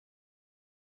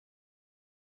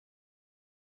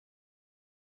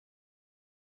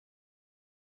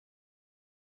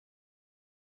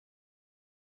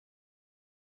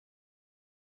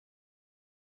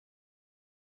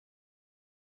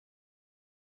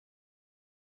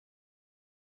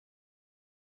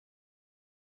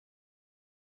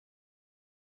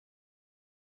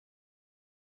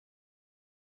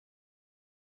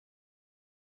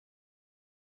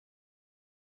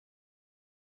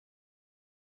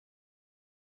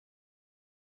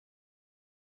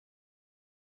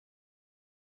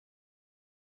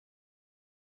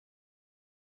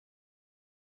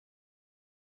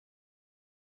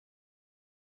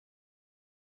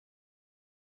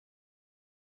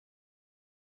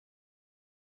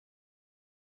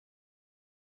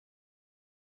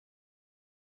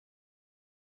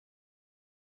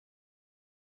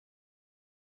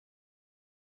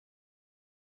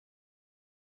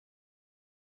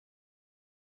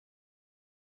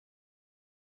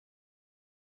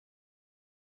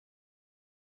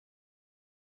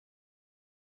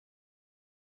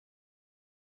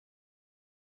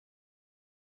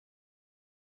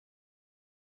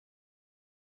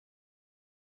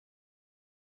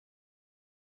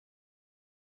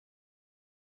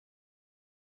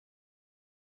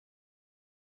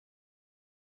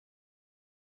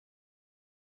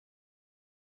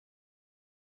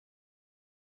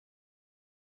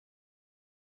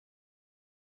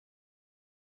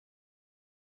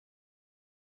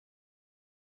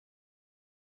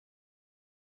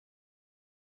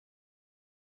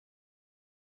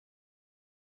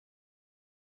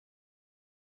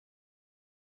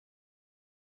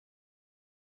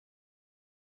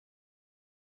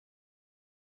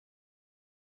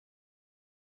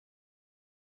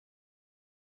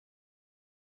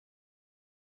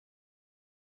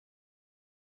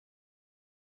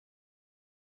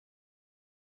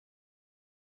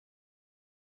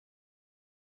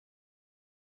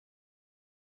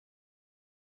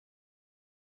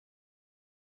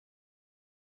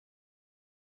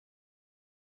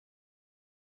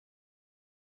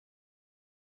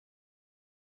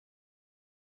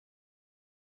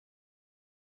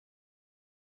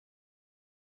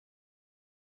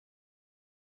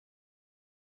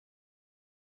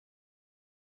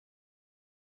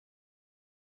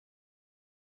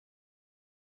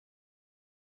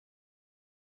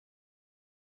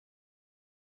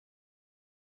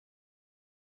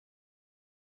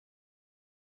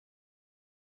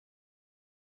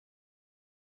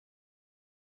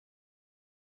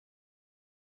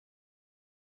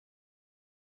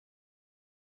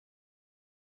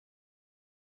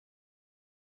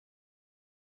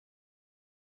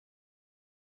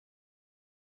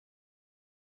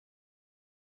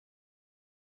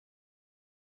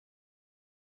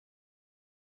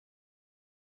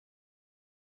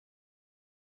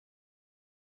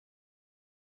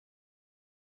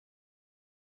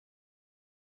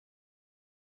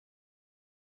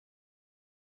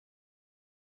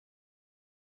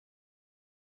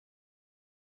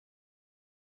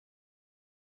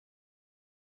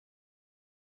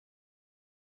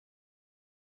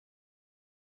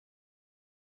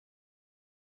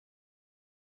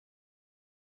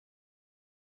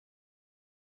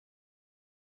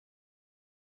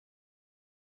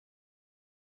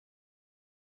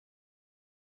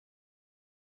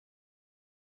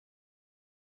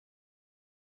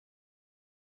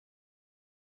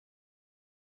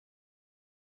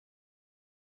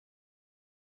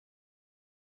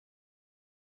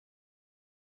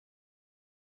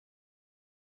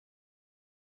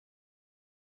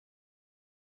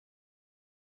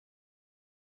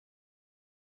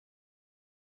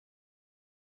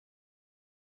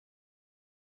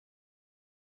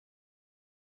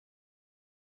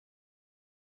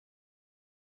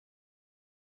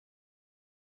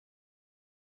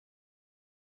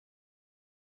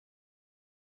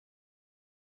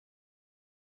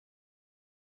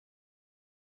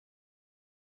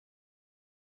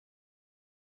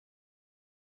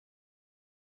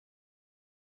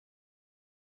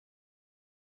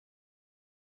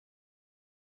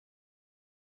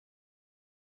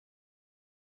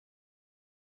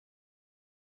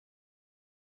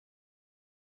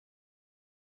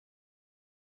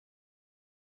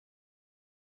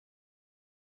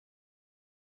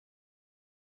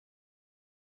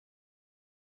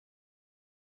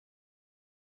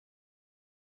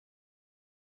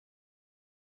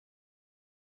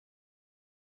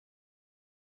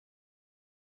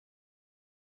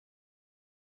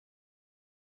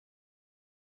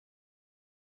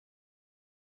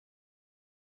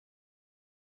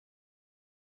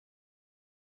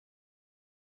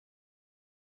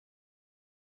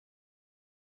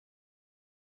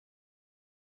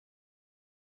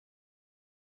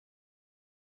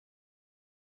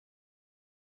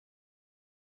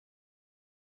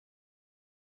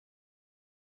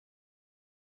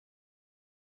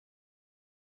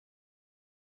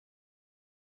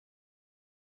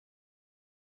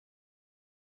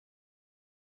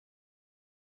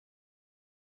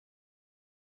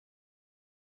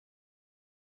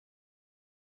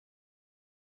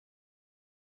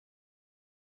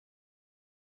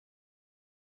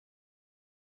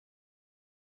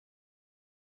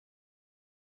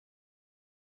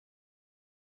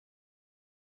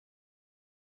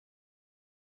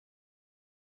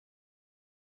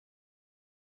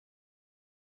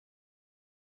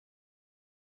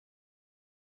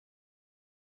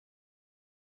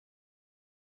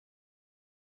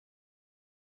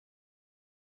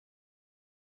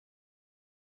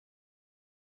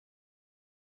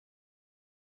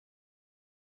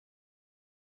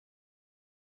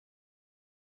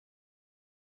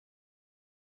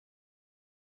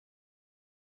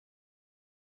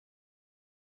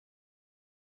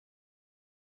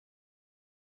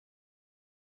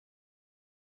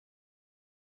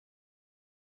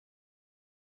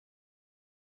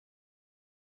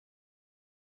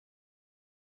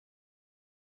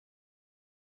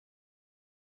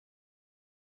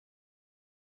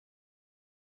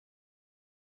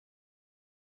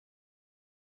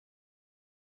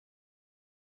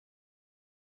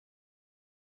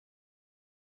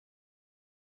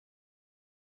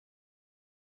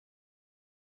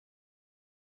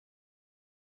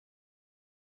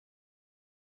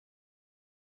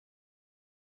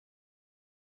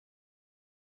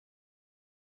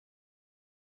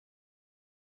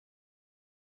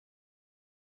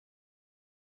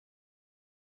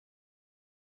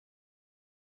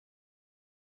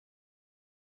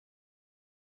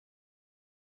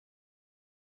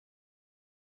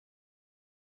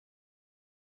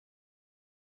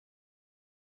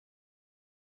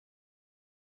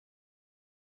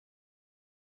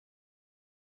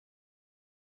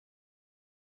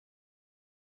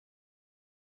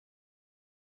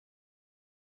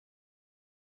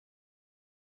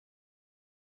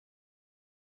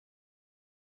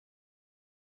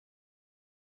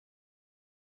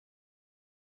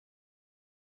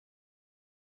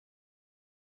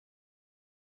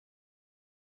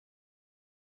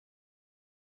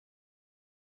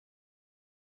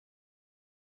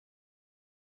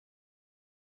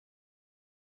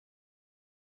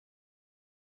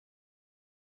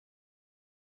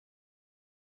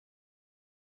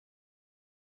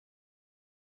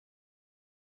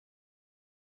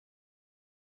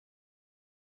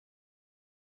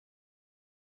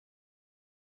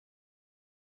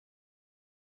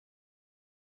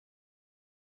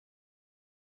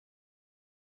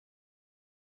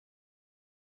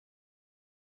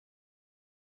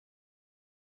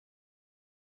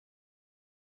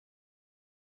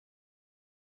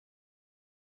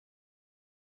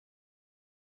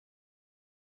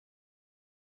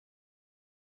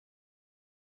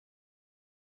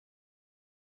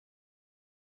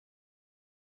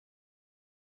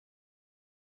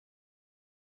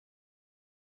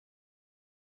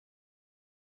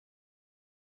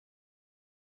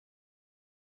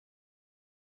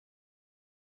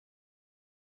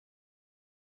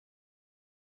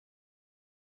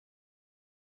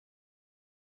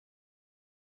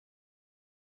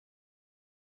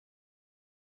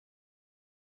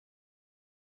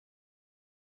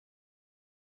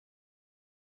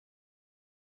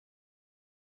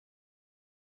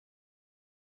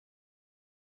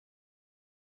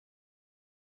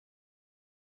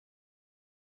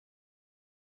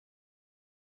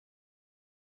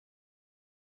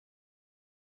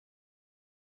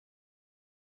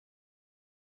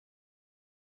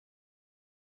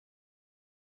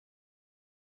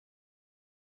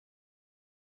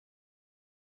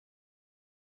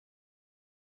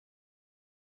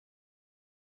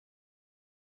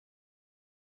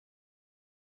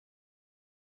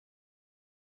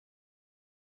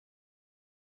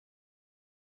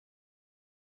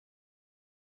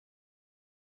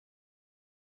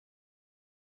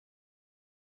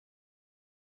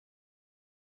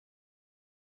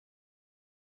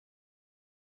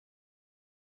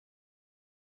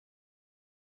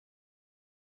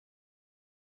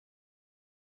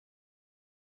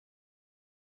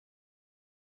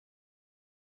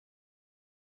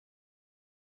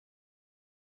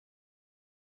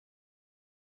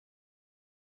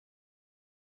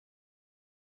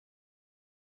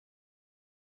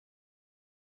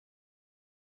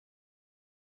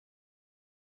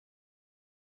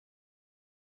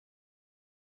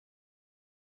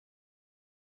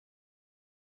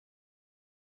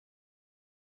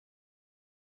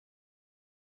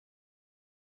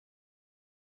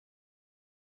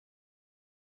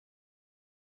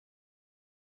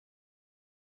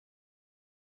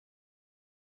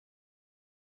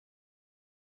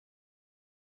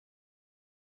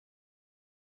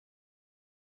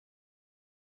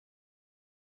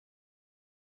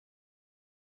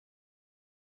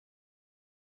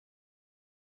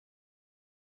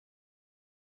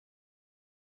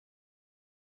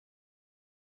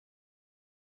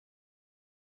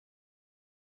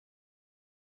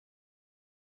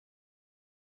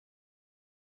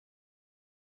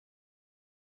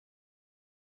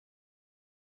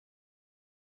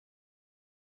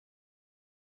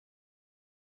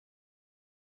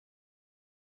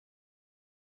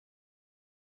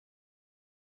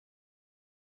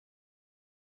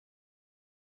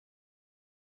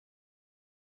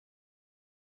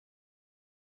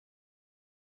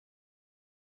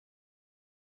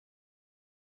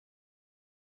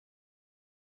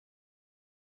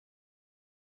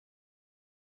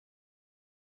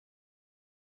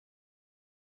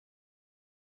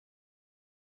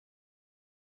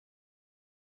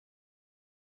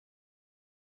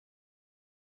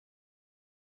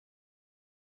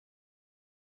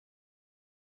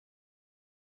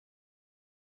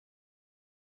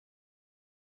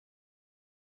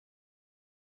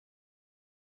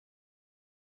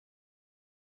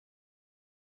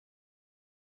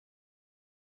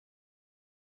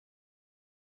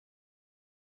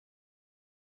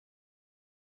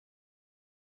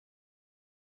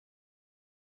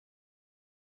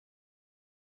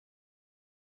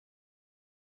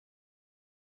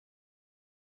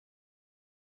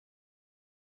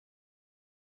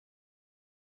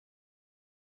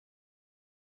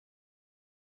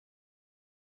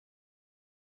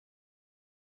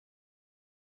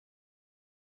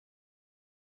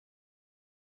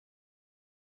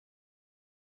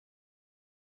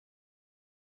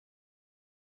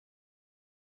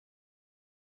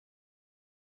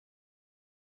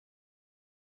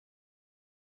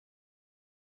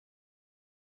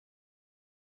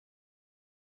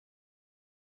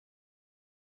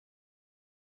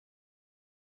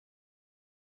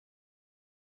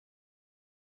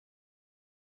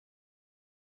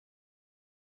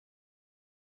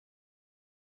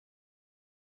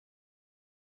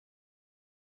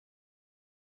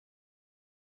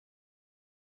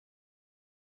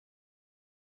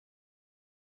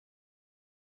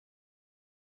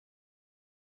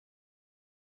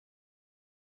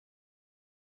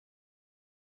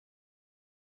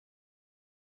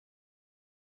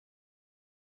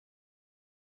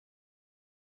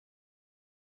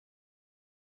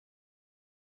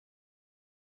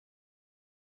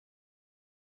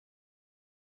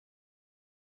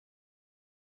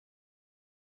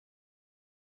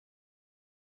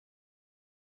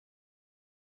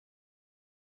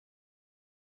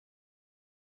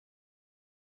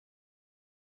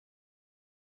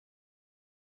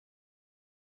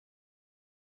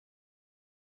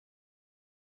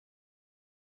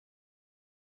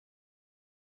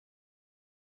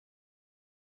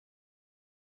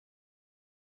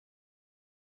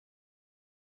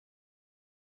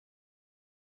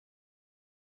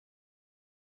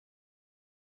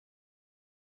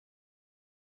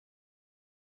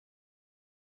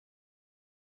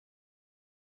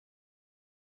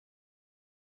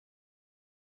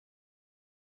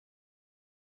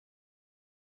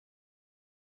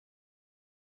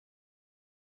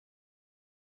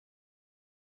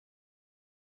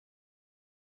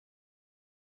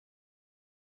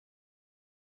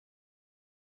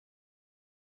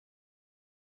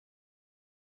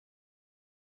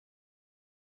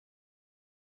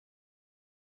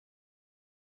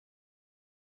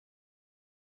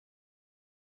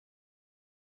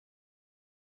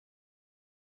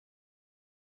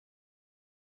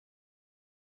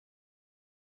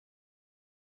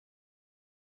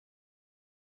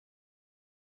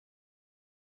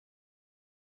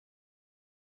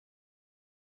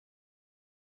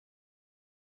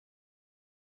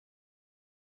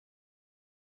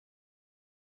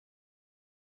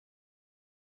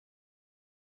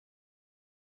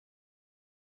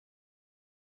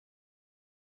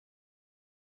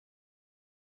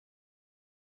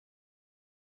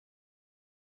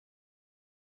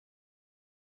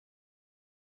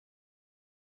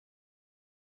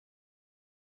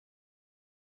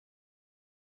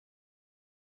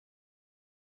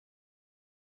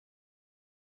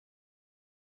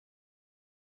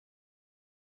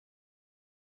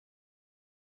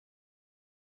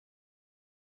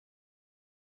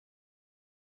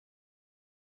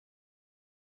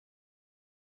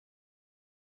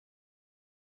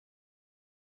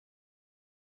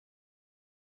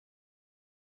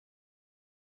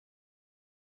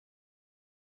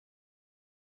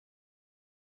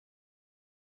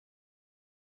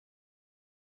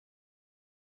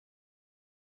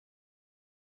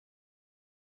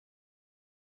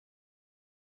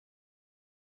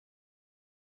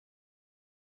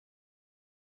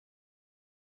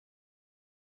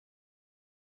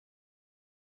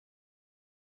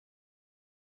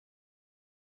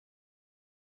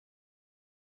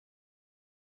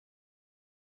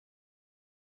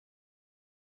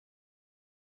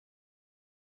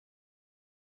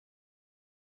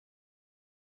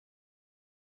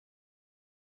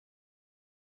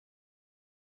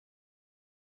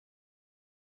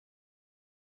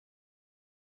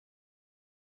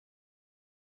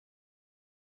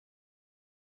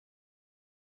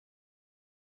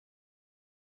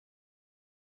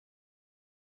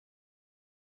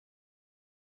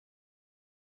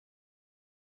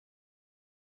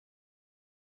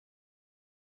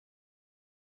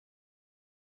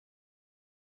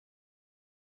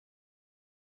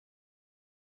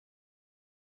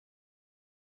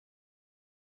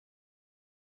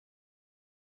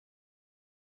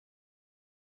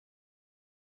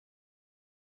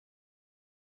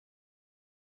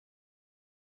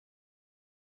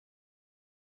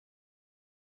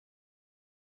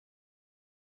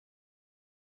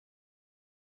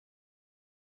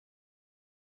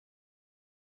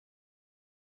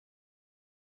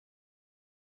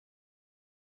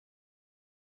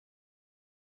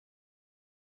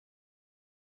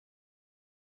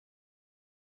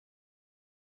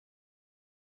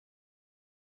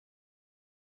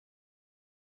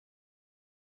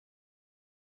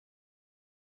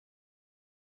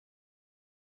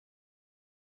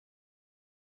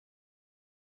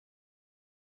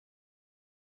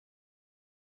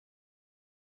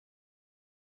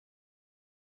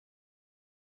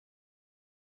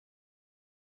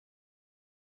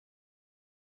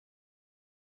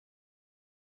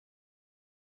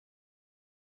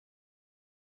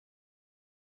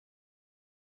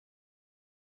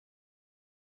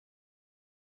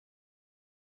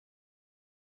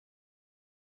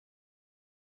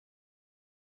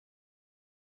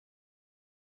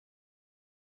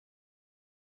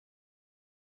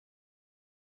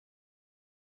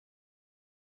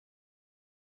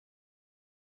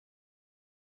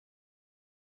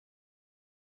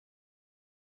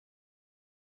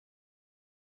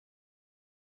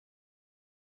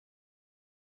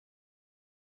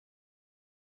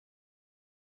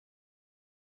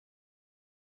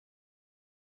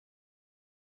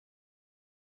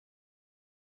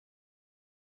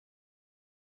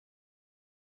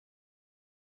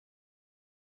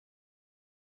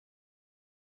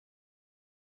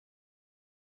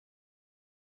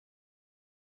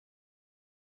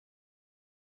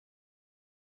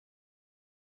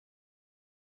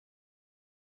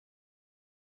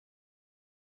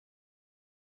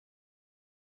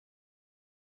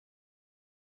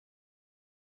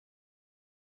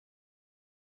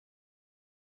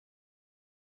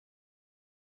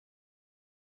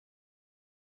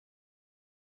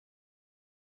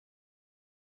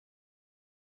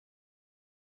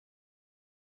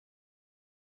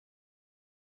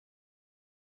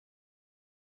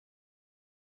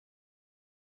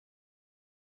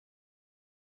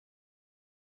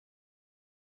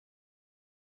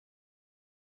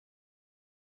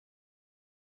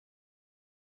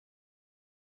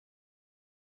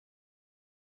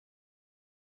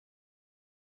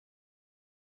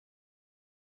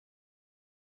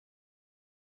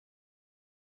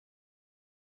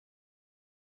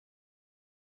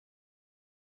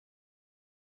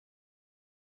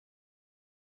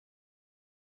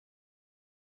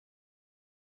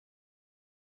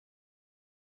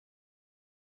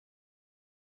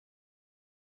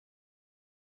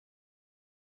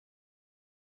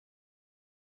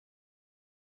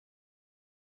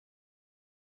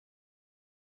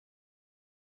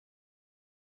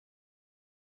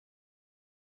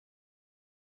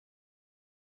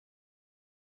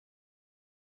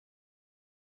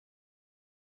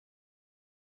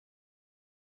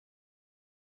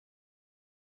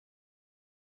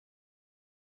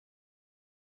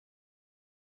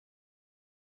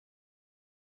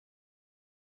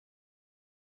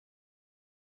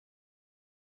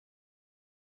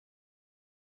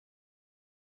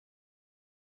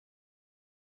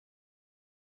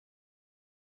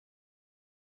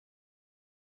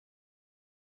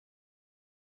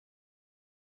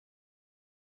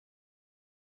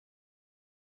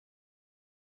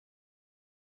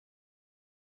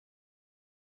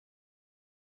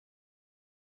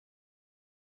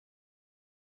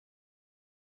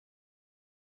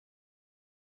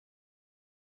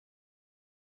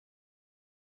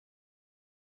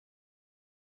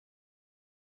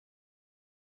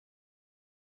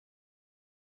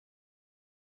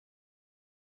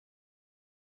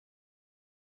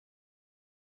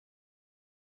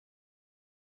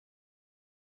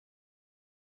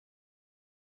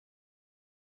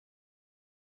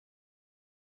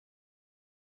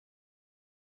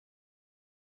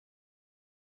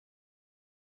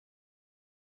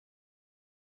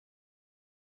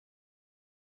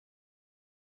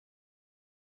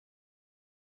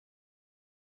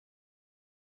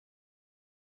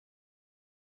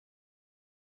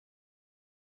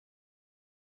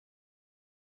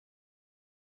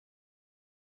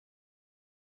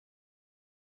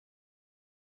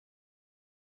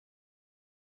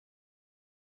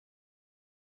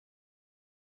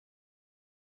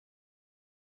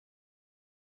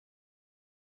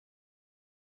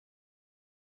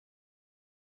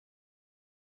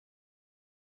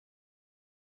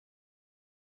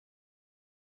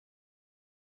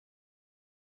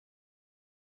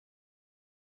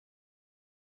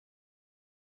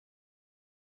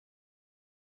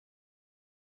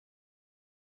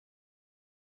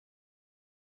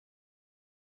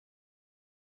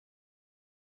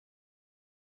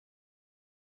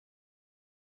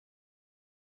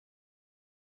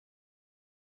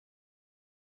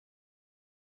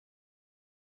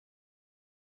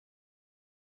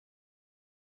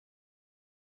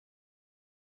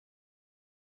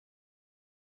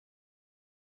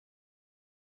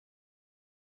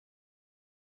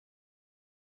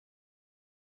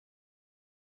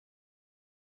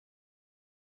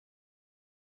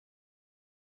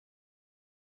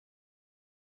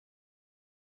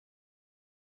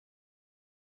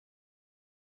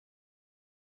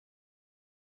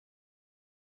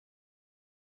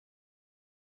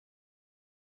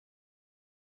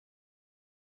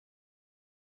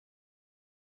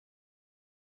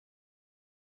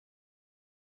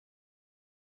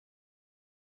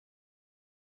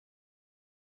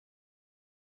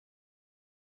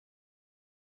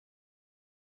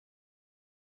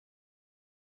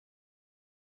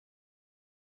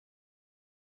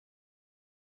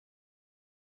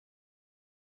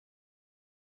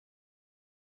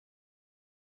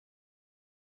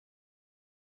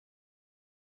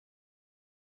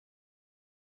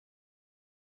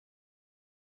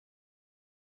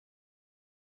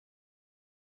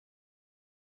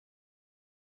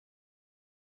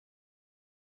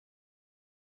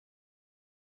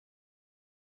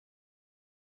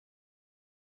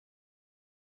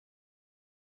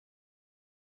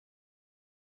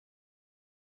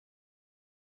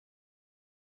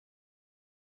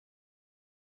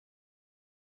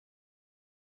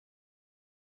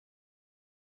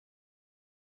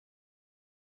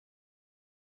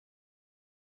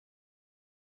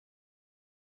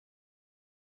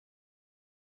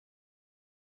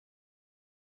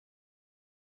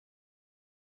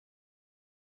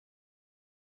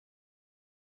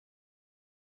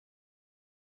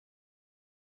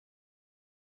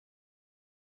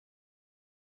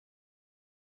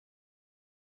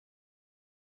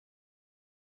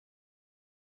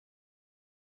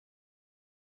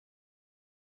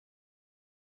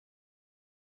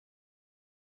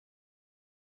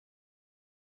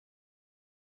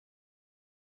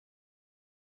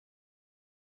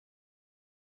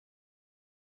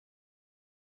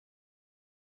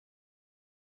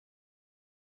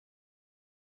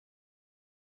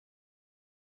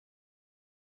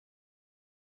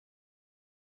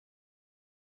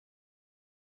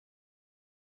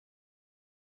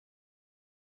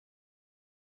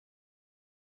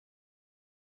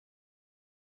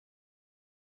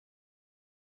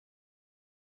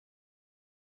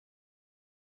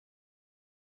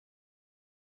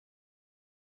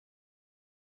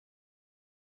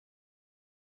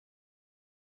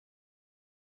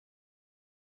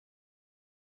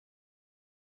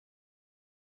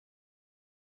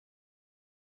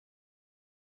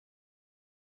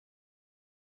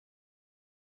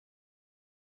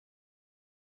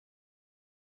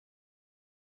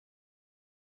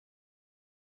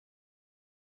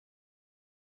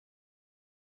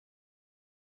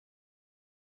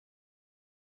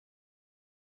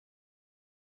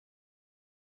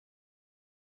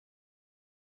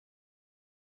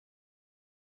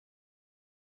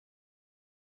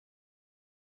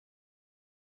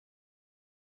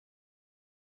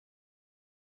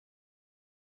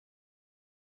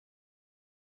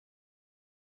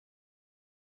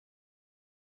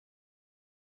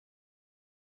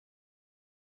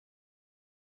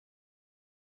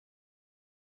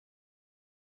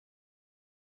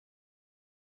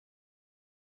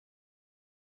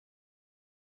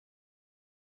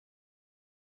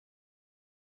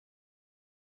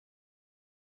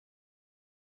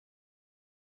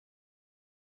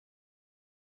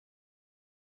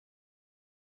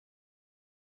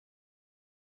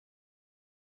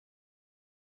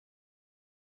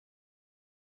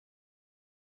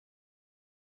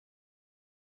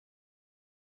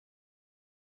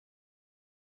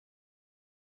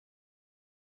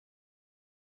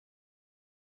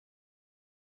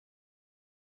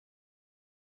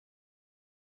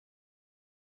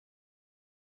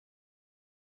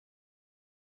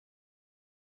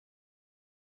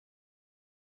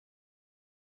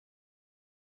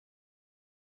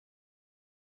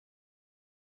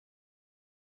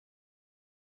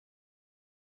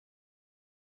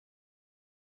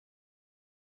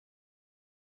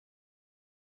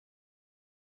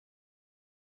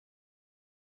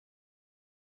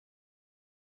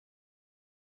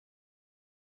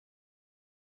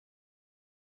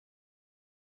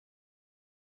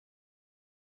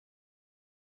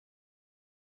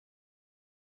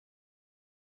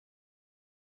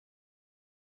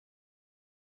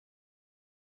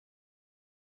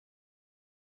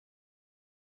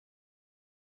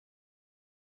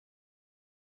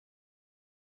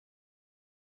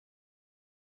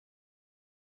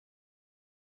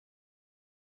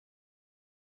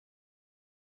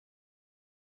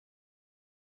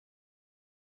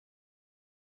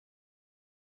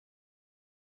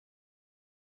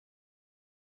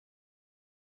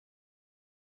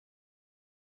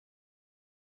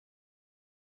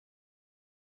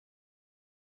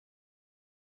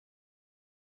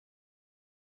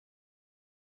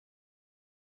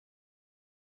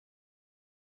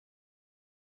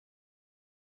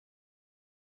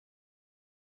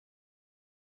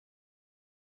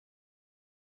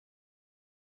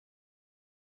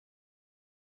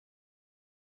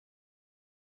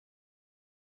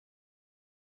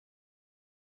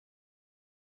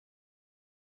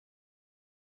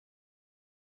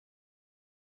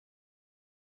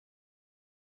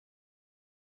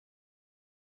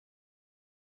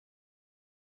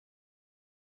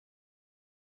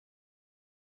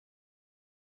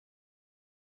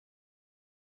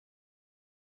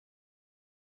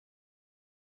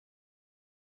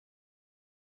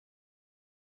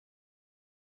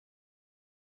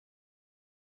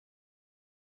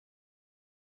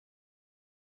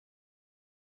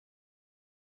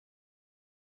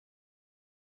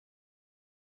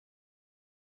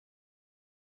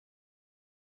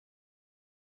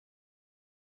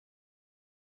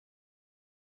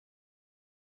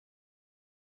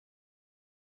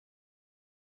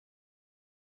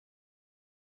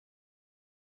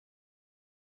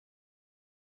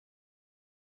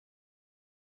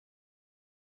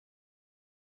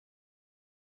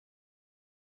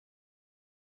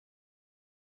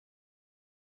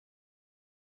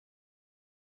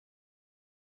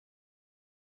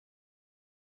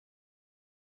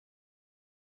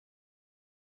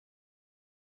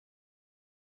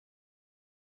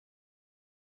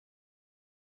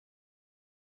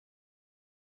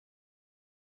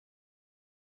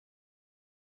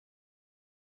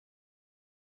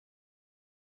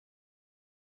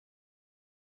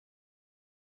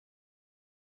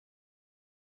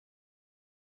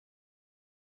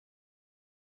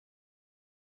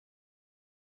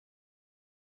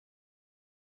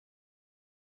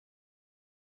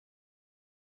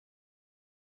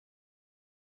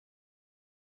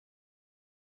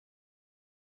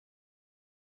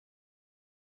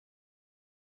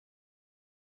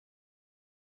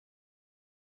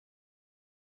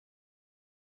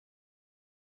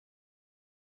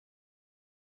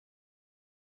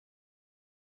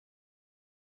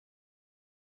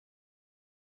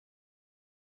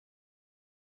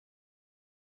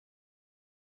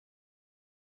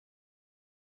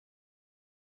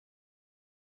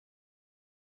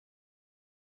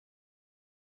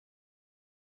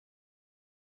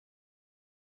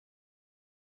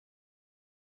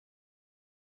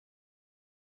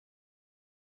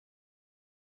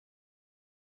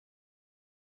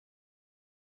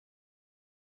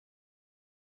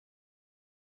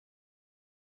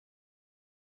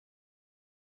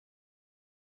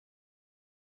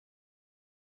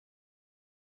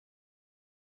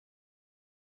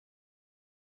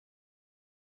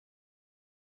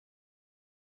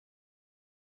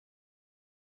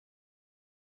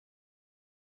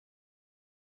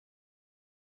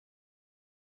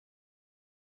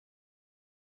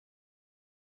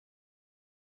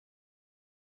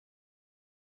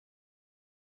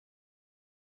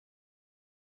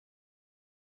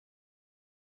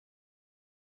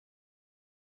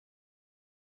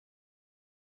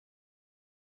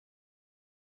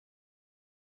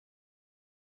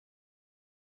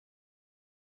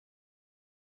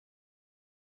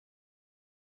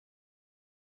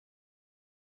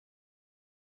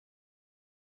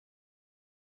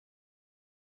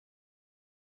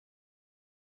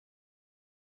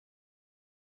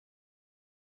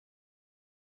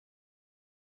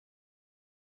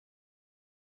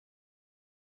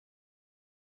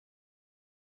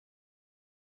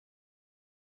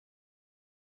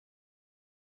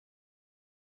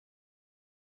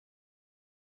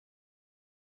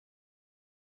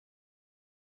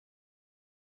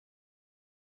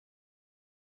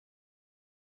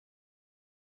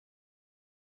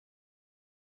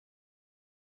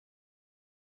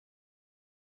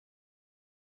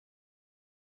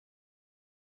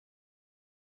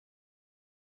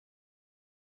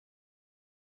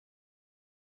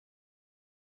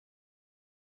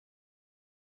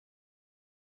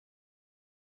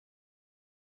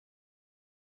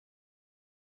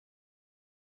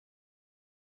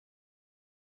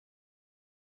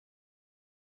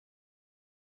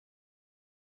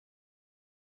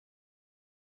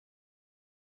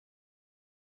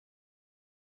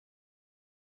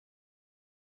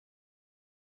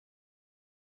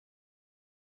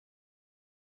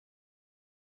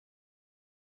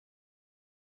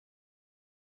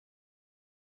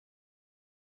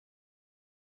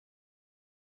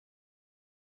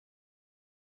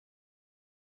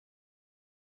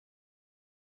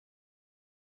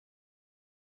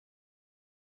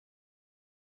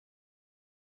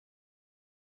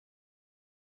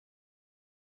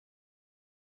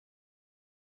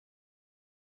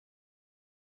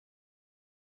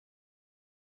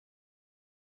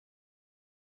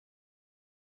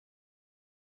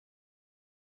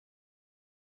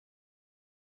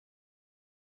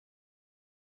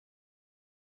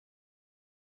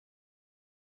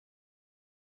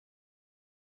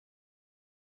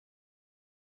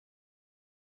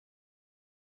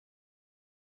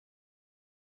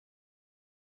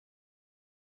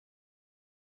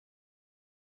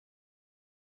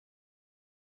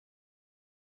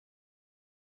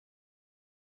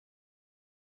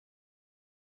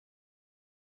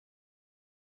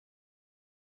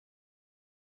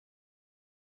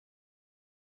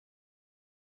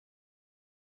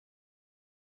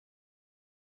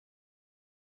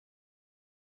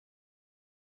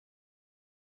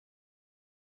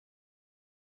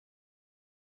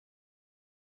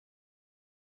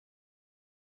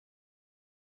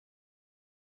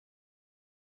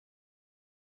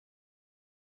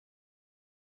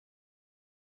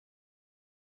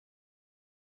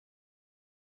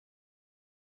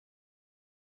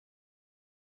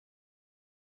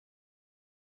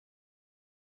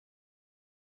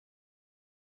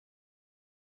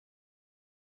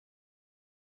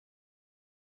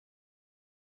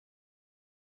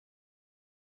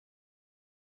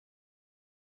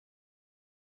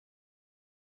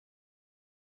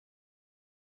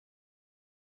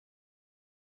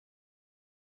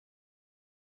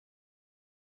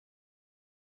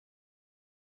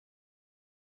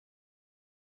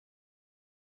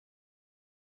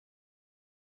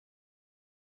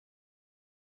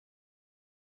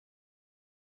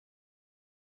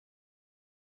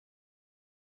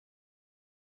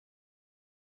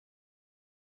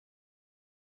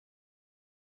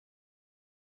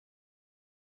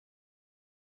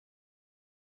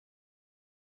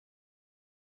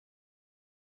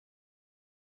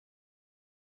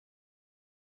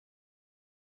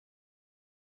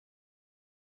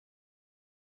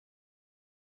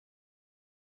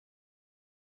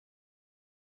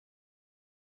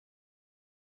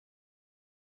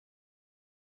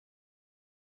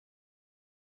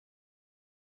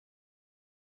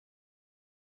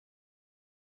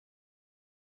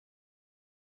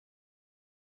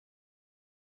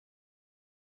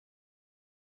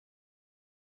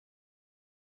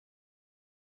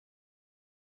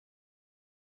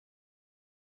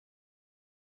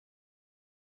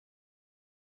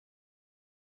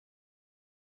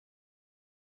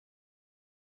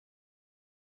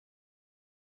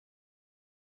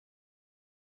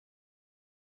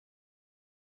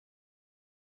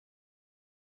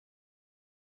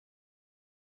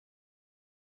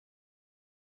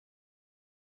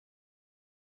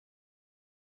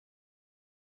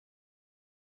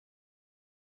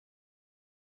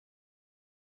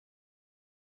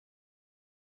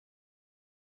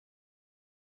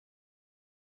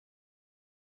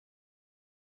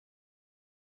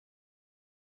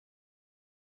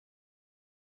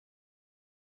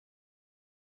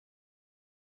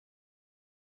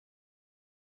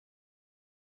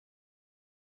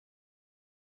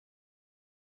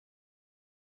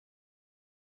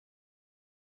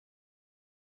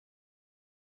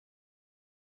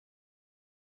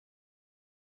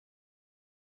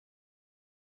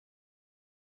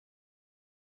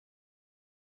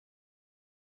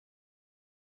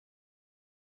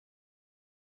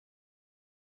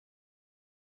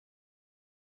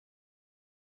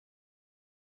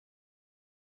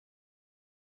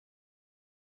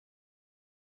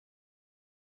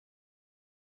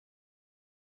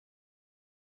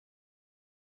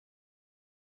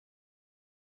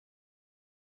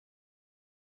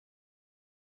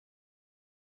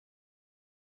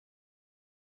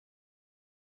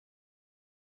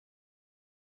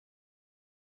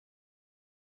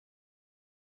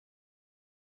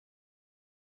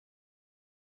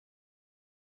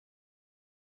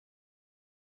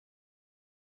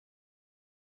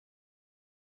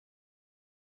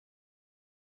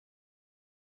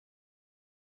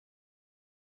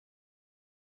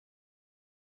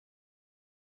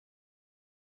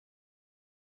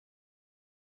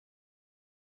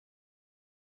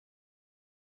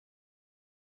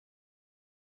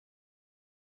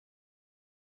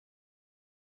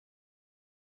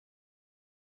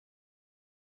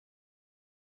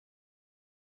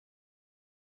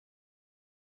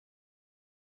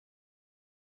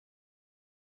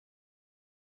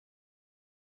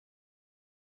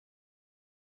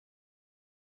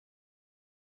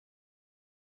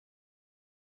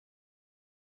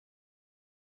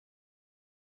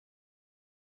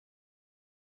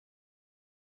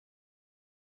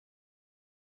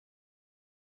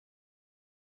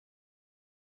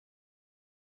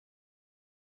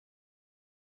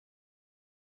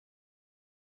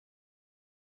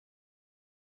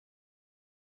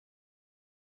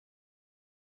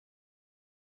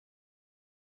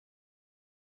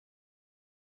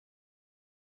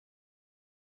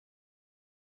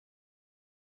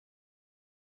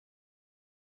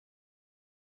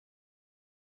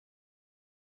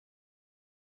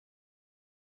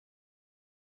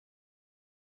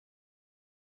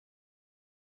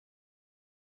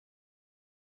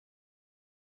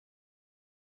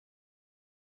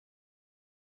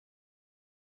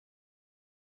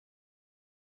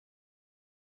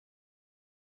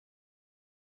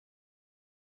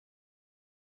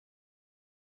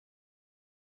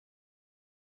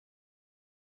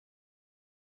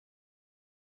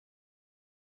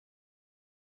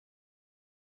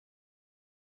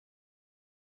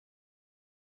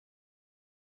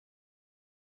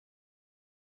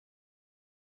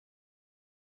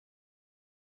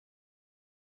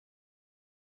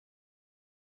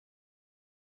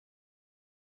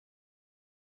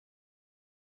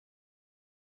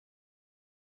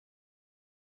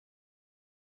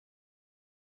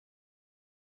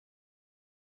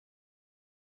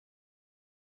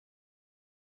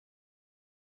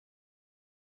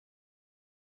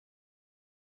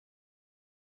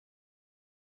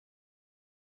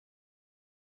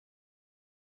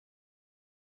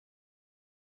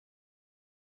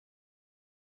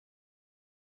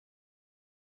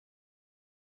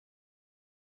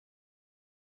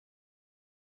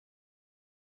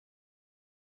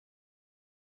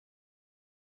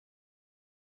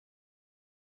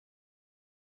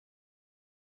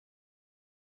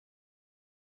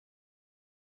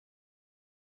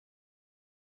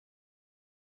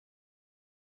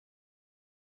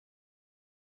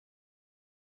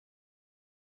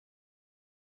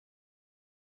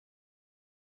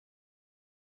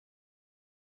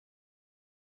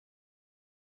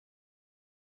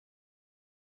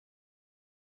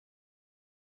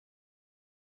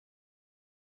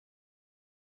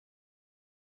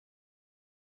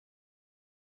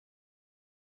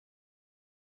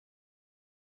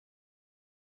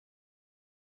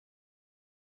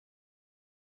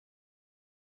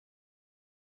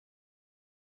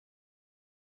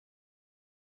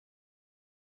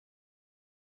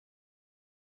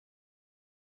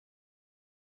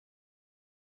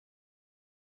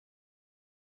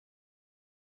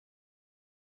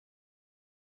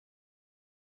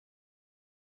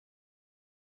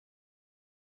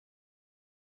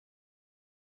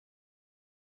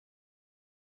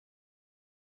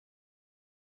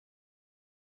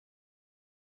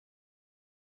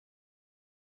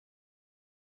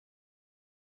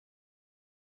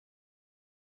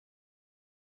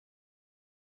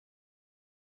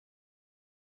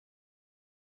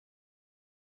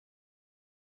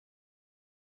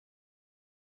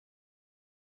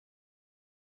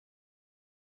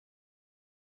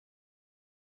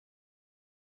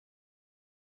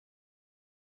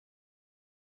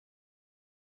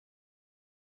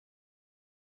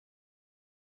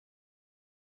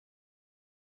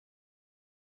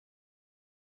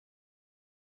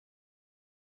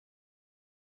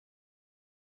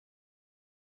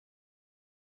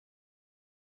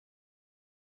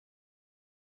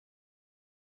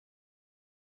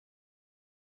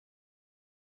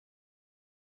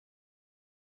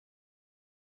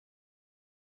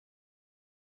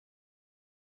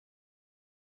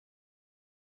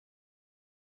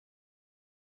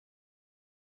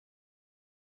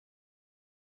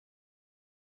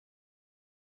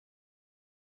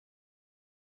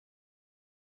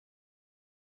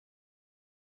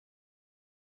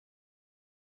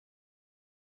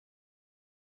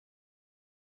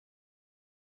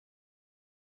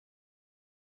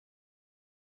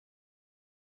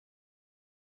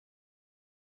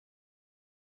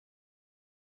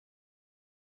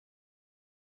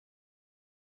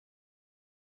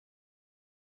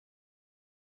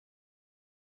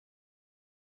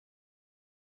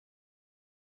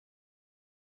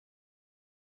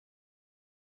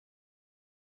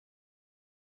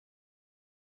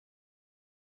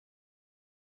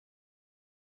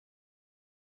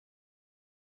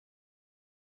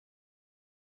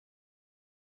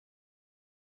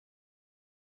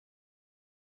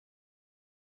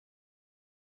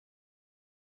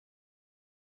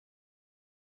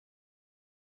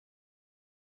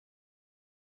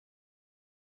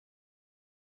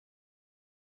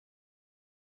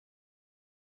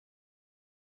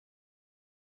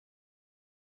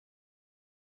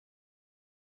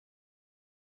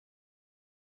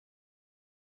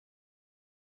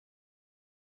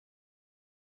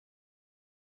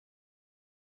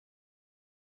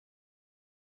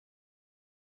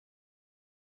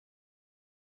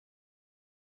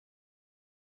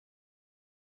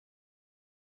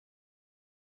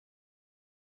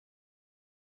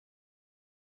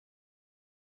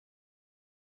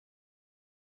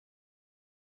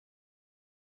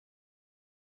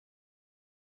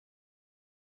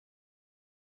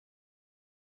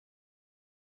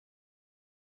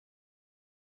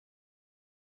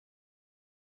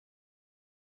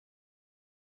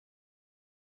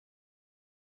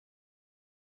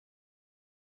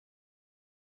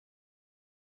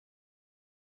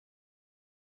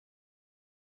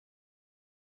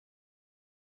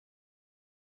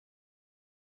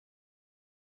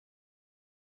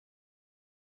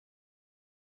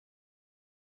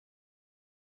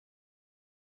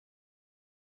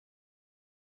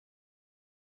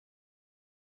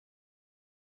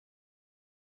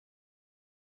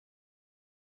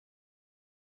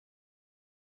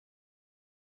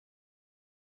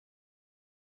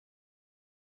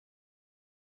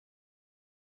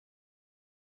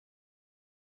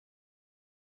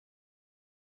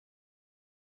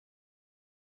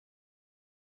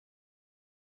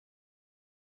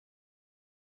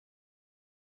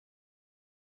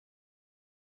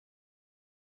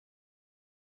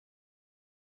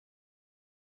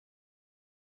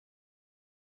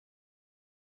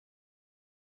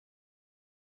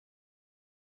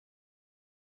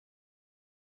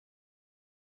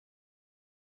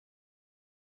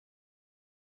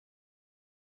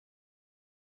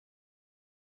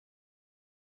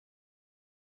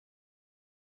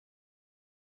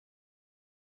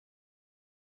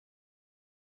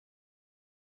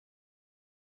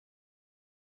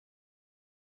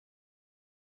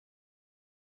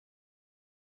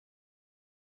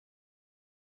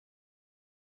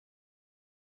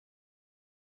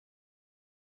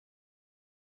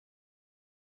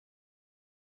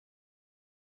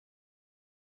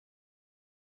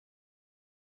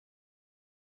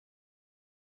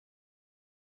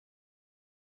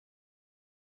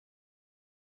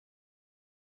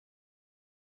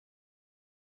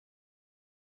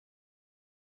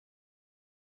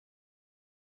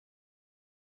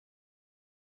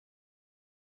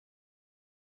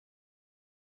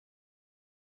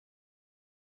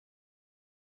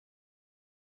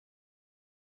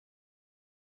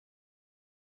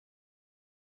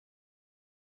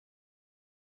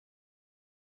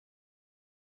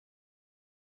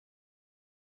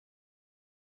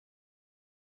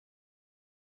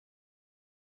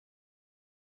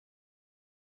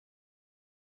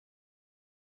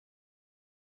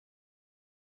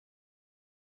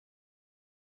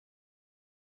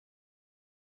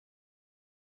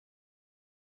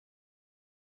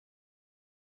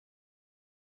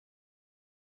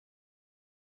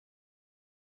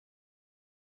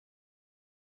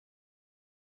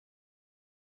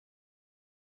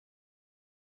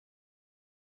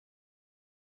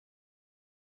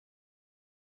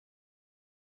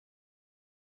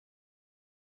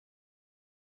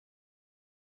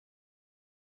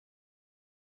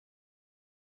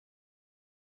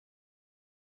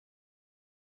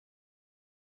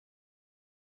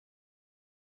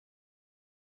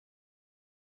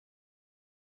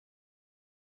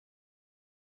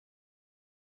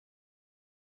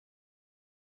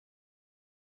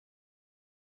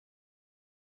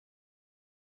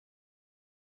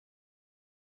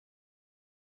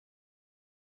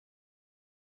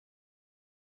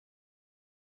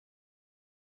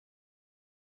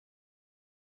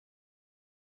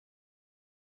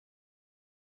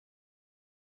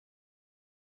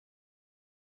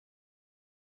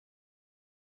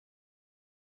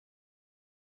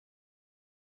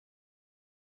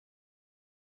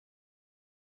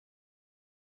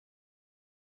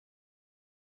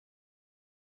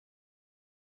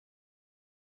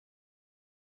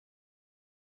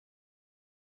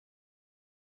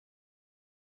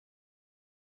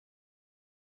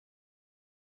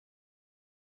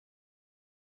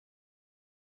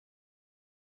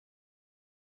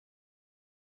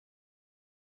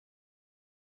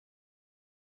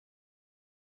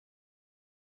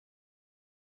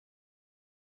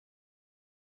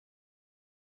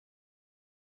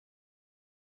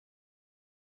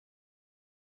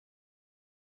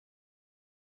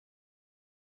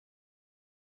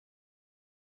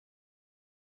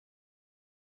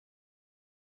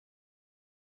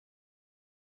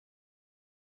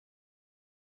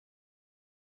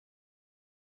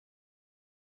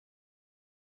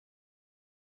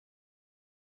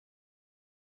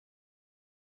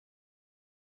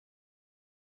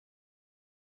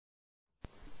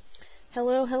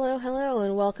Hello, hello, hello,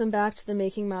 and welcome back to the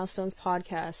Making Milestones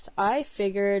podcast. I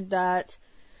figured that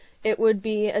it would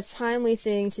be a timely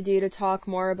thing to do to talk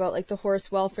more about like the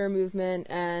horse welfare movement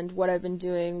and what I've been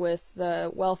doing with the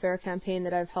welfare campaign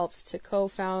that I've helped to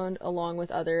co-found along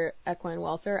with other equine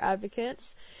welfare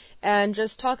advocates, and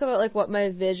just talk about like what my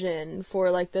vision for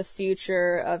like the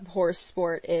future of horse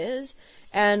sport is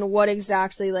and what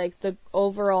exactly like the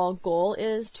overall goal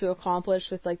is to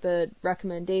accomplish with like the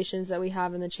recommendations that we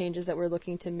have and the changes that we're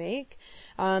looking to make.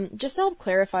 Just to help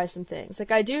clarify some things.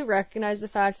 Like, I do recognize the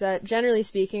fact that, generally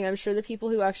speaking, I'm sure the people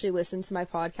who actually listen to my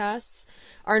podcasts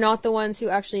are not the ones who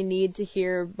actually need to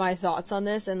hear my thoughts on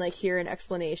this and like hear an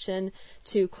explanation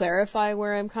to clarify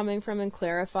where I'm coming from and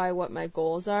clarify what my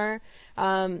goals are.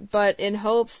 But in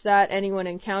hopes that anyone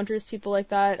encounters people like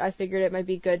that, I figured it might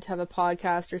be good to have a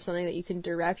podcast or something that you can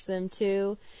direct them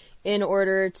to in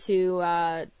order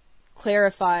to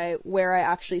clarify where I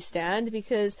actually stand,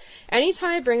 because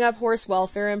anytime I bring up horse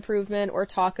welfare improvement or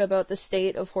talk about the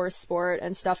state of horse sport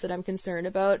and stuff that I'm concerned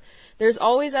about, there's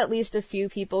always at least a few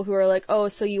people who are like, oh,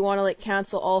 so you want to like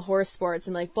cancel all horse sports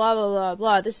and like blah, blah, blah,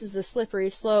 blah. This is the slippery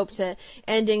slope to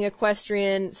ending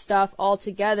equestrian stuff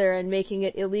altogether and making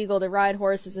it illegal to ride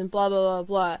horses and blah, blah, blah,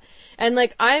 blah. And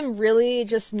like, I'm really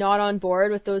just not on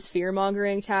board with those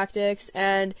fear-mongering tactics.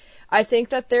 And I think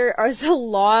that there is a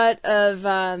lot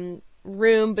of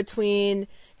room between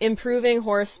improving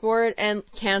horse sport and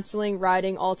canceling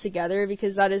riding altogether,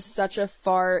 because that is such a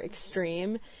far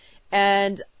extreme.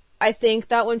 And I think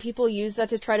that when people use that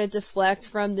to try to deflect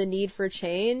from the need for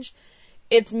change,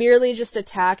 it's merely just a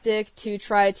tactic to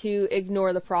try to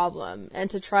ignore the problem and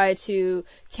to try to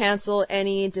cancel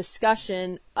any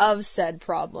discussion of said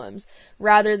problems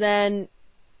rather than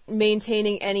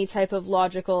maintaining any type of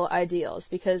logical ideals,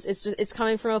 because it's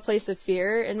coming from a place of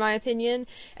fear, in my opinion,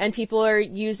 and people are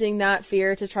using that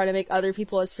fear to try to make other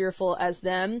people as fearful as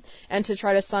them and to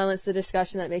try to silence the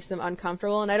discussion that makes them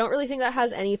uncomfortable. And I don't really think that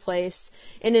has any place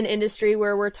in an industry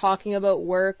where we're talking about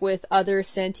work with other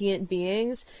sentient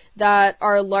beings that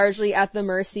are largely at the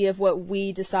mercy of what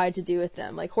we decide to do with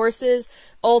them. Like, horses,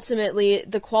 ultimately,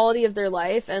 the quality of their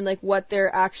life and like what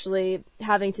they're actually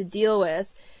having to deal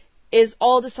with is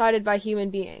all decided by human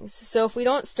beings. So if we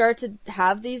don't start to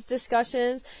have these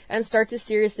discussions and start to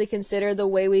seriously consider the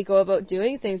way we go about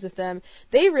doing things with them,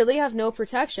 they really have no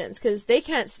protections, because they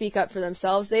can't speak up for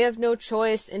themselves. They have no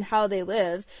choice in how they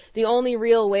live. The only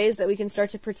real ways that we can start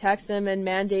to protect them and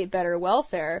mandate better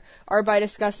welfare are by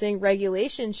discussing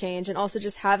regulation change and also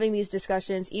just having these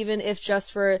discussions, even if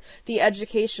just for the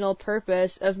educational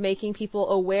purpose of making people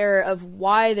aware of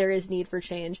why there is need for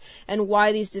change and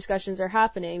why these discussions are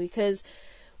happening. Because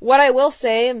what I will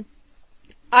say,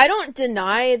 I don't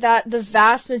deny that the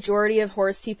vast majority of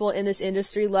horse people in this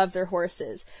industry love their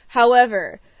horses.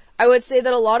 However, I would say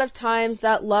that a lot of times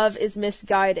that love is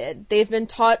misguided. They've been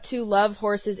taught to love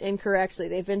horses incorrectly.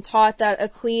 They've been taught that a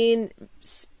clean,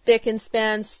 spick and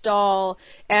span stall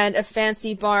and a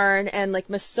fancy barn and like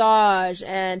massage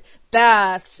and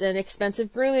baths and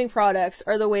expensive grooming products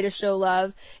are the way to show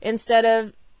love, instead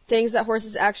of things that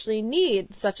horses actually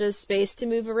need, such as space to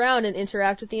move around and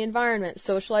interact with the environment,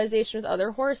 socialization with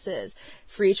other horses,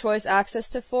 free choice access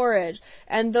to forage,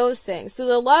 and those things. So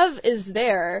the love is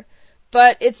there,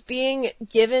 but it's being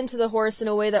given to the horse in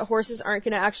a way that horses aren't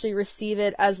going to actually receive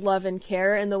it as love and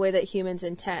care in the way that humans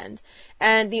intend.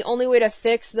 And the only way to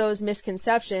fix those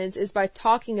misconceptions is by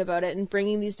talking about it and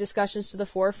bringing these discussions to the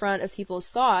forefront of people's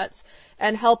thoughts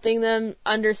and helping them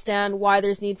understand why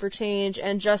there's need for change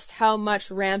and just how much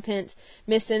rampant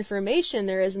misinformation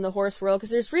there is in the horse world,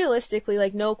 because there's realistically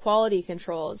like no quality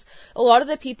controls. A lot of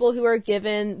the people who are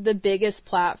given the biggest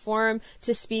platform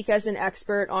to speak as an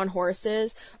expert on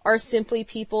horses are simply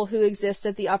people who exist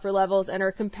at the upper levels and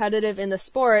are competitive in the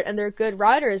sport, and they're good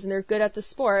riders and they're good at the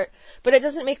sport, but it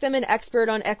doesn't make them an expert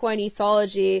on equine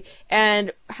ethology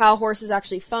and how horses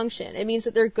actually function. It means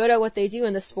that they're good at what they do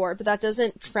in the sport, but that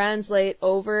doesn't translate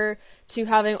over to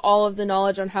having all of the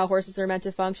knowledge on how horses are meant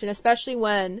to function, especially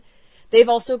when they've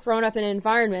also grown up in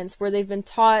environments where they've been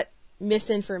taught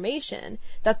misinformation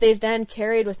that they've then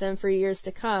carried with them for years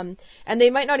to come. And they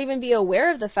might not even be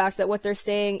aware of the fact that what they're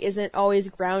saying isn't always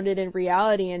grounded in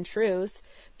reality and truth,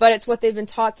 but it's what they've been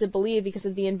taught to believe because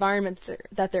of the environment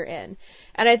that they're in.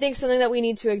 And I think something that we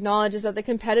need to acknowledge is that the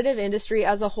competitive industry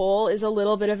as a whole is a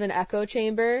little bit of an echo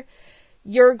chamber.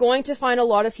 You're going to find a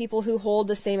lot of people who hold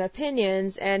the same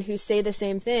opinions and who say the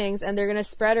same things, and they're going to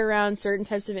spread around certain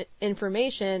types of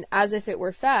information as if it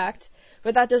were fact,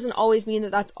 but that doesn't always mean that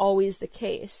that's always the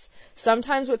case.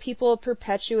 Sometimes what people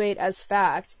perpetuate as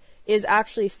fact is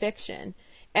actually fiction.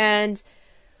 And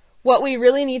what we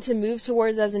really need to move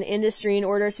towards as an industry in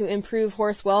order to improve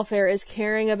horse welfare is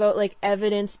caring about like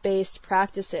evidence-based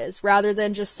practices rather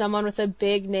than just someone with a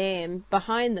big name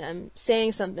behind them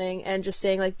saying something and just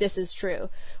saying like, this is true.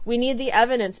 We need the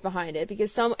evidence behind it,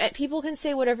 because some people can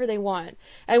say whatever they want.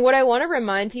 And what I want to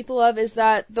remind people of is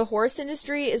that the horse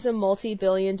industry is a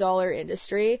multi-billion-dollar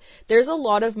industry. There's a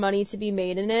lot of money to be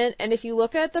made in it. And if you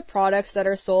look at the products that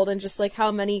are sold and just like how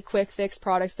many quick fix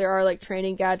products there are, like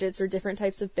training gadgets or different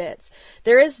types of bits,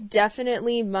 there is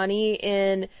definitely money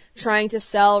in trying to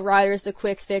sell riders the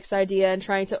quick fix idea and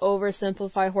trying to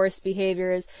oversimplify horse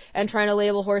behaviors and trying to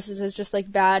label horses as just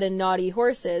like bad and naughty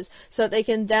horses so that they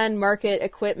can then market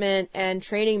equipment and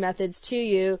training methods to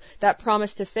you that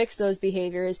promise to fix those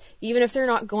behaviors, even if they're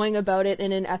not going about it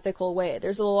in an ethical way.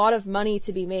 There's a lot of money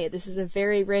to be made. This is a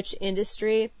very rich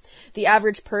industry. The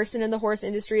average person in the horse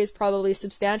industry is probably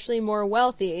substantially more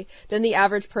wealthy than the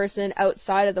average person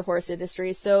outside of the horse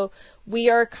industry. So we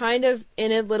are kind of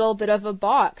in a little bit of a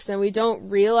box, and we don't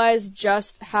realize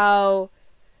just how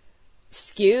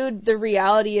skewed the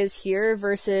reality is here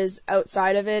versus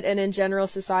outside of it and in general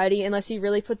society, unless you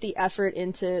really put the effort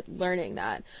into learning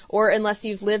that, or unless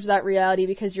you've lived that reality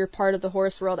because you're part of the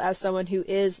horse world as someone who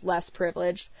is less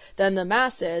privileged than the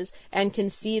masses and can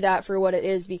see that for what it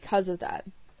is because of that.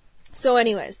 So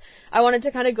anyways, I wanted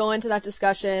to kind of go into that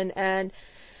discussion and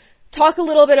talk a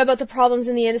little bit about the problems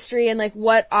in the industry and like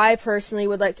what I personally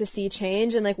would like to see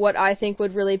change and like what I think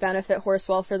would really benefit horse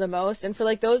welfare the most. And for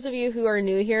like those of you who are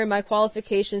new here, my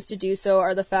qualifications to do so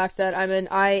are the fact that I'm an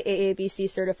IAABC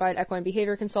certified equine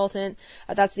behavior consultant.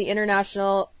 That's the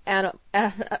International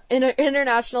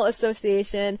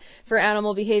Association for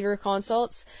Animal Behavior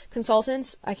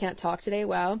Consultants. I can't talk today.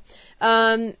 Wow.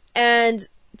 And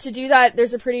to do that,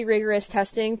 there's a pretty rigorous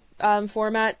testing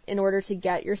format in order to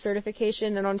get your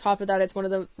certification. And on top of that, it's one of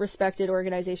the respected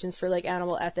organizations for like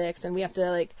animal ethics. And we have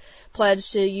to like pledge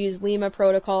to use Lima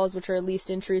protocols, which are least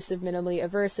intrusive, minimally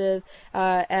aversive,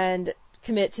 and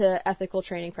commit to ethical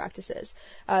training practices.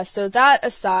 So that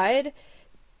aside,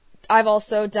 I've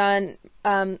also done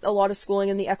a lot of schooling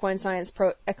in the equine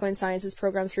sciences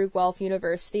program through Guelph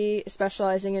University,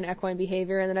 specializing in equine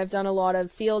behavior, and then I've done a lot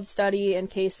of field study and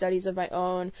case studies of my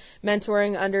own,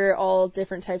 mentoring under all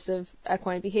different types of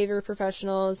equine behavior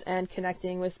professionals and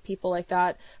connecting with people like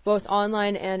that, both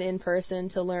online and in person,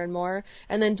 to learn more,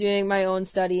 and then doing my own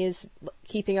studies,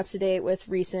 keeping up to date with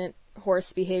recent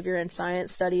horse behavior and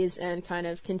science studies, and kind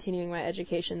of continuing my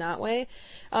education that way.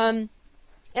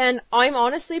 And I'm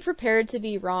honestly prepared to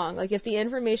be wrong. Like, if the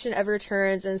information ever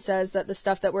turns and says that the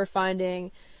stuff that we're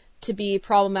finding to be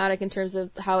problematic in terms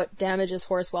of how it damages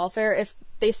horse welfare, if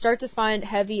they start to find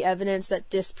heavy evidence that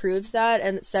disproves that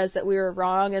and says that we were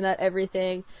wrong and that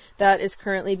everything that is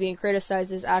currently being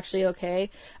criticized is actually okay,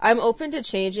 I'm open to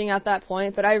changing at that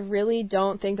point, but I really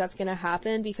don't think that's going to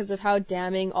happen because of how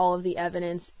damning all of the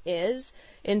evidence is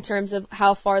in terms of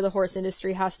how far the horse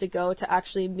industry has to go to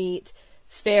actually meet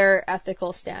fair,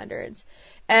 ethical standards.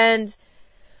 And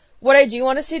what I do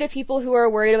want to say to people who are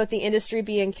worried about the industry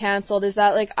being canceled is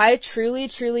that, like, I truly,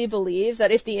 truly believe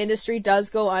that if the industry does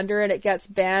go under and it gets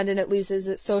banned and it loses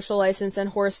its social license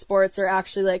and horse sports are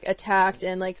actually, like, attacked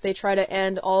and, like, they try to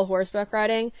end all horseback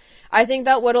riding, I think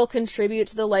that what'll contribute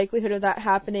to the likelihood of that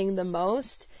happening the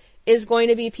most is going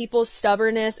to be people's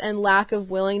stubbornness and lack of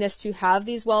willingness to have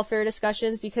these welfare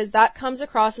discussions, because that comes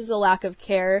across as a lack of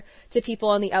care to people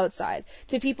on the outside.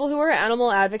 To people who are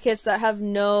animal advocates that have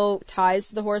no ties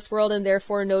to the horse world and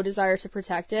therefore no desire to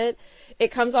protect it, it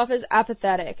comes off as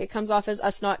apathetic. It comes off as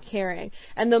us not caring.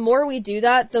 And the more we do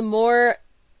that, the more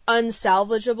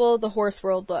unsalvageable the horse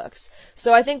world looks.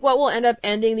 So I think what will end up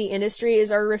ending the industry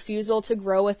is our refusal to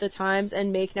grow with the times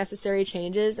and make necessary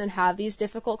changes and have these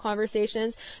difficult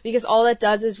conversations, because all that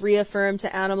does is reaffirm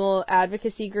to animal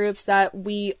advocacy groups that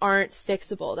we aren't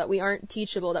fixable, that we aren't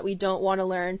teachable, that we don't want to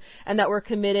learn, and that we're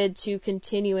committed to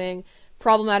continuing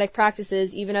problematic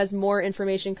practices even as more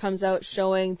information comes out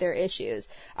showing their issues.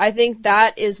 I think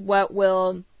that is what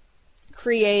will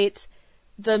create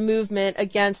the movement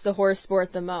against the horse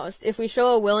sport the most. If we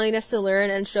show a willingness to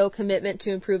learn and show commitment to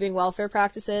improving welfare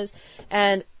practices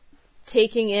and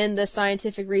taking in the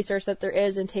scientific research that there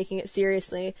is and taking it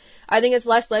seriously, I think it's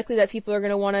less likely that people are going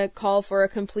to want to call for a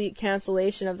complete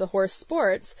cancellation of the horse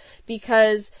sports,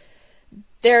 because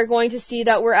they're going to see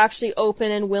that we're actually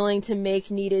open and willing to make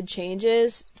needed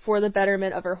changes for the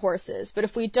betterment of our horses. But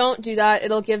if we don't do that,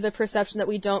 it'll give the perception that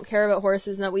we don't care about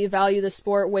horses and that we value the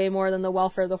sport way more than the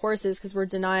welfare of the horses, because we're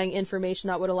denying information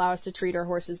that would allow us to treat our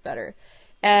horses better.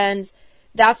 And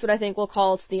that's what I think will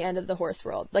call to the end of the horse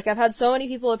world. Like, I've had so many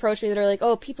people approach me that are like,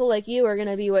 oh, people like you are going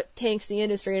to be what tanks the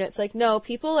industry. And it's like, no,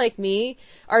 people like me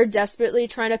are desperately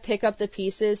trying to pick up the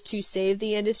pieces to save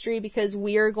the industry, because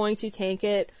we are going to tank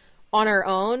it on our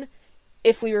own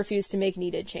if we refuse to make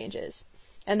needed changes.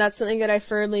 And that's something that I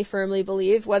firmly, firmly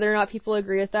believe. Whether or not people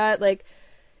agree with that, like,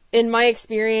 in my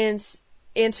experience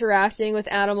interacting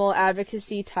with animal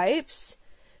advocacy types,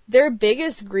 their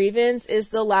biggest grievance is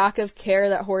the lack of care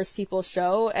that horse people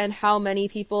show and how many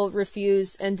people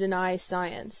refuse and deny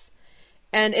science.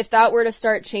 And if that were to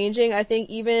start changing, I think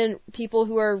even people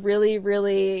who are really,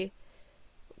 really,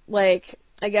 like,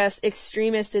 I guess,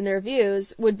 extremist in their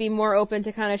views would be more open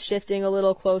to kind of shifting a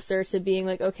little closer to being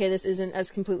like, okay, this isn't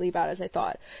as completely bad as I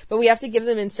thought. But we have to give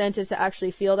them incentive to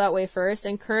actually feel that way first.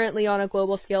 And currently on a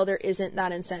global scale, there isn't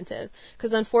that incentive.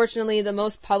 Because unfortunately, the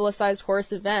most publicized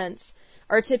horse events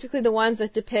are typically the ones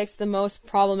that depict the most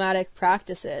problematic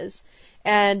practices.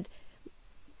 And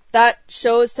that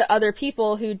shows to other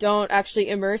people who don't actually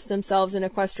immerse themselves in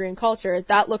equestrian culture.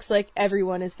 That looks like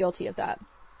everyone is guilty of that.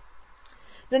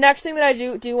 The next thing that I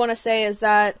do want to say is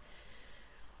that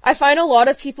I find a lot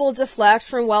of people deflect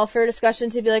from welfare discussion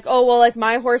to be like, oh, well, like,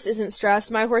 my horse isn't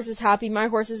stressed, my horse is happy, my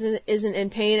horse isn't in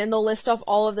pain, and they'll list off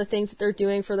all of the things that they're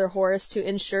doing for their horse to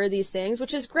ensure these things,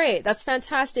 which is great. That's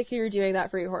fantastic if you're doing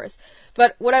that for your horse.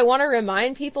 But what I want to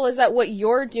remind people is that what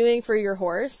you're doing for your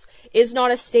horse is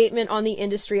not a statement on the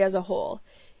industry as a whole.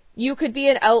 You could be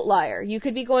an outlier. You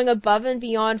could be going above and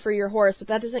beyond for your horse, but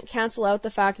that doesn't cancel out the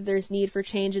fact that there's need for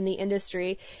change in the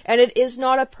industry. And it is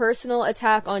not a personal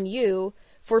attack on you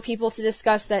for people to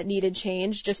discuss that needed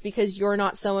change just because you're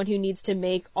not someone who needs to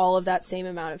make all of that same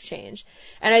amount of change.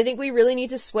 And I think we really need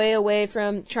to sway away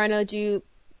from trying to do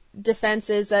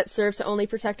defenses that serve to only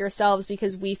protect ourselves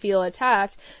because we feel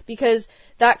attacked, because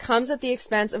that comes at the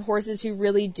expense of horses who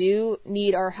really do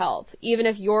need our help. Even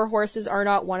if your horses are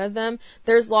not one of them,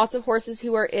 there's lots of horses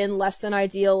who are in less than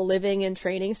ideal living and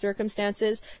training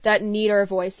circumstances that need our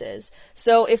voices.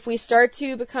 So if we start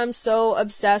to become so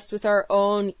obsessed with our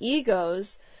own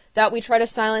egos that we try to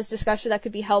silence discussion that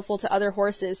could be helpful to other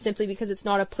horses simply because it's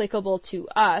not applicable to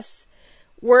us,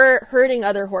 we're hurting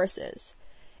other horses.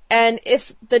 And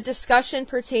if the discussion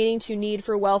pertaining to need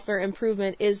for welfare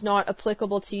improvement is not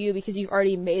applicable to you because you've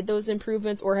already made those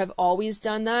improvements or have always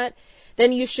done that,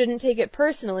 then you shouldn't take it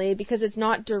personally, because it's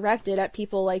not directed at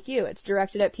people like you. It's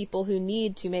directed at people who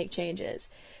need to make changes.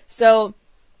 So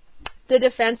the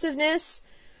defensiveness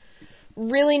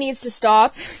really needs to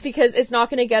stop, because it's not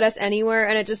going to get us anywhere,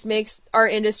 and it just makes our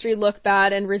industry look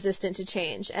bad and resistant to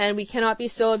change. And we cannot be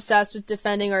so obsessed with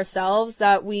defending ourselves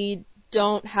that we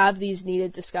don't have these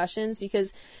needed discussions,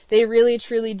 because they really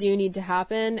truly do need to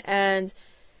happen. And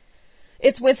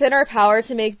it's within our power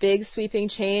to make big sweeping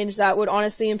change that would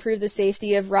honestly improve the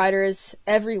safety of riders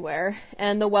everywhere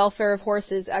and the welfare of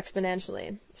horses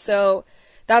exponentially. So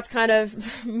that's kind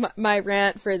of my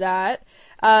rant for that.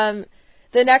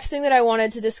 The next thing that I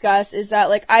wanted to discuss is that,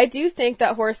 like, I do think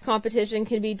that horse competition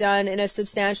can be done in a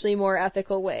substantially more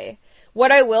ethical way.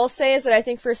 What I will say is that I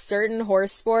think for certain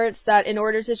horse sports, that in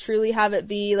order to truly have it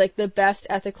be like the best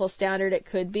ethical standard it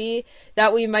could be,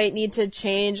 that we might need to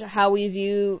change how we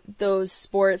view those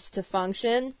sports to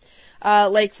function.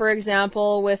 Like, for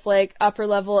example, with like upper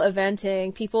level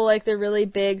eventing, people like the really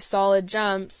big solid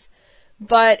jumps.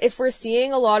 But if we're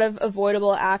seeing a lot of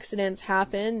avoidable accidents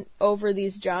happen over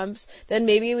these jumps, then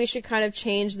maybe we should kind of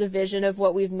change the vision of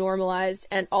what we've normalized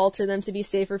and alter them to be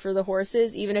safer for the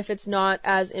horses, even if it's not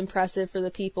as impressive for the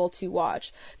people to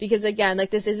watch. Because again, like,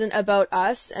 this isn't about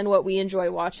us and what we enjoy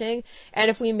watching.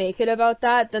 And if we make it about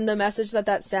that, then the message that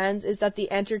that sends is that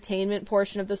the entertainment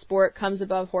portion of the sport comes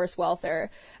above horse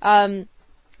welfare.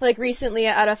 Like recently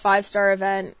at a 5-star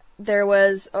event, there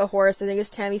was a horse, I think it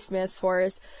was Tammy Smith's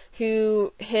horse,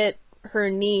 who hit her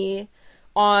knee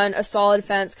on a solid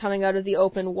fence coming out of the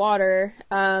open water,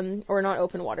 or not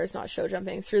open water, it's not show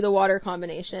jumping, through the water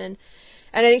combination.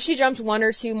 And I think she jumped 1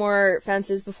 or 2 more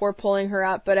fences before pulling her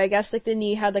up, but I guess like the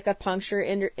knee had like a puncture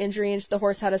injury, and the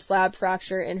horse had a slab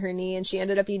fracture in her knee, and she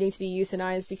ended up needing to be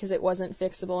euthanized because it wasn't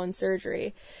fixable in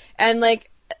surgery. And like,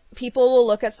 people will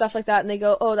look at stuff like that and they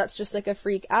go, oh, that's just like a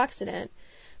freak accident.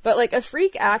 But like, a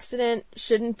freak accident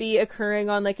shouldn't be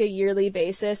occurring on like a yearly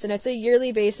basis, and it's a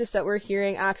yearly basis that we're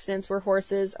hearing accidents where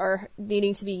horses are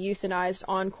needing to be euthanized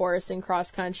on course in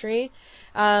cross country.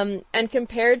 And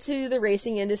compared to the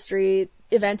racing industry,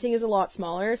 eventing is a lot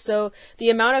smaller, so the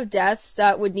amount of deaths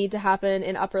that would need to happen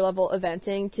in upper level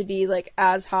eventing to be like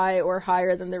as high or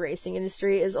higher than the racing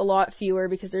industry is a lot fewer,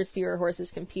 because there's fewer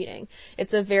horses competing.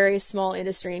 It's a very small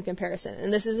industry in comparison,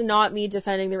 and this is not me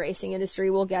defending the racing industry.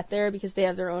 We'll get there because they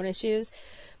have their own issues,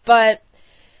 but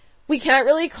we can't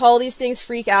really call these things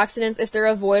freak accidents if they're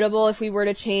avoidable if we were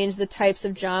to change the types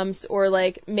of jumps or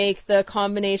like make the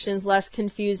combinations less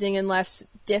confusing and less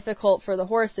difficult for the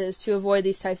horses to avoid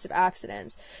these types of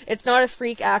accidents. It's not a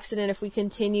freak accident if we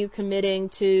continue committing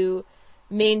to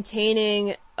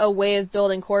maintaining a way of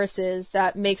building horses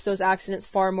that makes those accidents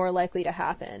far more likely to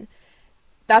happen.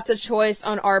 That's a choice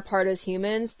on our part as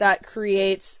humans that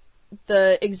creates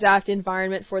the exact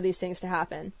environment for these things to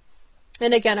happen.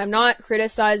 And again, I'm not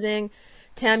criticizing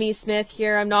Tammy Smith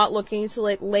here. I'm not looking to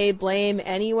like lay blame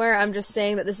anywhere. I'm just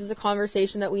saying that this is a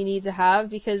conversation that we need to have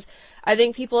because I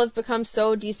think people have become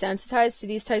so desensitized to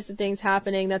these types of things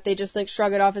happening that they just like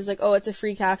shrug it off as like, oh, it's a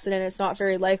freak accident. It's not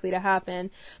very likely to happen.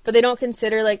 But they don't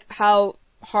consider like how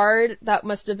hard that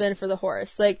must have been for the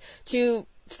horse. Like to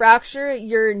fracture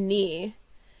your knee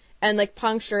and like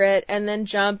puncture it and then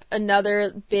jump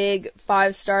another big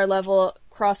 5-star level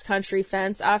cross-country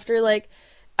fence after, like,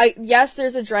 yes,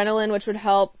 there's adrenaline, which would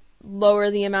help lower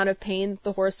the amount of pain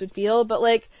the horse would feel, but,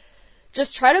 like,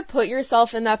 just try to put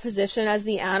yourself in that position as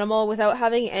the animal without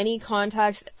having any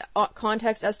context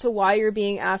as to why you're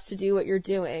being asked to do what you're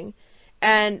doing.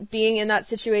 And being in that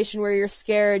situation where you're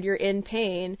scared, you're in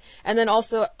pain, and then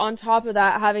also on top of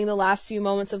that, having the last few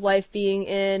moments of life being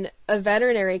in a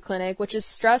veterinary clinic, which is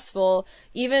stressful,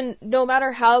 even no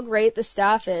matter how great the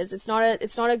staff is, it's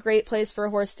not a great place for a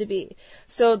horse to be.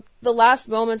 So the last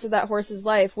moments of that horse's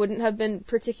life wouldn't have been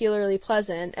particularly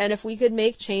pleasant, and if we could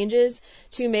make changes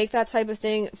to make that type of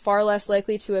thing far less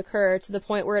likely to occur to the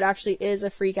point where it actually is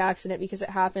a freak accident because it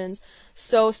happens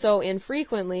so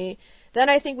infrequently, then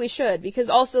I think we should. Because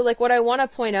also, like, what I want to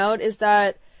point out is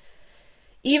that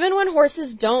even when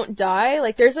horses don't die,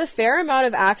 like, there's a fair amount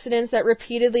of accidents that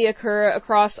repeatedly occur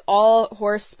across all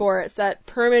horse sports that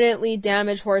permanently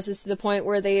damage horses to the point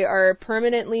where they are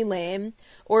permanently lame,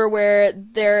 or where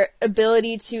their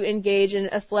ability to engage in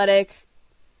athletic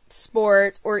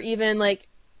sport or even, like,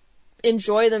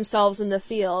 enjoy themselves in the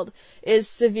field is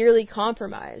severely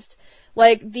compromised.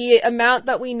 Like, the amount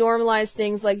that we normalize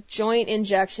things like joint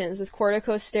injections with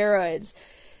corticosteroids,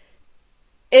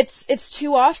 it's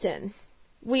too often.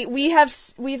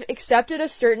 We've accepted a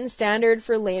certain standard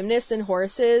for lameness in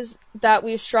horses that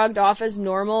we've shrugged off as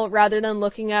normal rather than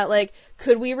looking at, like,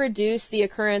 could we reduce the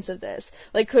occurrence of this?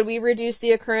 Like, could we reduce the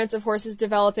occurrence of horses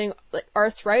developing, like,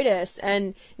 arthritis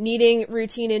and needing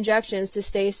routine injections to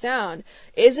stay sound?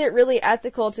 Is it really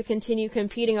ethical to continue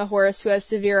competing a horse who has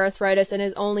severe arthritis and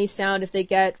is only sound if they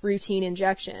get routine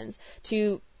injections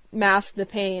to mask the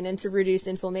pain and to reduce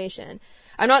inflammation?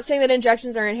 I'm not saying that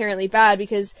injections are inherently bad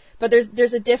but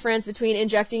there's a difference between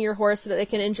injecting your horse so that they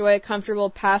can enjoy a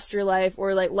comfortable pasture life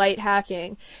or like light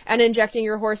hacking and injecting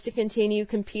your horse to continue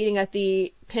competing at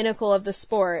the pinnacle of the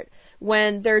sport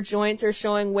when their joints are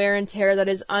showing wear and tear that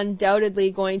is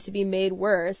undoubtedly going to be made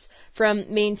worse from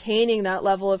maintaining that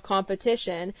level of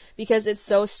competition because it's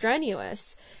so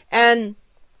strenuous. And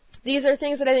these are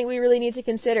things that I think we really need to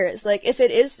consider. It's like, if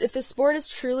the sport is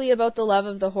truly about the love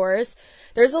of the horse,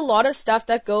 there's a lot of stuff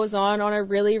that goes on a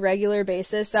really regular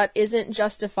basis that isn't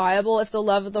justifiable if the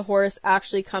love of the horse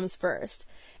actually comes first.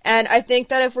 And I think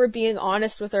that if we're being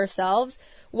honest with ourselves,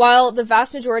 while the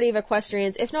vast majority of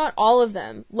equestrians, if not all of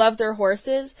them, love their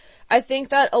horses, I think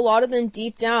that a lot of them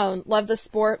deep down love the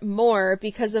sport more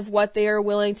because of what they are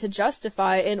willing to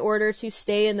justify in order to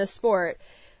stay in the sport.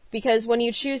 Because when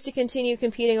you choose to continue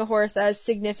competing a horse that has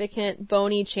significant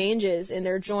bony changes in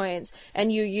their joints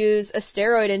and you use a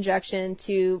steroid injection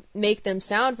to make them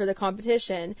sound for the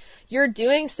competition, you're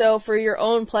doing so for your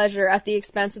own pleasure at the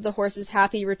expense of the horse's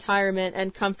happy retirement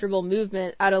and comfortable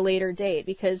movement at a later date,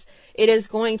 because it is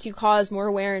going to cause more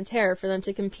wear and tear for them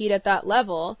to compete at that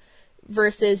level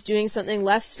versus doing something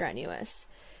less strenuous.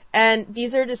 And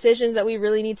these are decisions that we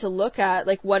really need to look at,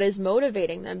 like what is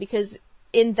motivating them, because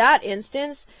in that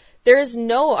instance, there is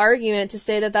no argument to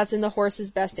say that that's in the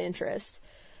horse's best interest.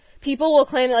 People will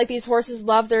claim that, like, these horses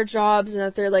love their jobs and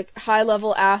that they're, like,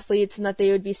 high-level athletes and that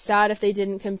they would be sad if they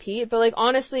didn't compete. But, like,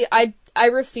 honestly, I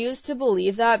refuse to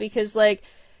believe that, because, like,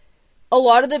 a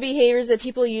lot of the behaviors that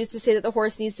people use to say that the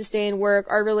horse needs to stay and work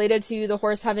are related to the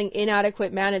horse having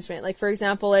inadequate management. Like, for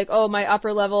example, like, oh, my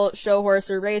upper level show horse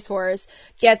or race horse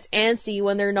gets antsy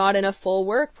when they're not in a full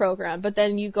work program. But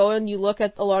then you go and you look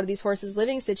at a lot of these horses'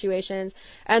 living situations,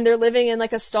 and they're living in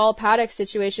like a stall paddock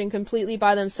situation completely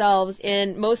by themselves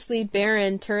in mostly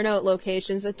barren turnout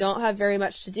locations that don't have very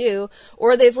much to do,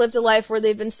 or they've lived a life where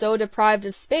they've been so deprived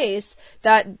of space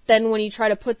that then when you try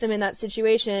to put them in that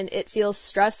situation, it feels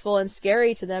stressful and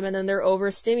scary to them, and then they're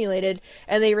overstimulated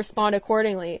and they respond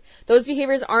accordingly. Those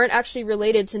behaviors aren't actually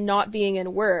related to not being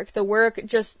in work. The work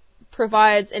just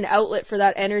provides an outlet for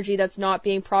that energy that's not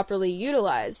being properly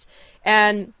utilized.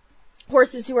 And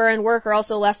horses who are in work are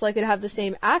also less likely to have the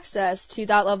same access to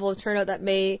that level of turnout that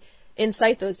may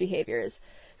incite those behaviors.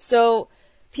 So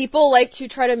people like to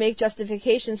try to make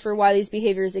justifications for why these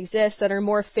behaviors exist that are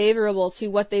more favorable to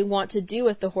what they want to do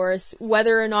with the horse,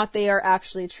 whether or not they are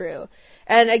actually true.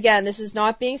 And again, this is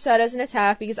not being said as an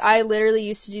attack, because I literally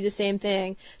used to do the same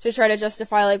thing to try to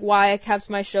justify like why I kept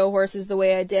my show horses the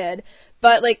way I did.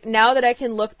 But like now that I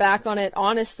can look back on it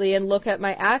honestly and look at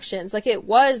my actions, like it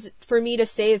was for me to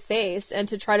save face and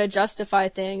to try to justify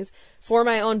things for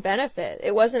my own benefit.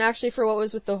 It wasn't actually for what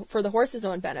was for the horse's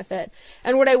own benefit.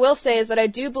 And what I will say is that I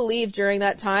do believe during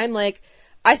that time, like,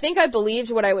 I think I believed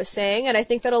what I was saying, and I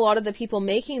think that a lot of the people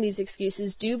making these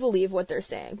excuses do believe what they're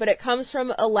saying, but it comes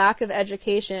from a lack of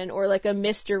education or like a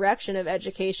misdirection of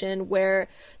education where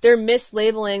they're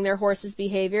mislabeling their horse's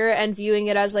behavior and viewing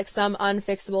it as like some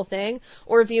unfixable thing,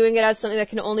 or viewing it as something that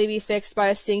can only be fixed by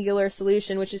a singular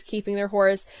solution, which is keeping their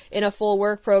horse in a full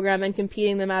work program and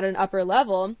competing them at an upper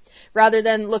level, rather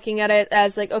than looking at it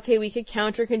as like, okay, we could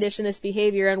counter condition this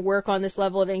behavior and work on this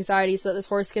level of anxiety so that this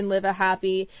horse can live a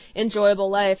happy,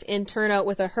 enjoyable life in turnout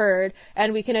with a herd,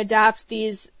 and we can adapt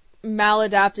these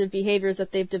maladaptive behaviors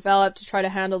that they've developed to try to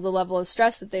handle the level of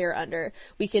stress that they are under.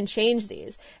 We can change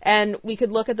these, and we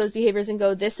could look at those behaviors and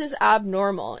go, this is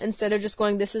abnormal, instead of just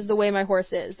going, this is the way my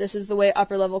horse is, this is the way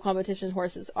upper level competition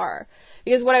horses are.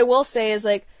 Because what I will say is,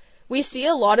 like, we see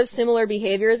a lot of similar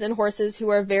behaviors in horses who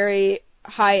are very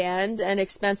high-end and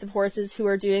expensive horses who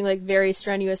are doing like very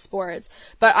strenuous sports.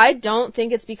 But I don't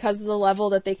think it's because of the level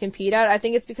that they compete at. I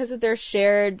think it's because of their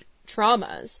shared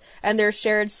traumas and their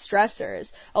shared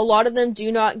stressors. A lot of them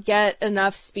do not get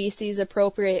enough species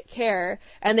appropriate care,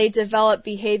 and they develop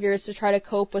behaviors to try to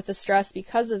cope with the stress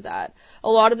because of that. A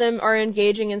lot of them are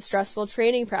engaging in stressful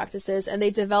training practices, and they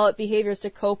develop behaviors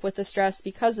to cope with the stress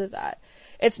because of that.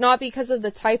 It's not because of the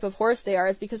type of horse they are,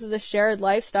 it's because of the shared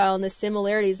lifestyle and the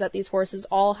similarities that these horses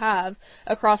all have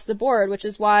across the board, which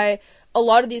is why a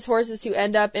lot of these horses who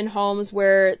end up in homes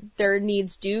where their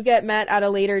needs do get met at a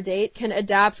later date can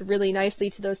adapt really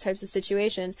nicely to those types of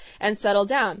situations and settle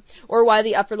down. Or why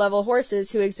the upper level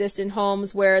horses who exist in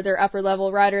homes where their upper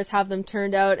level riders have them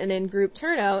turned out and in group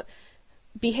turnout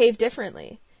behave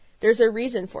differently. There's a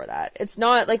reason for that. It's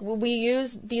not like we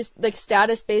use these like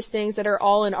status-based things that are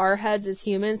all in our heads as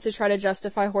humans to try to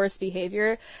justify horse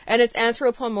behavior, and it's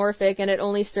anthropomorphic, and it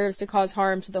only serves to cause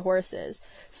harm to the horses.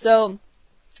 So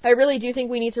I really do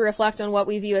think we need to reflect on what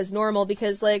we view as normal,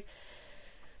 because like,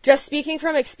 just speaking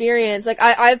from experience, like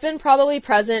I've been probably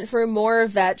present for more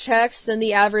vet checks than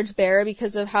the average bear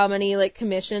because of how many like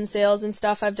commission sales and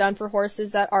stuff I've done for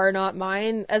horses that are not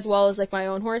mine, as well as like my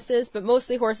own horses, but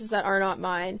mostly horses that are not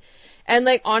mine. And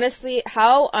like, honestly,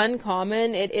 how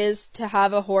uncommon it is to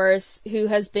have a horse who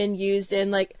has been used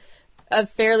in like a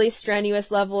fairly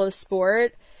strenuous level of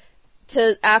sport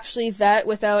to actually vet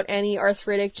without any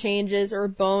arthritic changes or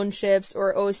bone chips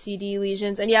or OCD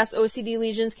lesions. And yes, OCD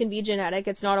lesions can be genetic.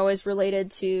 It's not always related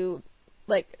to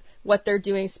like what they're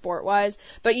doing sport-wise,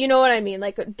 but you know what I mean?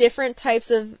 Like different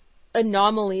types of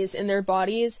anomalies in their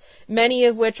bodies, many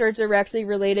of which are directly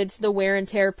related to the wear and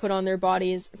tear put on their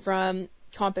bodies from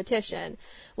competition.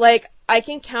 Like, I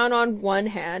can count on one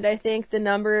hand, I think, the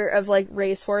number of like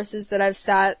race horses that I've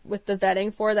sat with the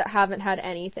vetting for that haven't had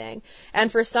anything.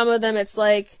 And for some of them, it's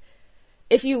like,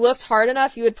 if you looked hard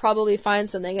enough, you would probably find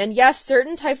something. And yes,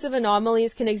 certain types of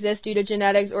anomalies can exist due to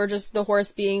genetics or just the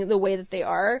horse being the way that they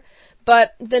are.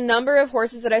 But the number of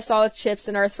horses that I saw with chips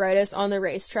and arthritis on the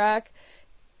racetrack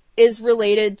is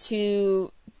related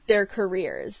to their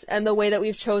careers and the way that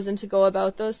we've chosen to go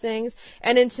about those things.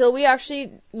 And until we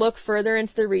actually look further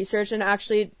into the research and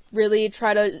actually really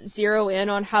try to zero in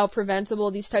on how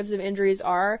preventable these types of injuries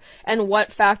are and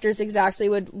what factors exactly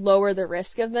would lower the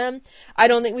risk of them, I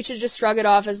don't think we should just shrug it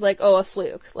off as like, oh, a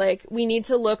fluke. Like, we need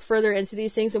to look further into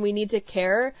these things, and we need to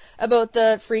care about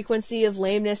the frequency of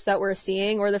lameness that we're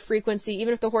seeing, or the frequency,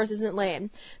 even if the horse isn't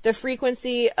lame, the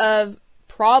frequency of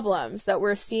problems that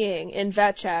we're seeing in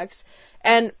vet checks,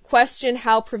 and question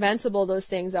how preventable those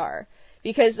things are.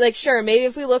 Because, like, sure, maybe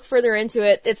if we look further into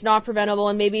it, it's not preventable,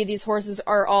 and maybe these horses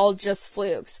are all just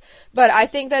flukes. But I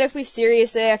think that if we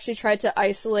seriously actually tried to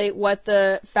isolate what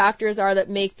the factors are that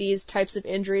make these types of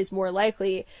injuries more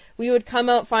likely, we would come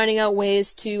out finding out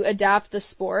ways to adapt the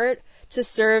sport to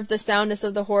serve the soundness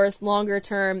of the horse longer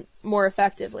term more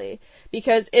effectively.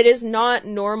 Because it is not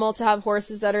normal to have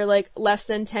horses that are like less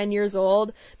than 10 years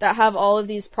old that have all of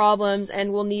these problems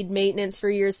and will need maintenance for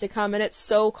years to come. And it's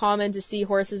so common to see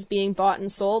horses being bought and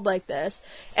sold like this.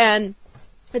 And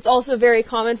It's also very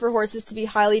common for horses to be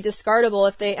highly discardable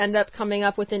if they end up coming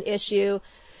up with an issue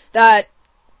that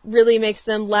really makes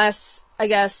them less, I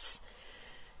guess,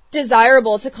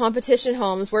 desirable to competition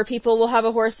homes, where people will have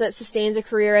a horse that sustains a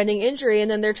career-ending injury and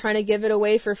then they're trying to give it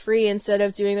away for free instead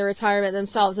of doing the retirement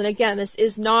themselves. And again, this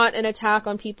is not an attack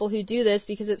on people who do this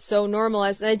because it's so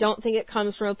normalized, and I don't think it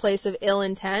comes from a place of ill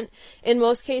intent in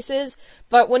most cases.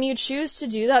 But when you choose to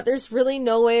do that, there's really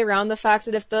no way around the fact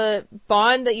that if the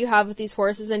bond that you have with these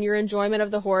horses and your enjoyment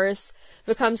of the horse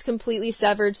becomes completely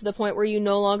severed to the point where you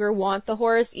no longer want the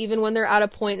horse, even when they're at a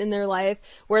point in their life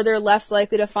where they're less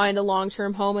likely to find a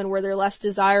long-term home and where they're less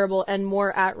desirable and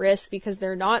more at risk because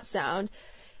they're not sound.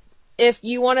 If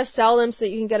you want to sell them so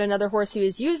that you can get another horse who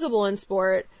is usable in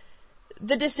sport,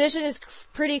 the decision is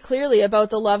pretty clearly about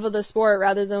the love of the sport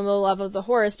rather than the love of the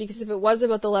horse, because if it was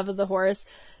about the love of the horse,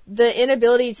 the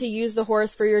inability to use the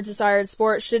horse for your desired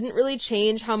sport shouldn't really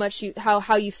change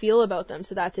how you feel about them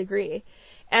to that degree.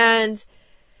 And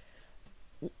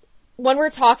when we're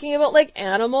talking about like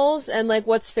animals and like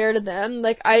what's fair to them,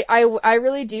 like I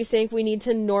really do think we need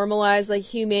to normalize like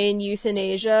humane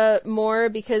euthanasia more,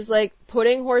 because like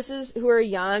putting horses who are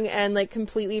young and like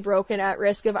completely broken at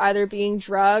risk of either being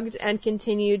drugged and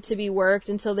continued to be worked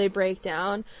until they break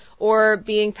down, or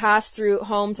being passed through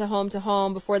home to home to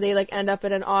home before they like end up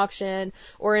at an auction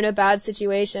or in a bad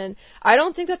situation, I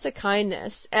don't think that's a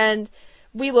kindness. And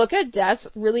we look at death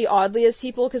really oddly as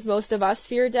people because most of us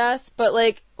fear death, but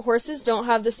like horses don't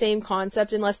have the same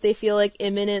concept unless they feel like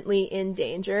imminently in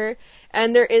danger.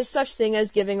 And there is such thing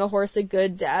as giving a horse a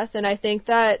good death. And I think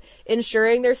that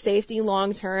ensuring their safety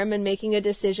long term and making a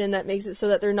decision that makes it so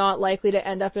that they're not likely to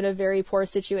end up in a very poor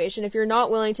situation, if you're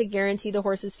not willing to guarantee the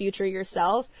horse's future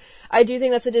yourself, I do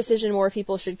think that's a decision more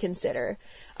people should consider.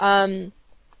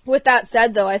 With that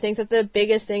said, though, I think that the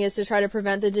biggest thing is to try to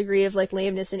prevent the degree of like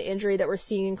lameness and injury that we're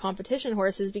seeing in competition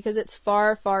horses, because it's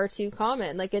far, far too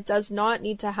common. Like, it does not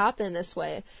need to happen this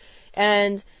way.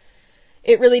 And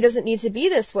it really doesn't need to be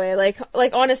this way. Like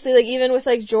honestly, like even with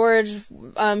like George,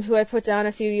 who I put down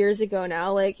a few years ago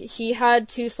now, like he had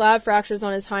 2 slab fractures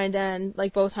on his hind end,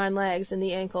 like both hind legs and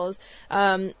the ankles,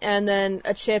 and then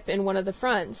a chip in one of the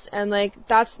fronts. And like,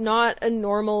 that's not a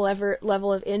normal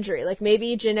level of injury. Like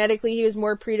maybe genetically he was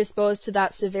more predisposed to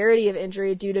that severity of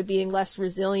injury due to being less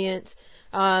resilient,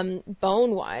 bone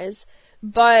wise.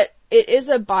 But it is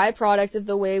a byproduct of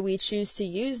the way we choose to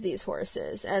use these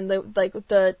horses and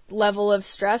the level of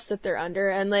stress that they're under.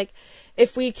 And like,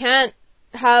 if we can't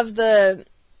have the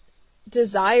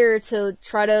desire to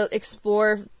try to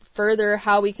explore further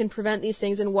how we can prevent these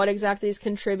things and what exactly is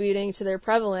contributing to their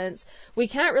prevalence, we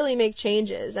can't really make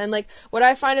changes. And like, what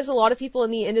I find is a lot of people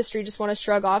in the industry just want to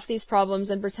shrug off these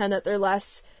problems and pretend that they're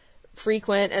less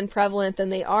frequent and prevalent than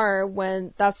they are,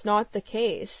 when that's not the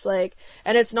case. Like,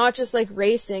 and it's not just like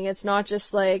racing, it's not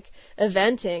just like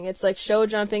eventing, it's like show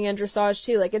jumping and dressage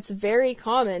too. Like, it's very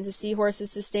common to see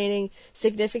horses sustaining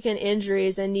significant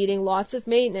injuries and needing lots of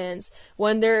maintenance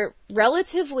when they're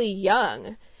relatively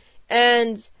young.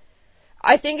 And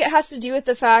I think it has to do with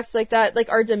the fact like that, like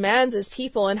our demands as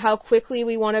people and how quickly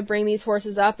we want to bring these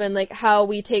horses up, and like how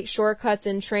we take shortcuts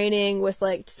in training with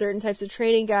like certain types of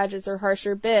training gadgets or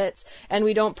harsher bits, and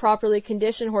we don't properly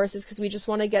condition horses because we just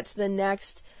want to get to the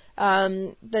next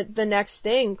the next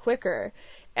thing quicker.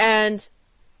 And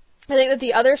I think that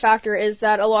the other factor is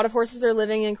that a lot of horses are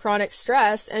living in chronic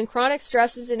stress, and chronic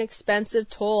stress is an expensive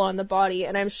toll on the body,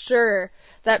 and I'm sure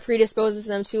that predisposes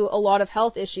them to a lot of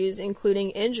health issues, including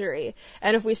injury.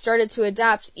 And if we started to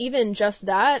adapt even just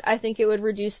that, I think it would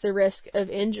reduce the risk of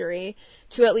injury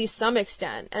to at least some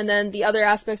extent. And then the other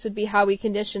aspects would be how we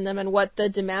condition them and what the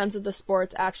demands of the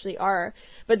sports actually are.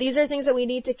 But these are things that we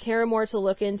need to care more to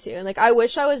look into. And like, I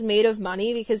wish I was made of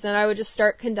money, because then I would just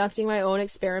start conducting my own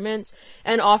experiments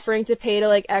and offering to pay to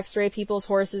like x-ray people's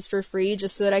horses for free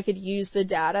just so that I could use the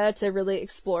data to really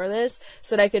explore this,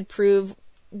 so that I could prove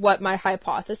what my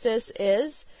hypothesis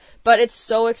is. But it's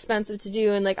so expensive to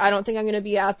do, and like, I don't think I'm going to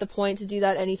be at the point to do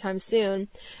that anytime soon.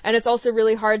 And it's also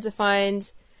really hard to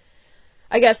find,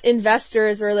 I guess,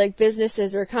 investors or like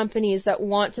businesses or companies that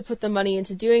want to put the money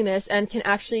into doing this and can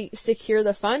actually secure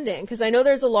the funding. Because I know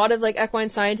there's a lot of like equine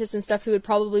scientists and stuff who would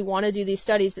probably want to do these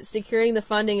studies, but securing the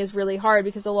funding is really hard,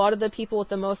 because a lot of the people with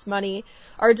the most money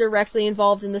are directly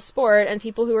involved in the sport, and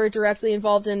people who are directly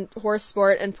involved in horse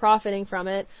sport and profiting from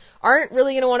it aren't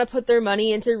really going to want to put their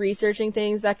money into researching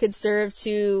things that could serve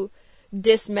to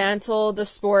dismantle the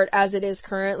sport as it is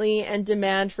currently and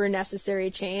demand for necessary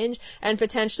change and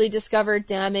potentially discover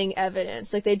damning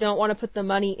evidence. Like, they don't want to put the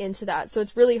money into that. So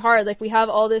it's really hard. Like, we have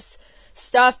all this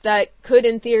stuff that could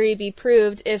in theory be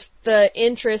proved if the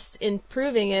interest in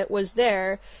proving it was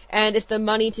there and if the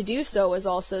money to do so was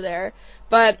also there.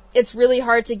 But it's really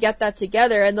hard to get that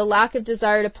together, and the lack of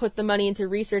desire to put the money into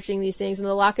researching these things and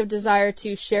the lack of desire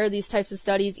to share these types of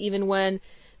studies even when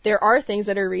there are things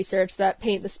that are researched that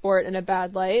paint the sport in a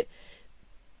bad light,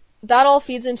 that all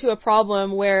feeds into a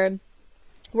problem where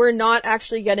we're not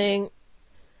actually getting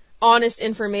honest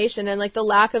information, and like the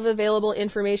lack of available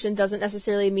information doesn't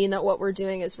necessarily mean that what we're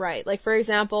doing is right. Like, for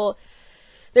example,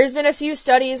 there's been a few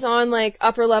studies on like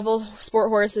upper level sport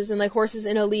horses and like horses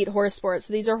in elite horse sports.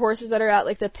 So these are horses that are at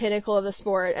like the pinnacle of the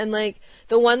sport. And like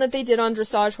the one that they did on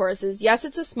dressage horses, yes,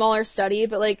 it's a smaller study,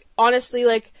 but like honestly,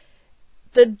 like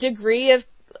the degree of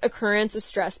occurrence of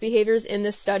stress behaviors in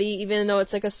this study, even though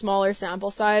it's like a smaller sample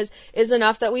size, is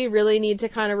enough that we really need to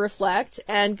kind of reflect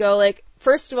and go like,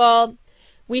 first of all,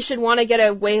 we should want to get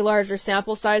a way larger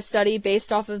sample size study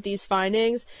based off of these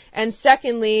findings. And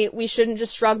secondly, we shouldn't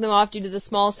just shrug them off due to the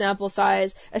small sample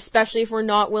size, especially if we're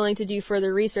not willing to do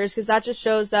further research, because that just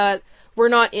shows that we're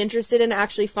not interested in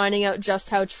actually finding out just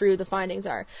how true the findings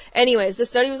are. Anyways, the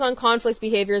study was on conflict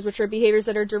behaviors, which are behaviors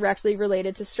that are directly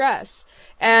related to stress.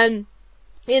 And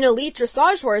in elite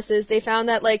dressage horses, they found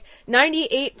that like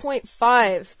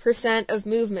 98.5% of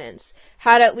movements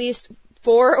had at least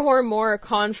 4 or more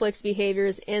conflict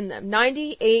behaviors in them.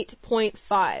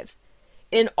 98.5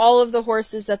 in all of the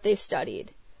horses that they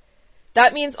studied.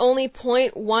 That means only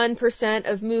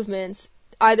 0.1% of movements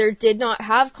either did not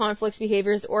have conflict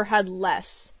behaviors or had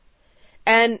less.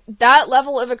 And that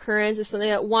level of occurrence is something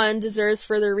that, one, deserves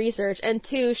further research, and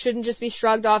two, shouldn't just be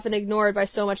shrugged off and ignored by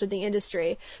so much of the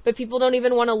industry. But people don't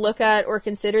even want to look at or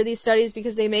consider these studies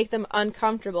because they make them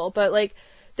uncomfortable. But like,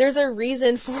 there's a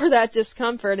reason for that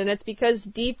discomfort, and it's because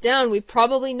deep down we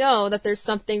probably know that there's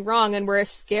something wrong and we're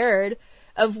scared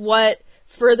of what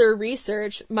further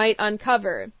research might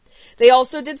uncover. They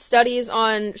also did studies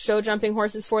on show jumping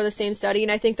horses for the same study,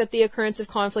 and I think that the occurrence of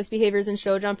conflict behaviors in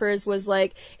show jumpers was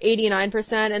like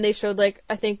 89%, and they showed like,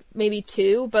 I think maybe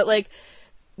 2, but like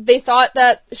they thought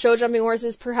that show jumping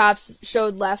horses perhaps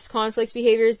showed less conflict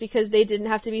behaviors because they didn't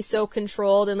have to be so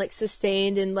controlled and like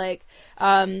sustained in like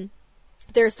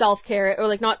their self-care, or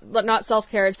like not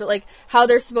self-carriage, but like how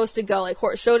they're supposed to go. Like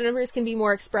show jumpers can be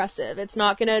more expressive. It's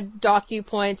not gonna dock you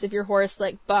points if your horse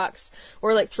like bucks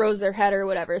or like throws their head or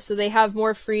whatever. So they have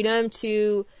more freedom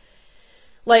to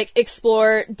like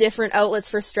explore different outlets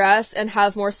for stress and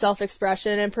have more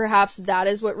self-expression, and perhaps that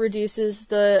is what reduces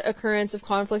the occurrence of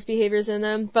conflict behaviors in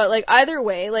them. But like either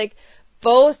way, like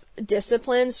both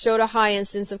disciplines showed a high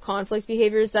instance of conflict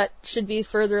behaviors that should be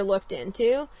further looked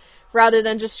into, rather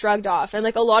than just shrugged off. And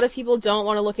like a lot of people don't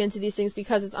want to look into these things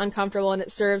because it's uncomfortable and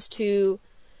it serves to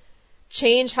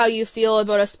change how you feel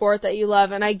about a sport that you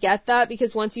love. And I get that,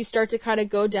 because once you start to kind of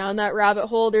go down that rabbit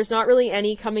hole, there's not really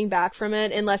any coming back from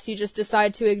it unless you just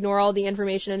decide to ignore all the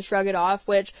information and shrug it off,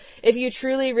 which if you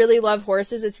truly, really love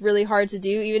horses, it's really hard to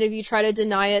do, even if you try to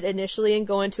deny it initially and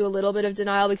go into a little bit of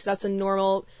denial, because that's a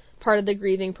normal part of the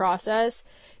grieving process.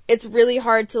 It's really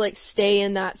hard to like stay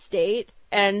in that state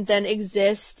and then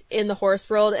exist in the horse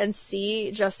world and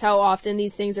see just how often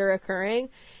these things are occurring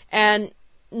and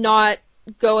not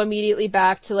go immediately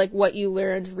back to like what you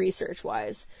learned research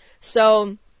wise.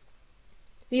 So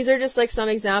these are just like some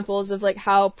examples of like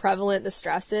how prevalent the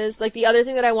stress is. Like the other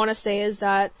thing that I want to say is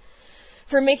that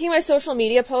for making my social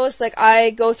media posts, like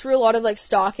I go through a lot of like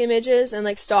stock images and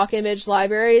like stock image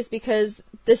libraries, because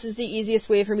this is the easiest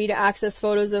way for me to access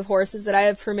photos of horses that I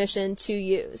have permission to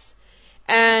use.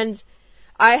 And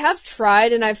I have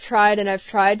tried and I've tried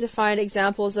to find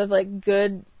examples of like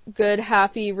good,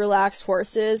 happy, relaxed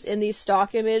horses in these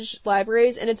stock image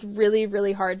libraries, and it's really,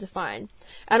 really hard to find.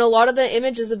 And a lot of the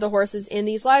images of the horses in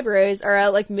these libraries are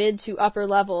at like mid to upper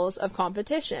levels of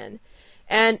competition.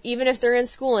 And even if they're in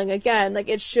schooling, again, like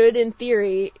it should in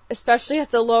theory, especially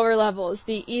at the lower levels,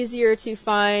 be easier to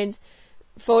find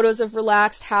photos of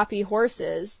relaxed, happy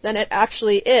horses than it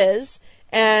actually is.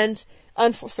 And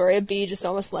sorry, a bee just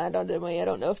almost landed on me. I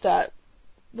don't know if that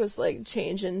was like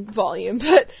change in volume,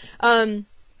 but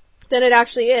than it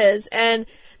actually is. And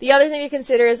the other thing to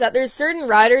consider is that there's certain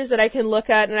riders that I can look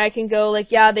at and I can go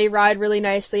like, yeah, they ride really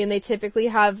nicely and they typically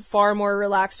have far more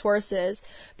relaxed horses.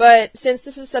 But since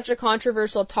this is such a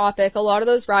controversial topic, a lot of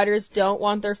those riders don't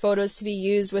want their photos to be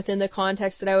used within the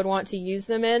context that I would want to use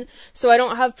them in. So I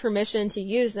don't have permission to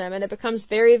use them. And it becomes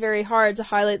very, very hard to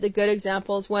highlight the good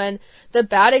examples when the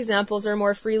bad examples are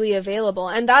more freely available.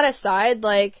 And that aside,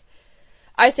 like,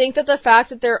 I think that the fact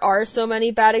that there are so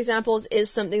many bad examples is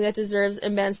something that deserves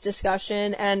immense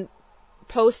discussion and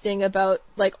posting about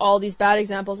like all these bad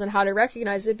examples and how to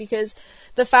recognize it, because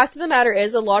the fact of the matter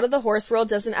is a lot of the horse world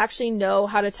doesn't actually know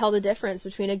how to tell the difference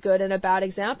between a good and a bad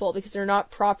example because they're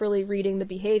not properly reading the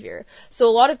behavior. So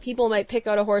a lot of people might pick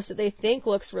out a horse that they think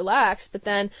looks relaxed, but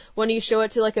then when you show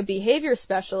it to like a behavior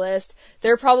specialist,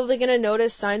 they're probably going to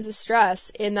notice signs of stress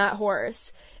in that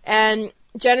horse. And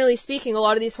generally speaking, a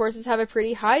lot of these horses have a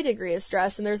pretty high degree of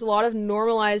stress, and there's a lot of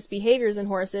normalized behaviors in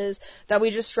horses that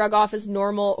we just shrug off as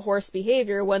normal horse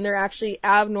behavior when they're actually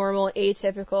abnormal,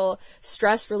 atypical,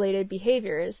 stress-related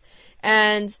behaviors.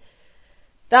 And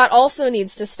that also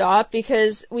needs to stop,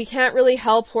 because we can't really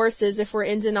help horses if we're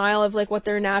in denial of like what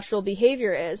their natural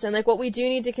behavior is. And like what we do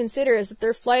need to consider is that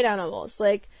they're flight animals.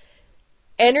 Like,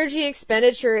 energy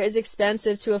expenditure is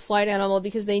expensive to a flight animal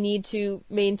because they need to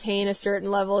maintain a certain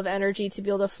level of energy to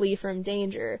be able to flee from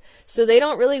danger. So they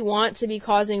don't really want to be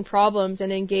causing problems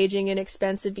and engaging in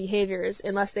expensive behaviors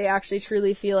unless they actually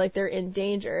truly feel like they're in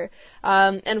danger.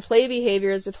 And play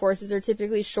behaviors with horses are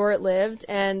typically short-lived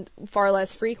and far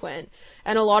less frequent.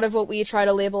 And a lot of what we try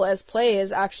to label as play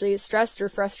is actually stress or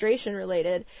frustration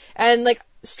related. And like,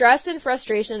 stress and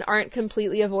frustration aren't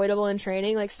completely avoidable in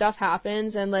training. Like, stuff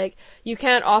happens, and like, you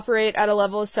can't operate at a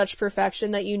level of such perfection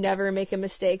that you never make a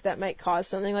mistake that might cause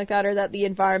something like that, or that the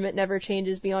environment never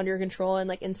changes beyond your control and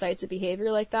like incites a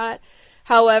behavior like that.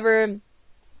 However,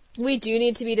 we do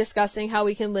need to be discussing how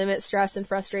we can limit stress and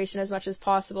frustration as much as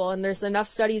possible, and there's enough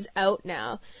studies out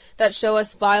now that show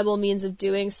us viable means of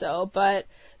doing so, but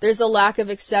there's a lack of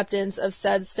acceptance of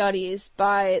said studies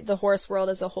by the horse world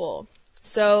as a whole.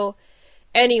 So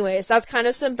anyways, that's kind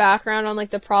of some background on like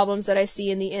the problems that I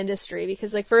see in the industry,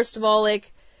 because like, first of all,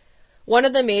 like, one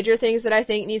of the major things that I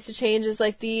think needs to change is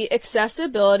like the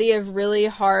accessibility of really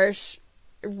harsh,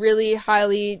 really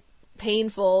highly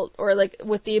painful, or like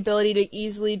with the ability to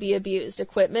easily be abused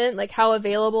equipment, like how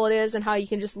available it is and how you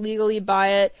can just legally buy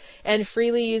it and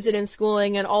freely use it in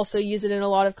schooling and also use it in a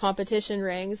lot of competition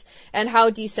rings, and how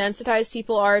desensitized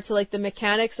people are to like the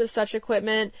mechanics of such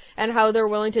equipment and how they're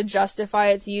willing to justify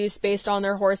its use based on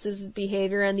their horse's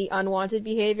behavior and the unwanted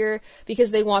behavior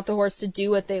because they want the horse to do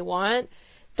what they want.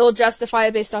 They'll justify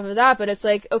it based off of that, but it's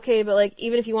like, okay, but like,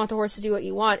 even if you want the horse to do what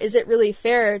you want, is it really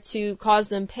fair to cause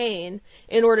them pain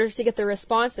in order to get the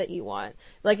response that you want?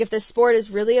 Like, if this sport is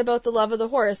really about the love of the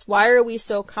horse, why are we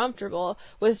so comfortable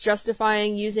with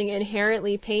justifying using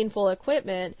inherently painful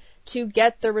equipment to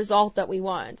get the result that we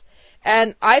want?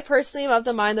 And I personally am of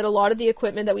the mind that a lot of the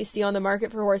equipment that we see on the market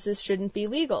for horses shouldn't be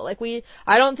legal. Like,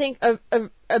 I don't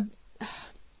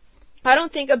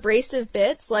think abrasive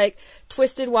bits, like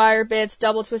twisted wire bits,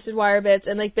 double twisted wire bits,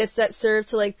 and like bits that serve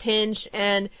to like pinch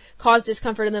and cause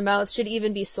discomfort in the mouth should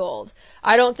even be sold.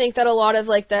 I don't think that a lot of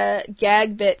like the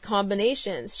gag bit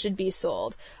combinations should be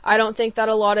sold. I don't think that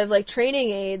a lot of like training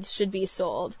aids should be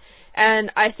sold. And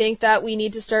I think that we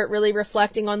need to start really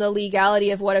reflecting on the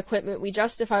legality of what equipment we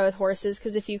justify with horses,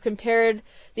 because if you compared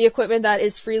the equipment that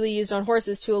is freely used on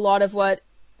horses to a lot of what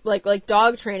like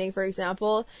dog training, for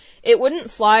example, it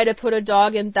wouldn't fly to put a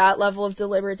dog in that level of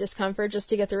deliberate discomfort just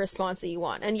to get the response that you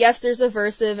want. And yes, there's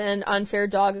aversive and unfair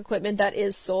dog equipment that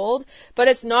is sold, but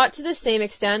it's not to the same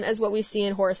extent as what we see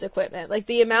in horse equipment. Like,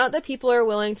 the amount that people are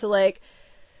willing to like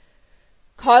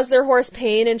cause their horse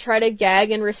pain and try to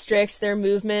gag and restrict their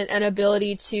movement and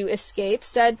ability to escape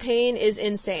said pain is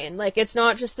insane. Like, it's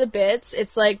not just the bits,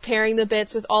 it's like pairing the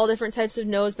bits with all different types of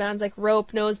nosebands, like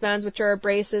rope nosebands, which are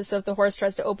abrasive, so if the horse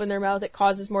tries to open their mouth, it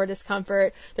causes more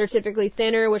discomfort. They're typically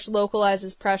thinner, which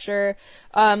localizes pressure.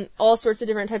 All sorts of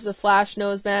different types of flash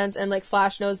nosebands and like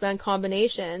flash noseband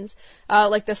combinations.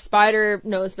 Like the spider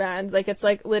noseband, like it's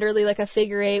like literally like a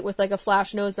figure eight with like a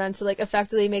flash noseband to like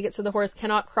effectively make it so the horse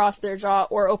cannot cross their jaw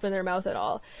or open their mouth at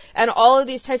all. And all of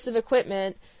these types of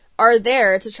equipment are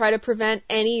there to try to prevent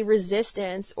any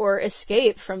resistance or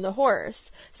escape from the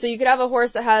horse. So you could have a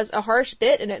horse that has a harsh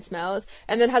bit in its mouth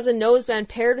and then has a noseband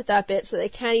paired with that bit so they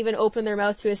can't even open their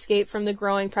mouth to escape from the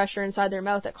growing pressure inside their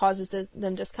mouth that causes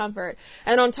them discomfort.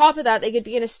 And on top of that, they could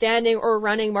be in a standing or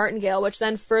running martingale, which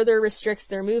then further restricts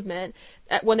their movement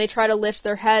when they try to lift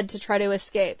their head to try to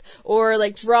escape, or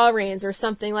like draw reins or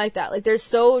something like that. Like, there's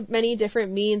so many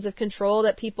different means of control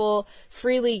that people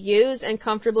freely use and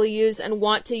comfortably use and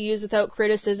want to use without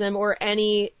criticism or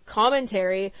any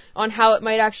commentary on how it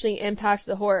might actually impact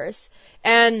the horse.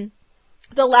 And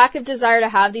the lack of desire to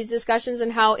have these discussions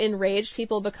and how enraged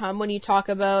people become when you talk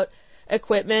about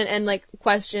equipment and like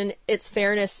question its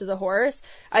fairness to the horse,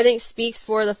 I think speaks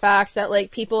for the fact that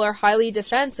like people are highly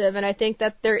defensive. And I think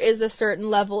that there is a certain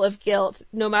level of guilt,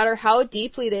 no matter how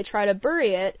deeply they try to bury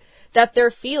it, that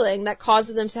they're feeling that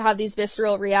causes them to have these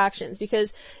visceral reactions.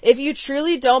 Because if you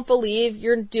truly don't believe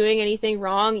you're doing anything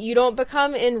wrong, you don't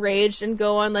become enraged and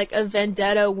go on like a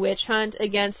vendetta witch hunt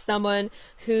against someone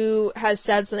who has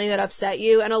said something that upset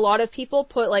you. And a lot of people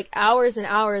put like hours and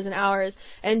hours and hours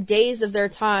and days of their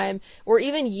time, or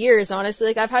even years, honestly.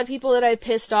 Like, I've had people that I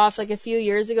pissed off like a few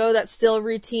years ago that still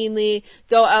routinely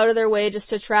go out of their way just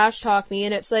to trash talk me.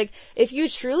 And it's like, if you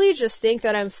truly just think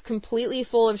that I'm completely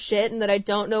full of shit and that I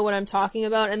don't know what I'm talking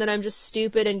about and that I'm just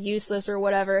stupid and useless or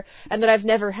whatever, and that I've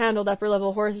never handled upper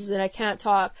level horses and I can't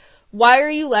talk, why are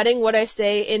you letting what I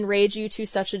say enrage you to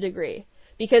such a degree?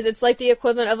 Because it's like the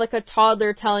equivalent of like a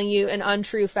toddler telling you an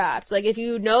untrue fact. Like, if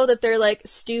you know that they're like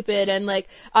stupid and like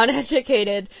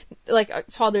uneducated, like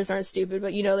toddlers aren't stupid,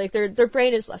 but you know, like their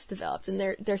brain is less developed and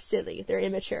they're silly, they're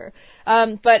immature.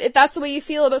 But if that's the way you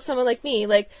feel about someone like me,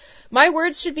 like, my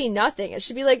words should be nothing. It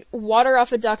should be like water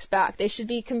off a duck's back. They should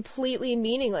be completely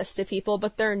meaningless to people,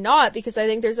 but they're not, because I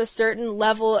think there's a certain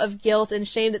level of guilt and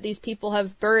shame that these people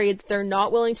have buried that they're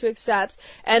not willing to accept.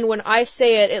 And when I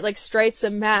say it, it like strikes a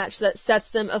match that sets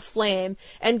them aflame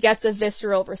and gets a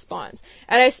visceral response.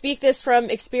 And I speak this from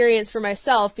experience for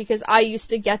myself, because I used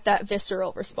to get that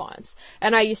visceral response.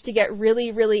 And I used to get really,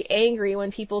 really angry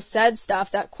when people said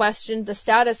stuff that questioned the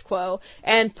status quo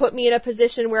and put me in a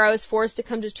position where I was forced to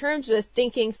come to terms with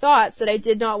thinking thoughts that I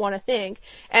did not want to think.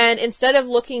 And instead of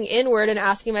looking inward and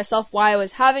asking myself why I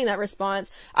was having that response,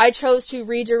 I chose to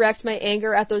redirect my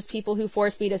anger at those people who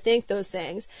forced me to think those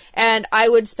things. And I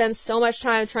would spend so much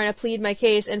time trying to plead my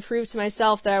case and prove to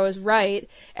myself that I was right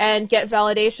and get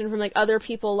validation from like other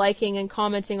people liking and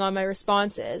commenting on my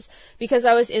responses, because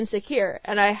I was insecure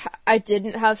and I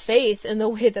didn't have faith in the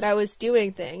way that I was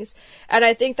doing things. And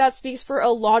I think that speaks for a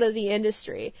lot of the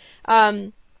industry.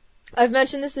 I've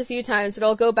mentioned this a few times, but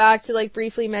I'll go back to like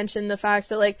briefly mention the fact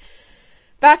that like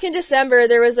back in December,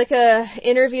 there was like a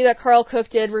interview that Carl Cook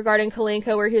did regarding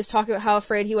Kalinka, where he was talking about how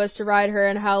afraid he was to ride her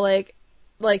and how like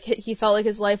he felt like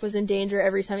his life was in danger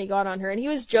every time he got on her. And he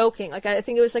was joking. Like, I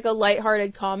think it was like a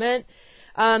lighthearted comment.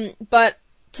 But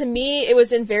to me, it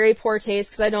was in very poor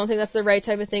taste, because I don't think that's the right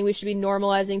type of thing we should be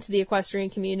normalizing to the equestrian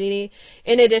community.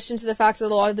 In addition to the fact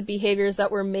that a lot of the behaviors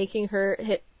that were making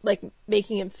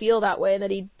him feel that way and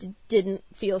that he didn't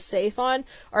feel safe on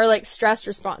are like stress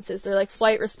responses. They're like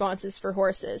flight responses for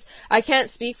horses. I can't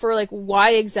speak for like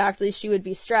why exactly she would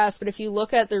be stressed, but if you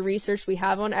look at the research we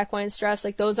have on equine stress,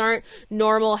 like those aren't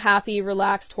normal, happy,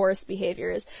 relaxed horse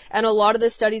behaviors. And a lot of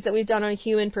the studies that we've done on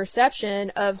human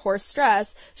perception of horse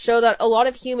stress show that a lot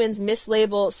of humans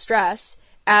mislabel stress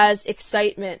as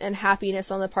excitement and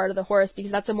happiness on the part of the horse, because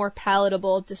that's a more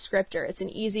palatable descriptor. It's an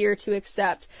easier to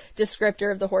accept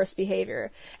descriptor of the horse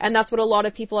behavior. And that's what a lot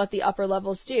of people at the upper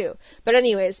levels do. But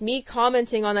anyways, me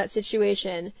commenting on that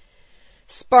situation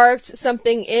sparked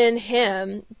something in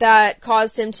him that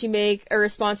caused him to make a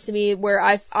response to me where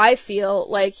I feel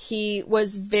like he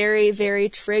was very, very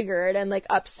triggered and like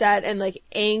upset and like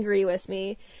angry with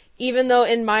me. Even though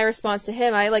in my response to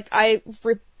him, I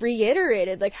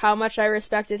reiterated like how much I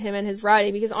respected him and his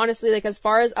riding, because honestly, like as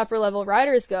far as upper level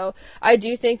riders go, I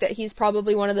do think that he's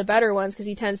probably one of the better ones, because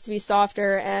he tends to be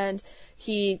softer and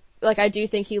I do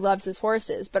think he loves his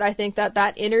horses. But I think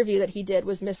that interview that he did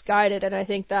was misguided, and I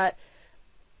think that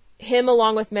him,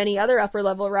 along with many other upper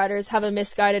level riders, have a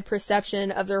misguided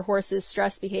perception of their horse's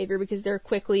stress behavior, because they're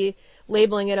quickly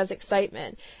labeling it as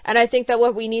excitement. And I think that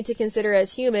what we need to consider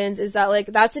as humans is that like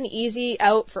that's an easy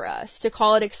out for us, to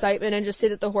call it excitement and just say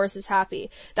that the horse is happy.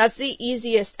 That's the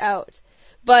easiest out.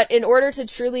 But in order to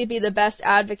truly be the best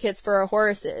advocates for our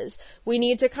horses, we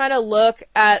need to kind of look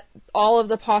at all of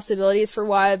the possibilities for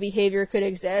why a behavior could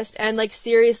exist, and like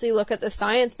seriously look at the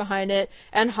science behind it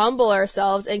and humble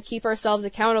ourselves and keep ourselves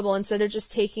accountable instead of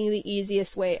just taking the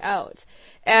easiest way out.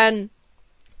 And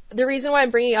the reason why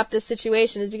I'm bringing up this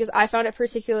situation is because I found it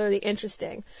particularly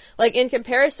interesting. Like, in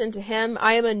comparison to him,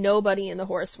 I am a nobody in the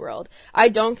horse world. I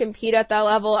don't compete at that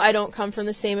level. I don't come from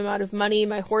the same amount of money.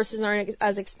 My horses aren't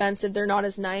as expensive. They're not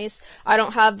as nice. I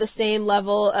don't have the same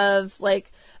level of,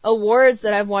 like, awards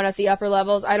that I've won at the upper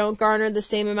levels. I don't garner the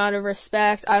same amount of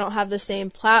respect. I don't have the same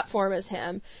platform as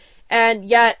him. And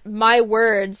yet, my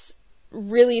words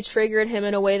really triggered him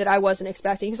in a way that I wasn't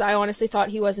expecting, because I honestly thought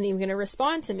he wasn't even going to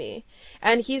respond to me.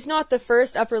 And he's not the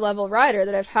first upper level rider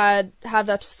that I've have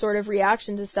that sort of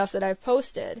reaction to stuff that I've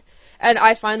posted. And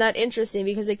I find that interesting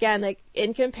because, again, like,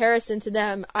 in comparison to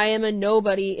them, I am a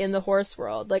nobody in the horse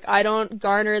world. Like, I don't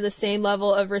garner the same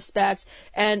level of respect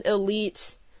and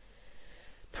elite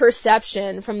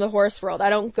perception from the horse world. I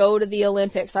don't go to the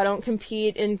Olympics. I don't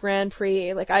compete in Grand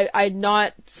Prix. Like, I'm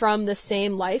not from the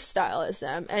same lifestyle as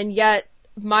them. And yet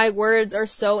my words are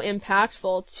so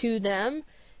impactful to them,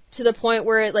 to the point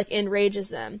where it like enrages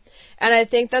them. And I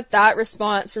think that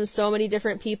response from so many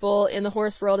different people in the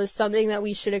horse world is something that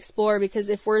we should explore, because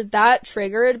if we're that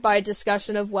triggered by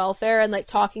discussion of welfare and like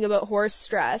talking about horse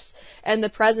stress and the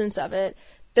presence of it,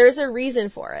 there's a reason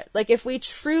for it. Like if we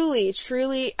truly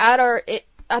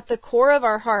at the core of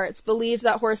our hearts believed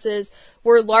that horses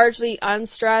were largely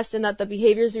unstressed and that the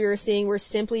behaviors we were seeing were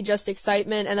simply just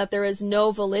excitement and that there is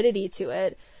no validity to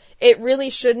it, it really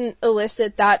shouldn't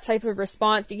elicit that type of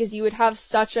response, because you would have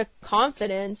such a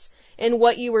confidence in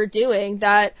what you were doing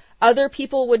that other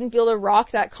people wouldn't be able to rock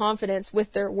that confidence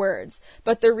with their words.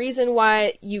 But the reason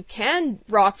why you can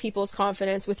rock people's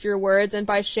confidence with your words and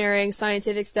by sharing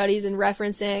scientific studies and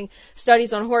referencing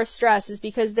studies on horse stress is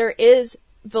because there is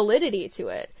validity to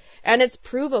it. And it's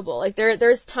provable. Like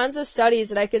there's tons of studies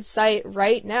that I could cite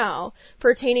right now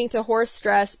pertaining to horse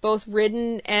stress, both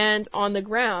ridden and on the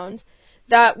ground,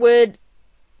 that would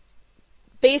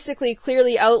basically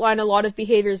clearly outline a lot of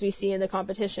behaviors we see in the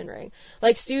competition ring.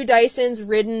 Like Sue Dyson's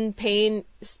ridden pain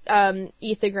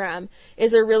ethogram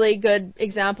is a really good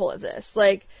example of this.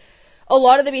 Like a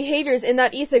lot of the behaviors in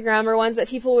that ethogram are ones that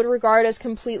people would regard as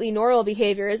completely normal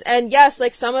behaviors. And yes,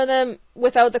 like some of them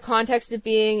without the context of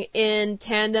being in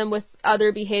tandem with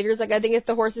other behaviors. Like I think if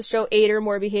the horses show 8 or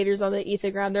more behaviors on the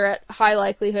ethogram, they're at high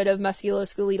likelihood of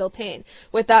musculoskeletal pain.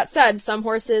 With that said, some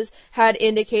horses had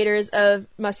indicators of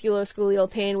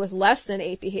musculoskeletal pain with less than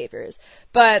 8 behaviors.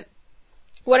 But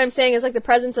what I'm saying is like the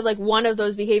presence of like one of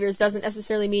those behaviors doesn't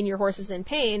necessarily mean your horse is in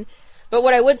pain. But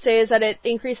what I would say is that it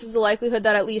increases the likelihood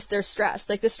that at least they're stressed.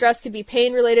 Like the stress could be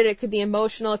pain related, it could be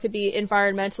emotional, it could be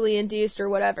environmentally induced or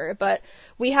whatever. But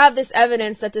we have this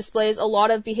evidence that displays a lot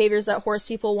of behaviors that horse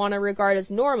people want to regard as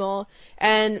normal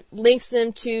and links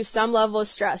them to some level of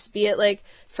stress, be it like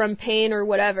from pain or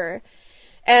whatever.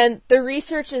 And the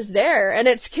research is there, and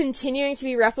it's continuing to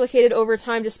be replicated over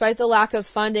time despite the lack of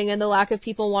funding and the lack of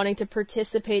people wanting to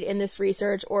participate in this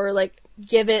research or like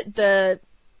give it the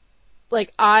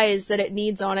like eyes that it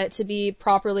needs on it to be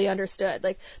properly understood.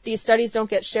 Like these studies don't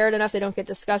get shared enough, they don't get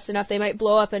discussed enough. They might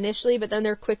blow up initially, but then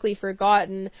they're quickly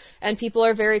forgotten, and people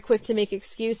are very quick to make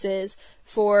excuses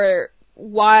for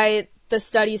why the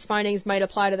study's findings might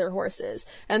apply to their horses.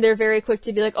 And they're very quick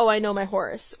to be like, oh, I know my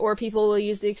horse. Or people will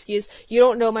use the excuse, you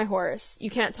don't know my horse. You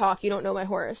can't talk, you don't know my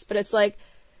horse. But it's like,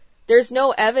 there's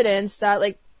no evidence that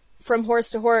like from horse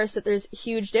to horse that there's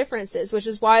huge differences, which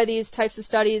is why these types of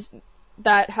studies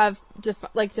that have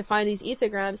defined these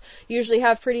ethograms usually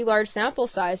have pretty large sample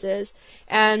sizes.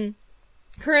 And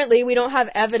currently we don't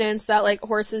have evidence that like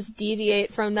horses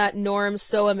deviate from that norm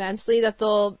so immensely that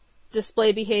they'll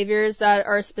display behaviors that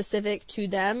are specific to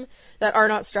them that are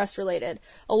not stress related.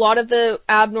 A lot of the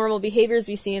abnormal behaviors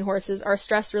we see in horses are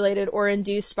stress related or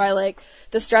induced by like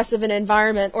the stress of an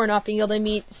environment or not being able to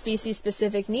meet species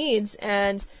specific needs,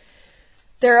 and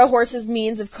they're a horse's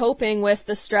means of coping with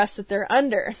the stress that they're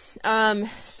under.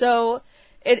 So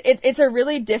it's a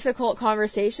really difficult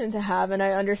conversation to have, and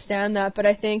I understand that, but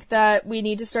I think that we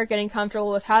need to start getting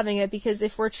comfortable with having it, because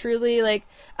if we're truly like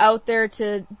out there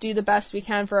to do the best we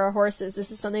can for our horses,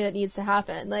 this is something that needs to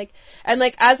happen. Like, and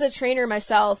like as a trainer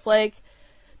myself, like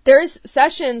there's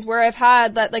sessions where I've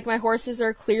had that like my horses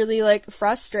are clearly like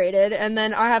frustrated, and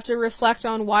then I have to reflect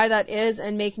on why that is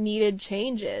and make needed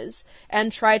changes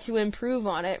and try to improve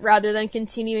on it rather than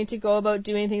continuing to go about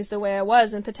doing things the way I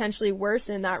was and potentially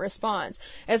worsen that response.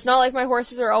 It's not like my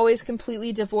horses are always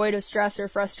completely devoid of stress or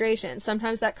frustration.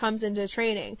 Sometimes that comes into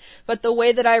training, but the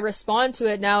way that I respond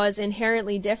to it now is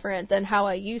inherently different than how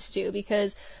I used to,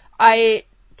 because I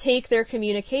take their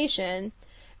communication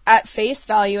at face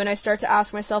value and I start to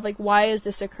ask myself, like, why is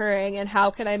this occurring and how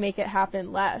can I make it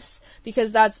happen less?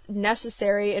 Because that's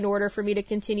necessary in order for me to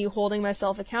continue holding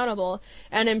myself accountable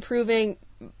and improving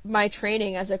my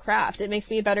training as a craft. It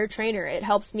makes me a better trainer. It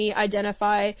helps me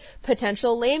identify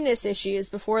potential lameness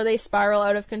issues before they spiral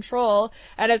out of control,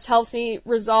 and it's helped me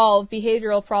resolve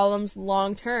behavioral problems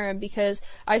long term because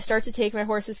I start to take my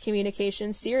horse's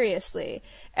communication seriously.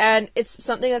 And it's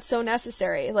something that's so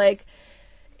necessary. Like,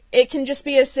 it can just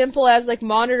be as simple as like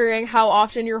monitoring how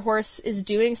often your horse is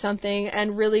doing something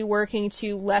and really working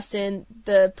to lessen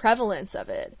the prevalence of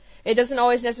it. It doesn't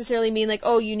always necessarily mean like,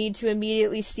 oh, you need to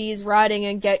immediately cease riding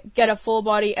and get a full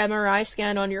body MRI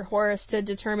scan on your horse to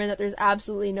determine that there's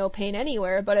absolutely no pain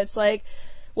anywhere. But it's like,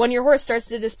 when your horse starts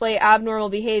to display abnormal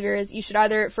behaviors, you should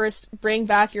either first bring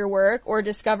back your work or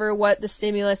discover what the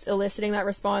stimulus eliciting that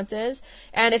response is.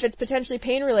 And if it's potentially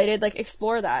pain related, like,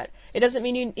 explore that. It doesn't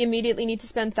mean you immediately need to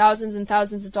spend thousands and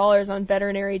thousands of dollars on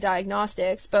veterinary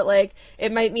diagnostics, but like,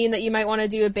 it might mean that you might want to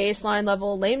do a baseline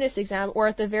level lameness exam, or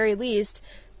at the very least,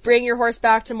 bring your horse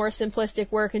back to more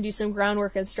simplistic work and do some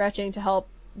groundwork and stretching to help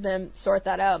them sort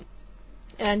that out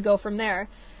and go from there.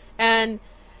 And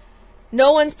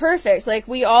no one's perfect. Like,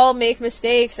 we all make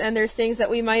mistakes, and there's things that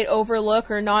we might overlook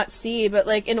or not see, but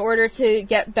like, in order to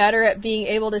get better at being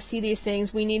able to see these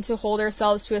things, we need to hold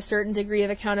ourselves to a certain degree of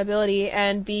accountability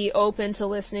and be open to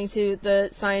listening to the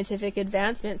scientific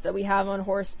advancements that we have on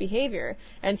horse behavior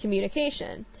and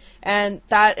communication. And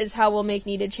that is how we'll make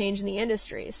needed change in the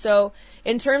industry. So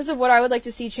in terms of what I would like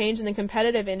to see change in the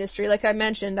competitive industry, like I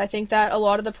mentioned, I think that a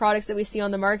lot of the products that we see on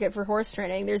the market for horse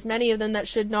training, there's many of them that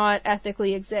should not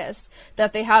ethically exist,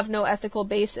 that they have no ethical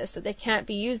basis, that they can't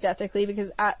be used ethically,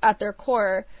 because at their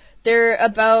core, they're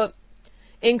about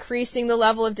increasing the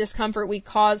level of discomfort we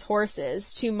cause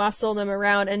horses to muscle them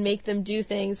around and make them do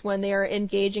things when they are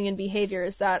engaging in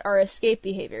behaviors that are escape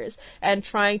behaviors and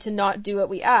trying to not do what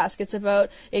we ask. It's about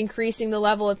increasing the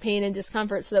level of pain and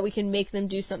discomfort so that we can make them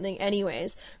do something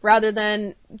anyways, rather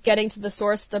than getting to the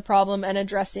source of the problem and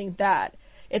addressing that.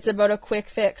 It's about a quick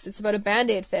fix. It's about a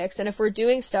Band-Aid fix. And if we're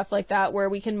doing stuff like that, where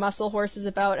we can muscle horses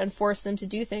about and force them to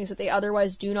do things that they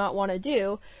otherwise do not want to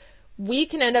do, we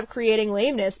can end up creating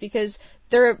lameness, because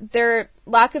their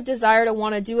lack of desire to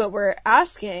want to do what we're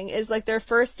asking is like their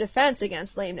first defense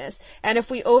against lameness. And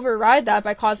if we override that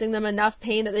by causing them enough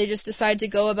pain that they just decide to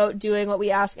go about doing what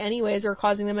we ask anyways, or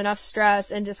causing them enough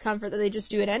stress and discomfort that they just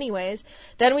do it anyways,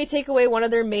 then we take away one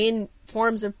of their main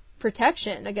forms of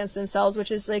protection against themselves,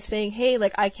 which is like saying, hey,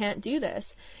 like, I can't do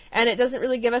this. And it doesn't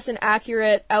really give us an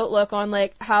accurate outlook on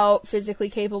like how physically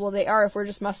capable they are if we're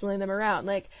just muscling them around.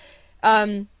 Like,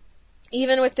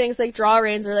 even with things like draw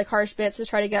reins or like harsh bits to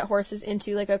try to get horses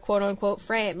into like a quote unquote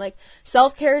frame, like,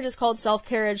 self-carriage is called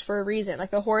self-carriage for a reason. Like,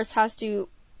 the horse has to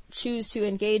choose to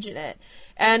engage in it.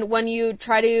 And when you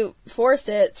try to force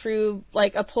it through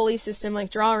like a pulley system like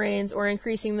draw reins, or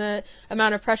increasing the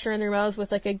amount of pressure in their mouth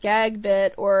with like a gag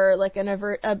bit or like an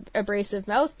abrasive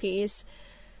mouthpiece,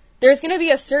 there's going to be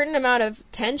a certain amount of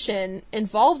tension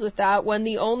involved with that, when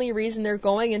the only reason they're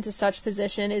going into such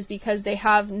position is because they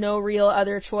have no real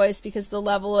other choice, because the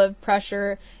level of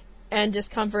pressure and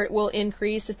discomfort will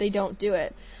increase if they don't do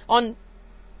it. On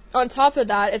top of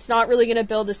that, it's not really going to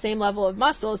build the same level of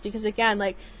muscles, because again,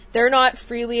 like, they're not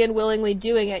freely and willingly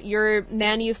doing it. You're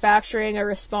manufacturing a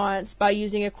response by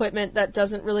using equipment that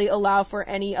doesn't really allow for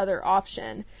any other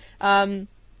option.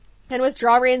 And with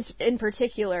draw reins in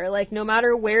particular, like, no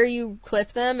matter where you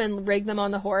clip them and rig them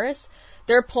on the horse,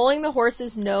 they're pulling the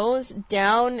horse's nose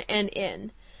down and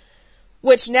in,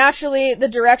 which naturally the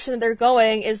direction that they're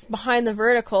going is behind the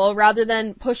vertical, rather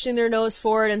than pushing their nose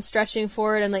forward and stretching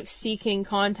forward and like seeking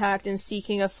contact and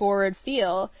seeking a forward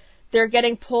feel. They're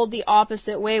getting pulled the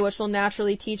opposite way, which will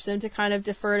naturally teach them to kind of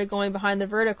defer to going behind the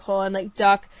vertical and like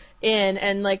duck in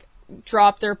and like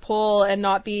drop their pull and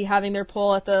not be having their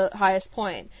pull at the highest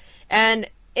point. And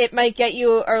it might get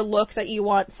you a look that you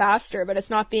want faster, but it's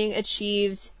not being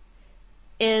achieved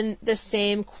in the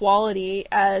same quality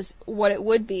as what it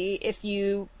would be if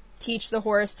you teach the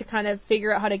horse to kind of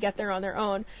figure out how to get there on their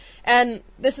own. And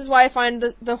this is why I find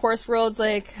the horse world's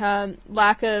like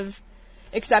lack of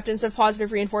acceptance of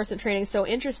positive reinforcement training so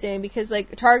interesting, because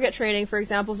like target training, for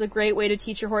example, is a great way to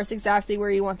teach your horse exactly where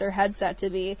you want their headset to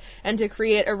be, and to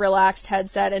create a relaxed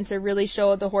headset, and to really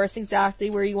show the horse exactly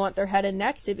where you want their head and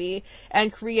neck to be,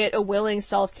 and create a willing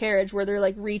self-carriage where they're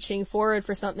like reaching forward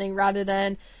for something rather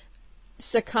than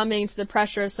succumbing to the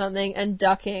pressure of something and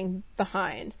ducking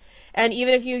behind. And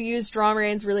even if you use draw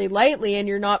reins really lightly and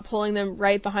you're not pulling them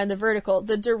right behind the vertical,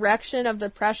 the direction of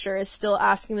the pressure is still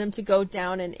asking them to go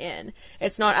down and in.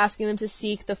 It's not asking them to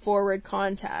seek the forward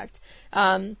contact.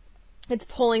 It's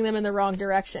pulling them in the wrong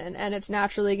direction, and it's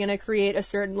naturally going to create a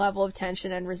certain level of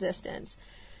tension and resistance.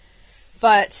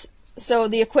 But so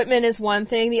the equipment is one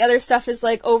thing. The other stuff is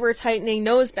like over tightening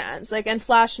nosebands, like, and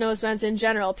flash nosebands in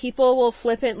general. People will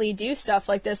flippantly do stuff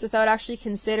like this without actually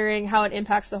considering how it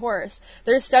impacts the horse.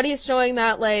 There's studies showing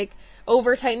that like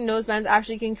over tightened nosebands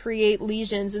actually can create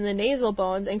lesions in the nasal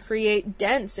bones and create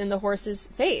dents in the horse's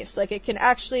face. Like, it can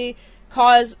actually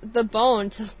cause the bone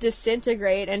to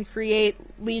disintegrate and create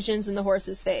lesions in the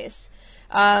horse's face.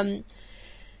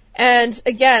 And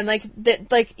again, like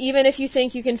even if you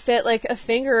think you can fit like a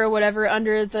finger or whatever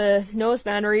under the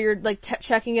noseband, or you're like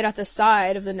checking it at the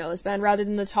side of the noseband rather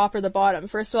than the top or the bottom.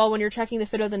 First of all, when you're checking the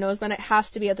fit of the noseband, it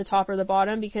has to be at the top or the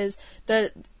bottom, because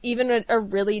even a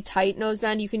really tight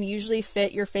noseband, you can usually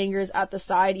fit your fingers at the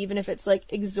side, even if it's like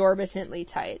exorbitantly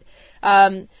tight.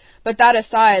 But that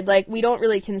aside, like, we don't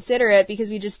really consider it because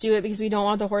we just do it because we don't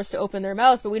want the horse to open their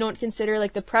mouth, but we don't consider,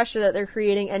 like, the pressure that they're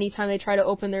creating anytime they try to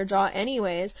open their jaw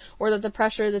anyways, or that the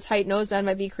pressure the tight noseband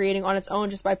might be creating on its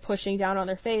own just by pushing down on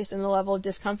their face and the level of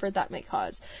discomfort that may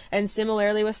cause. And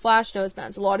similarly with flash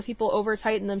nosebands, a lot of people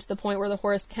over-tighten them to the point where the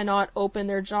horse cannot open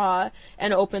their jaw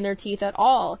and open their teeth at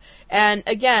all. And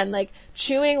again, like,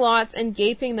 chewing lots and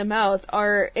gaping the mouth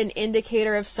are an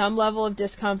indicator of some level of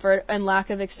discomfort and lack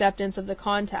of acceptance of the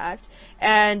contact.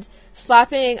 And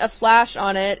slapping a flash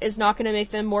on it is not going to make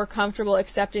them more comfortable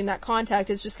accepting that contact.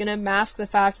 It's just going to mask the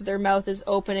fact that their mouth is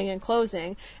opening and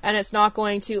closing, and it's not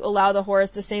going to allow the horse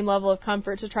the same level of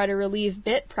comfort to try to relieve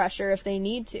bit pressure if they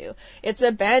need to. It's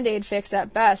a band-aid fix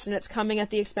at best, and it's coming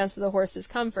at the expense of the horse's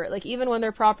comfort. Like, even when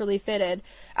they're properly fitted,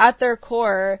 at their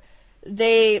core,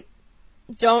 they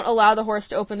don't allow the horse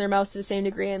to open their mouth to the same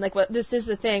degree. And, like, what this is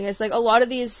the thing, is, like, a lot of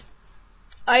these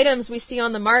items we see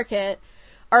on the market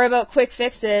are about quick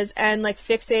fixes and, like,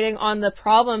 fixating on the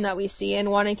problem that we see and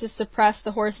wanting to suppress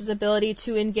the horse's ability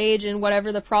to engage in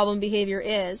whatever the problem behavior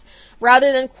is,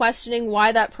 rather than questioning why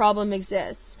that problem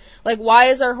exists. Like, why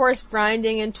is our horse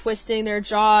grinding and twisting their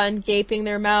jaw and gaping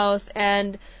their mouth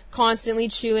and constantly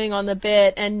chewing on the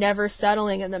bit and never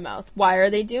settling in the mouth? Why are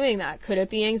they doing that? Could it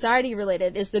be anxiety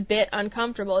related? Is the bit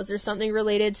uncomfortable? Is there something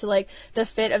related to, like, the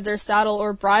fit of their saddle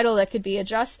or bridle that could be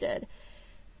adjusted?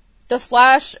 The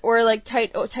flash, or, like,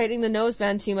 tightening the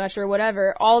noseband too much or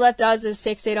whatever, all that does is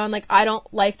fixate on, like, I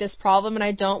don't like this problem and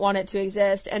I don't want it to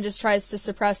exist, and just tries to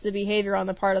suppress the behavior on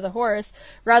the part of the horse,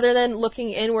 rather than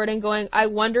looking inward and going, I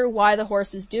wonder why the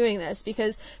horse is doing this,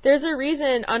 because there's a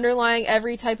reason underlying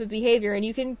every type of behavior, and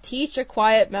you can teach a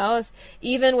quiet mouth,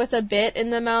 even with a bit in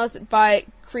the mouth, by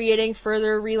creating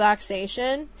further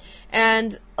relaxation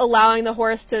and allowing the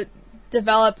horse to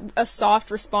develop a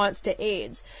soft response to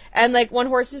aids. And, like, when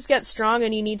horses get strong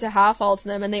and you need to half halt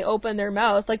them and they open their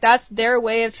mouth, like, that's their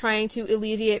way of trying to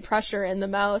alleviate pressure in the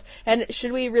mouth. And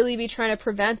should we really be trying to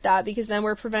prevent that? Because then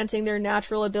we're preventing their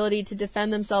natural ability to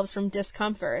defend themselves from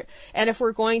discomfort. And if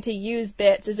we're going to use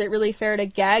bits, is it really fair to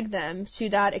gag them to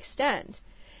that extent?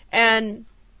 And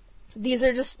these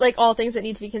are just, like, all things that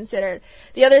need to be considered.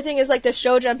 The other thing is, like, the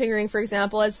show jumping ring, for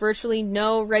example, has virtually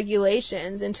no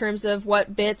regulations in terms of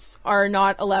what bits are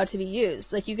not allowed to be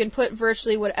used. Like, you can put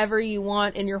virtually whatever you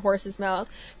want in your horse's mouth,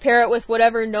 pair it with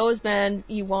whatever noseband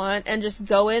you want, and just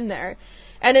go in there.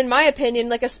 And in my opinion,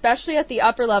 like, especially at the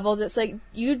upper levels, it's like,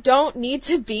 you don't need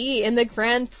to be in the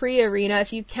Grand Prix arena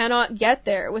if you cannot get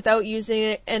there without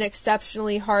using an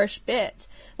exceptionally harsh bit.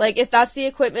 Like, if that's the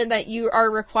equipment that you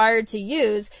are required to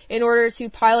use in order to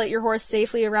pilot your horse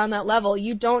safely around that level,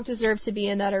 you don't deserve to be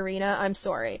in that arena. I'm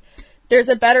sorry. There's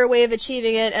a better way of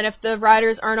achieving it, and if the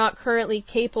riders are not currently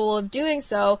capable of doing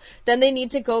so, then they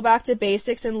need to go back to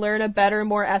basics and learn a better,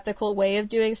 more ethical way of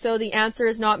doing so. The answer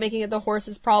is not making it the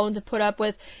horse's problem to put up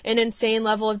with an insane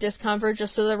level of discomfort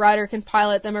just so the rider can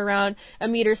pilot them around a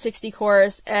 1.60 meter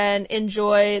course and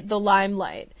enjoy the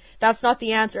limelight. That's not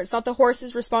the answer. It's not the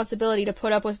horse's responsibility to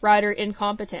put up with rider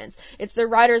incompetence. It's the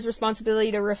rider's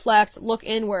responsibility to reflect, look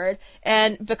inward,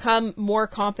 and become more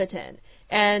competent,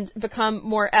 and become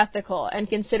more ethical, and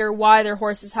consider why their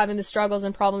horse is having the struggles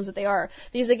and problems that they are.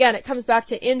 Because, again, it comes back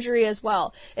to injury as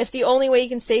well. If the only way you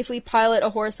can safely pilot a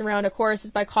horse around a course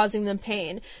is by causing them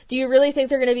pain, do you really think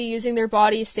they're going to be using their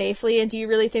body safely? And do you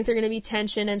really think they're going to be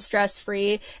tension and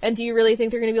stress-free? And do you really think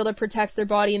they're going to be able to protect their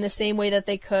body in the same way that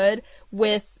they could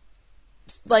with,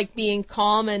 like, being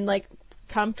calm and, like,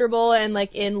 comfortable and,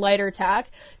 like, in lighter tack?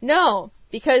 No,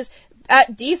 because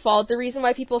at default, the reason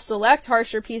why people select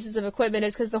harsher pieces of equipment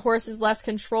is because the horse is less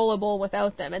controllable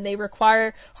without them, and they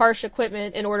require harsh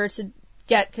equipment in order to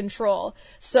get control.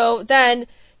 So then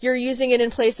you're using it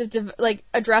in place of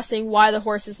addressing why the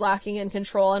horse is lacking in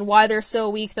control and why they're so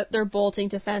weak that they're bolting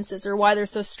to fences, or why they're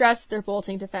so stressed they're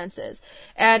bolting to fences.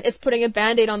 And it's putting a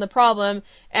band-aid on the problem,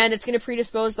 and it's going to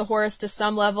predispose the horse to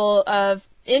some level of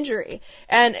injury.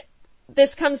 And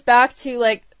this comes back to,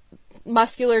 like,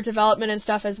 muscular development and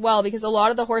stuff as well, because a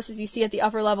lot of the horses you see at the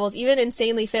upper levels, even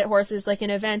insanely fit horses like in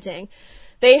eventing,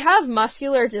 they have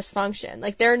muscular dysfunction.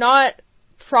 Like, they're not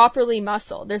properly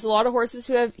muscled. There's a lot of horses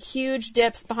who have huge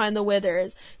dips behind the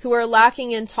withers, who are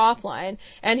lacking in top line,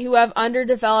 and who have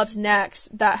underdeveloped necks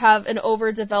that have an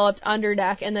overdeveloped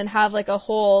underneck, and then have, like, a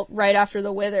hole right after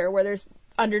the wither where there's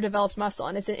underdeveloped muscle,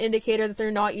 and it's an indicator that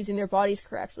they're not using their bodies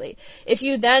correctly. If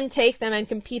you then take them and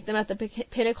compete them at the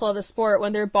pinnacle of the sport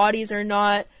when their bodies are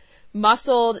not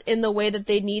muscled in the way that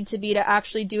they need to be to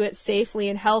actually do it safely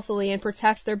and healthily and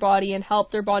protect their body and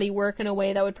help their body work in a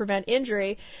way that would prevent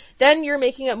injury, then you're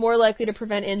making it more likely to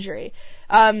prevent injury.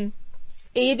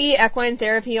 AB Equine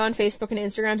Therapy on Facebook and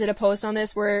Instagram did a post on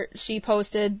this where she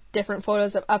posted different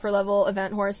photos of upper level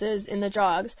event horses in the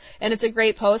jogs. And it's a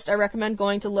great post. I recommend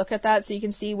going to look at that so you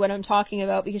can see what I'm talking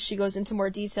about, because she goes into more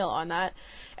detail on that.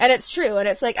 And it's true. And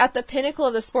it's like at the pinnacle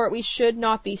of the sport, we should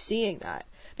not be seeing that.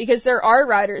 Because there are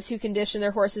riders who condition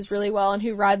their horses really well and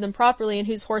who ride them properly and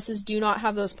whose horses do not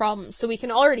have those problems. So we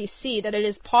can already see that it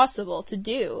is possible to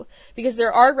do, because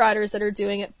there are riders that are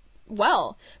doing it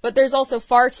well, but there's also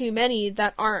far too many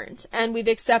that aren't, and we've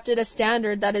accepted a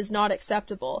standard that is not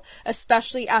acceptable,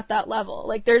 especially at that level.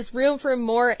 Like, there's room for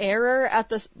more error at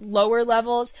the lower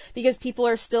levels because people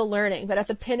are still learning, but at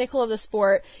the pinnacle of the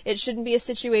sport, it shouldn't be a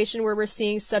situation where we're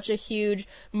seeing such a huge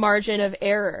margin of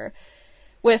error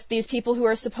with these people who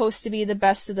are supposed to be the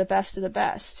best of the best of the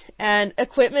best. And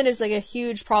equipment is like a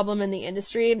huge problem in the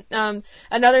industry.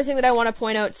 Another thing that I want to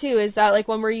point out too is that like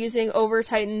when we're using over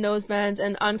tightened nosebands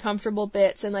and uncomfortable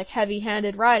bits and like heavy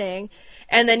handed riding,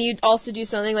 and then you also do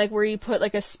something like where you put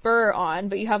like a spur on,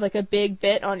 but you have like a big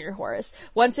bit on your horse.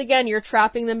 Once again, you're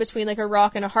trapping them between like a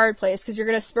rock and a hard place, because you're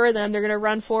going to spur them, they're going to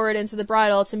run forward into the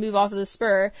bridle to move off of the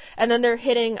spur, and then they're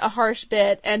hitting a harsh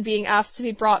bit and being asked to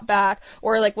be brought back,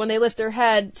 or like when they lift their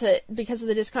head because of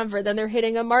the discomfort, then they're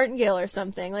hitting a martingale or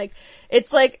something. Like,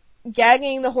 it's like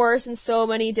gagging the horse in so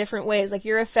many different ways. Like,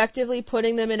 you're effectively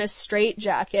putting them in a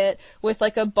straitjacket with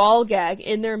like a ball gag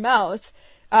in their mouth,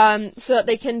 so that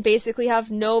they can basically have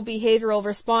no behavioral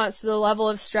response to the level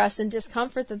of stress and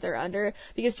discomfort that they're under,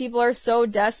 because people are so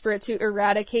desperate to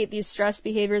eradicate these stress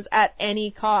behaviors at any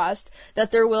cost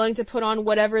that they're willing to put on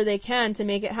whatever they can to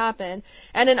make it happen.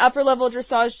 And in upper level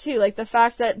dressage too, like the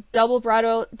fact that double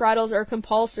bridles are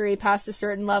compulsory past a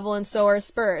certain level and so are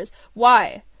spurs.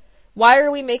 Why? Why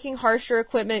are we making harsher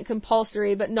equipment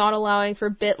compulsory but not allowing for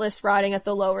bitless riding at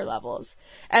the lower levels?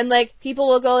 And like, people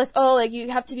will go like, oh, like you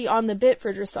have to be on the bit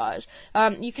for dressage.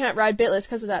 You can't ride bitless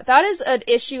because of that. That is an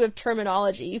issue of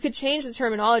terminology. You could change the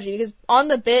terminology, because on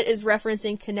the bit is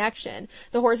referencing connection.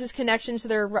 The horse's connection to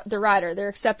the rider, their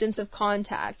acceptance of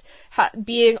contact,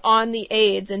 being on the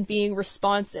aids and being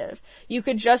responsive. You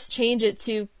could just change it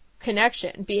to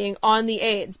connection, being on the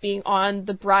aids, being on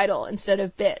the bridle instead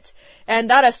of bit. And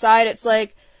that aside, it's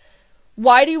like,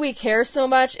 why do we care so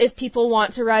much if people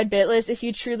want to ride bitless if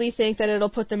you truly think that it'll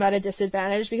put them at a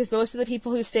disadvantage? Because most of the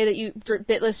people who say that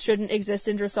bitless shouldn't exist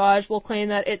in dressage will claim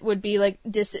that it would be like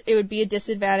it would be a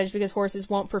disadvantage because horses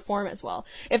won't perform as well.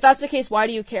 If that's the case, why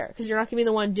do you care? Because you're not going to be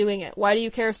the one doing it. Why do you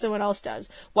care if someone else does?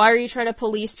 Why are you trying to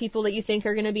police people that you think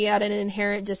are going to be at an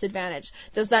inherent disadvantage?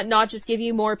 Does that not just give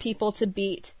you more people to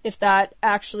beat if that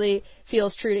actually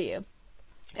feels true to you?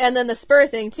 And then the spur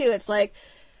thing too, it's like,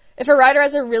 if a rider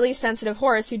has a really sensitive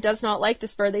horse who does not like the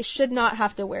spur, they should not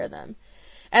have to wear them.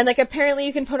 And like, apparently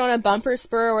you can put on a bumper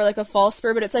spur or like a false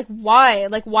spur, but it's like, why?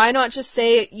 Like, why not just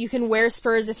say you can wear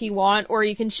spurs if you want, or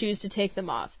you can choose to take them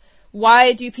off?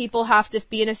 Why do people have to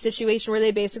be in a situation where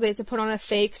they basically have to put on a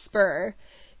fake spur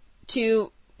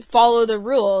to follow the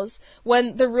rules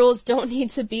when the rules don't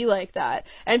need to be like that?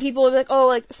 And people will be like, oh,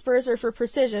 like spurs are for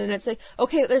precision. And it's like,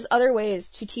 okay, there's other ways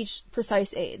to teach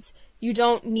precise aids. You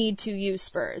don't need to use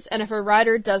spurs. And if a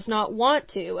rider does not want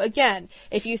to, again,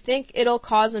 if you think it'll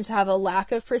cause them to have a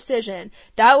lack of precision,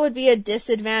 that would be a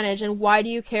disadvantage. And why do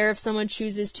you care if someone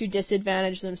chooses to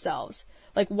disadvantage themselves?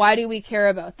 Like, why do we care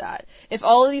about that? If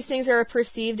all of these things are a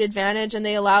perceived advantage and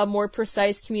they allow more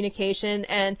precise communication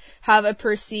and have a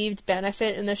perceived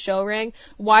benefit in the show ring,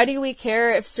 why do we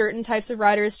care if certain types of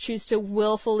riders choose to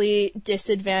willfully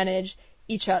disadvantage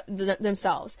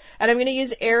themselves? And I'm going to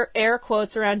use air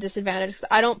quotes around disadvantage, because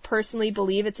I don't personally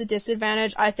believe it's a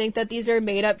disadvantage. I think that these are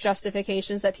made up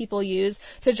justifications that people use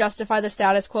to justify the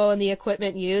status quo and the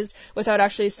equipment used without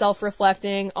actually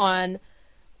self-reflecting on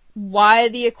why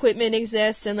the equipment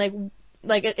exists. And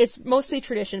like it's mostly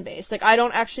tradition based. Like, I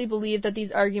don't actually believe that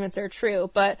these arguments are true,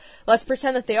 but let's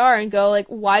pretend that they are and go like,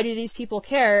 why do these people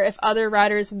care if other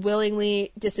riders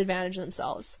willingly disadvantage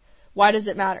themselves? Why does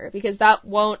it matter? Because that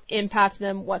won't impact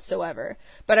them whatsoever.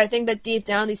 But I think that deep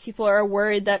down, these people are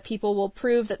worried that people will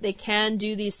prove that they can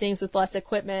do these things with less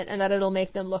equipment and that it'll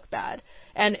make them look bad.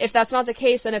 And if that's not the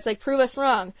case, then it's like, prove us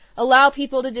wrong. Allow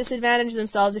people to disadvantage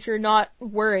themselves if you're not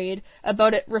worried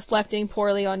about it reflecting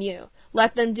poorly on you.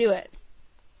 Let them do it.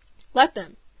 Let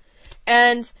them.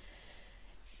 And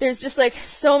there's just like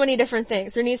so many different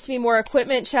things. There needs to be more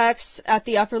equipment checks at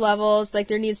the upper levels. Like,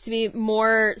 there needs to be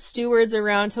more stewards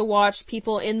around to watch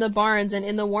people in the barns and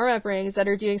in the warm-up rings that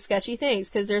are doing sketchy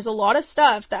things, because there's a lot of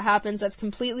stuff that happens that's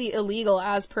completely illegal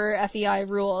as per FEI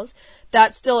rules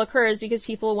that still occurs because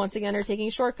people, once again, are taking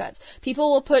shortcuts.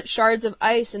 People will put shards of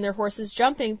ice in their horses'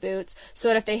 jumping boots so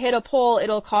that if they hit a pole,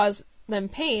 it'll cause them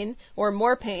pain or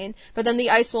more pain, but then the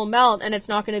ice will melt and it's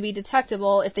not going to be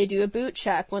detectable if they do a boot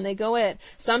check when they go in.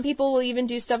 Some people will even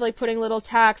do stuff like putting little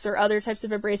tacks or other types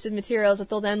of abrasive materials that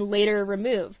they'll then later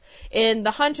remove. In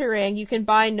the hunter ring, you can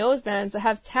buy nosebands that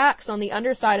have tacks on the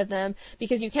underside of them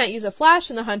because you can't use a flash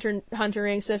in the hunter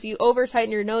ring. So if you over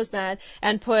tighten your noseband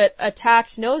and put a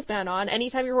tacked noseband on,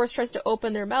 anytime your horse tries to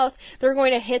open their mouth, they're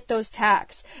going to hit those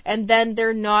tacks and then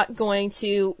they're not going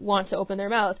to want to open their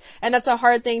mouth. And that's a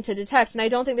hard thing to detect. And I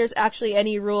don't think there's actually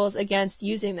any rules against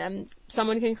using them.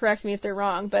 Someone can correct me if they're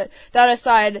wrong, but that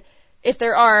aside, if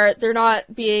there are, they're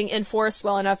not being enforced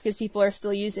well enough because people are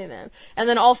still using them. And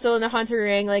then also in the hunter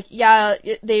ring, like, yeah,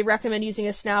 they recommend using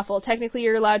a snaffle. Technically,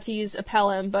 you're allowed to use a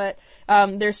pelham, but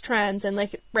there's trends, and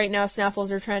like right now,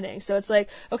 snaffles are trending. So it's like,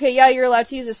 okay, yeah, you're allowed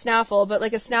to use a snaffle, but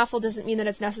like a snaffle doesn't mean that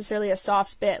it's necessarily a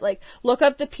soft bit. Like, look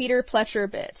up the Peter Pletcher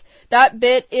bit. That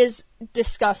bit is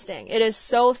disgusting. It is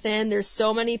so thin. There's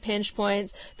so many pinch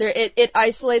points. It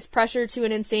isolates pressure to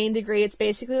an insane degree. It's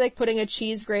basically like putting a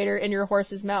cheese grater in your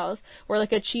horse's mouth, or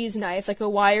like a cheese knife, like a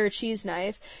wire cheese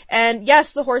knife. And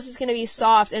yes, the horse is going to be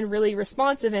soft and really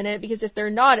responsive in it, because if they're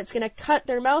not, it's going to cut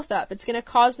their mouth up. It's going to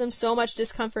cause them so much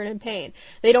discomfort and pain.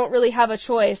 They don't really have a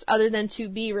choice other than to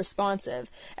be responsive.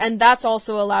 And that's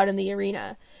also allowed in the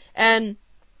arena. And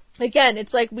again,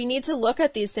 it's like we need to look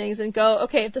at these things and go,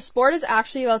 okay, if the sport is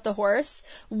actually about the horse,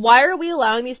 why are we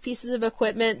allowing these pieces of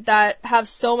equipment that have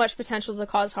so much potential to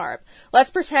cause harm?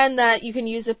 Let's pretend that you can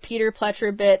use a Peter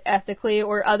Pletcher bit ethically,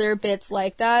 or other bits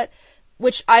like that,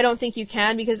 which I don't think you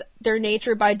can, because their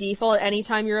nature by default,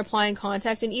 anytime you're applying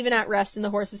contact, and even at rest in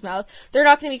the horse's mouth, they're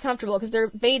not going to be comfortable because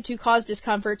they're made to cause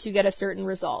discomfort to get a certain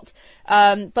result.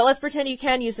 But let's pretend you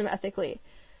can use them ethically.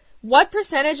 What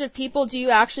percentage of people do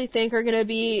you actually think are going to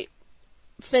be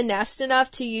finessed enough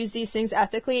to use these things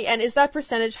ethically? And is that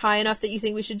percentage high enough that you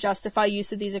think we should justify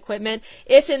use of these equipment?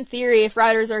 If in theory, if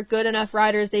riders are good enough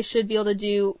riders, they should be able to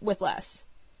do with less.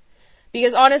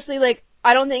 Because honestly, like,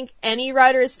 I don't think any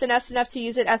rider is finessed enough to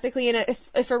use it ethically. And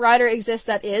if a rider exists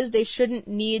that is, they shouldn't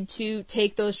need to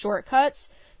take those shortcuts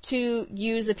to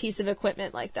use a piece of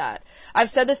equipment like that.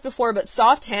 I've said this before, but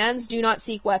soft hands do not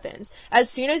seek weapons. As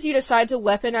soon as you decide to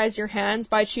weaponize your hands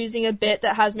by choosing a bit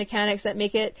that has mechanics that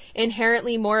make it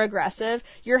inherently more aggressive,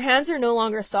 your hands are no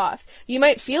longer soft. You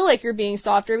might feel like you're being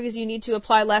softer because you need to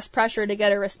apply less pressure to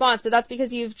get a response, but that's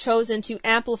because you've chosen to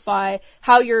amplify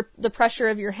how the pressure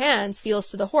of your hands feels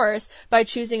to the horse by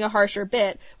choosing a harsher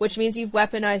bit, which means you've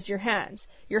weaponized your hands.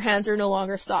 Your hands are no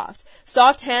longer soft.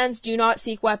 Soft hands do not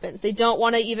seek weapons. They don't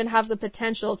want to even have the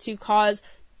potential to cause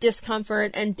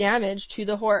discomfort and damage to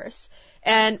the horse.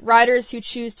 And riders who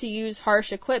choose to use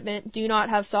harsh equipment do not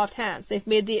have soft hands. They've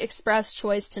made the express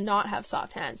choice to not have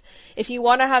soft hands. If you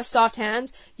want to have soft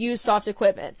hands, use soft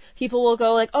equipment. People will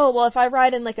go like, oh, well, if I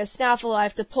ride in like a snaffle, I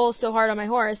have to pull so hard on my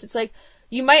horse. It's like,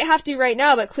 you might have to right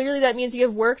now, but clearly that means you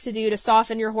have work to do to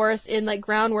soften your horse in like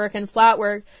groundwork and flat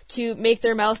work to make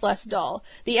their mouth less dull.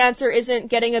 The answer isn't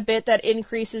getting a bit that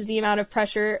increases the amount of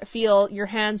pressure feel your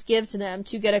hands give to them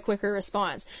to get a quicker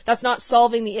response. That's not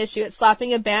solving the issue. It's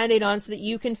slapping a band-aid on so that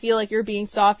you can feel like you're being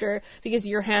softer because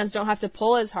your hands don't have to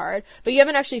pull as hard, but you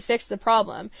haven't actually fixed the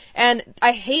problem. And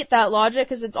I hate that logic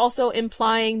because it's also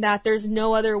implying that there's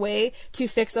no other way to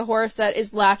fix a horse that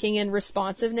is lacking in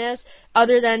responsiveness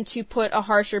other than to put a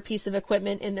harsher piece of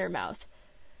equipment in their mouth.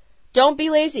 Don't be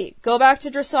lazy. Go back to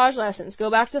dressage lessons.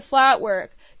 Go back to flat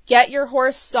work. Get your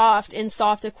horse soft in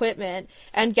soft equipment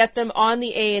and get them on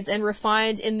the aids and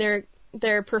refined in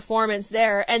their performance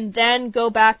there, and then go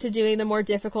back to doing the more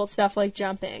difficult stuff like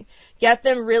jumping. Get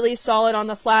them really solid on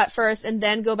the flat first and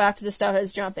then go back to the stuff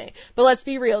as jumping. But let's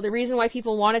be real. The reason why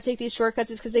people want to take these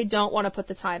shortcuts is because they don't want to put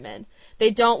the time in.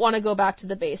 They don't want to go back to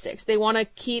the basics. They want to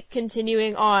keep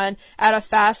continuing on at a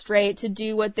fast rate to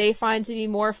do what they find to be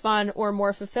more fun or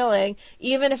more fulfilling,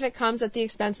 even if it comes at the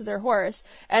expense of their horse.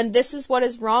 And this is what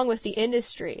is wrong with the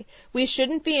industry. We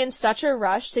shouldn't be in such a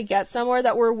rush to get somewhere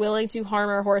that we're willing to harm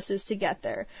our horses to get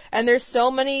there. And there's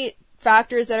so many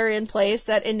factors that are in place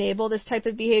that enable this type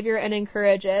of behavior and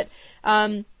encourage it.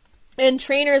 And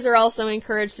trainers are also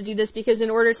encouraged to do this because in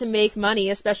order to make money,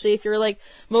 especially if you're like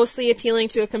mostly appealing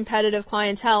to a competitive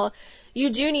clientele, you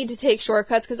do need to take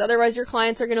shortcuts because otherwise your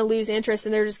clients are going to lose interest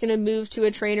and they're just going to move to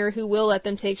a trainer who will let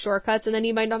them take shortcuts, and then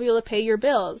you might not be able to pay your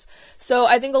bills. So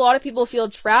I think a lot of people feel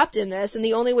trapped in this, and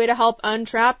the only way to help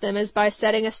untrap them is by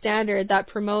setting a standard that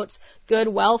promotes good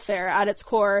welfare at its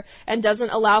core and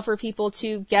doesn't allow for people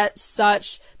to get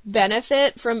such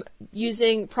benefit from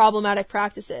using problematic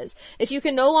practices. If you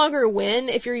can no longer win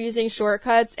if you're using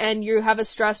shortcuts and you have a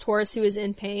stressed horse who is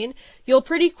in pain, you'll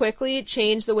pretty quickly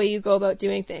change the way you go about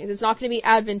doing things. It's not going to be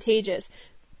advantageous.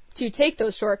 to take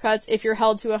those shortcuts if you're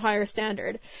held to a higher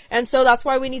standard. And so that's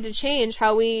why we need to change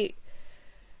how we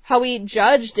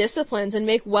judge disciplines and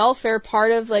make welfare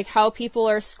part of like how people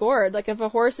are scored. Like if a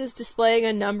horse is displaying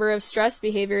a number of stress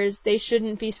behaviors, they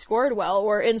shouldn't be scored well.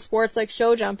 Or in sports like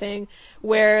show jumping,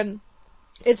 where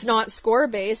it's not score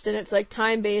based and it's like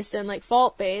time based and like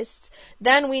fault based,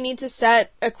 then we need to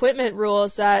set equipment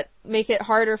rules that make it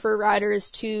harder for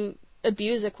riders to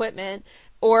abuse equipment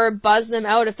or buzz them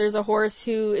out if there's a horse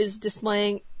who is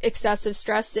displaying excessive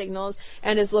stress signals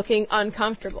and is looking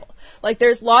uncomfortable. Like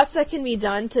there's lots that can be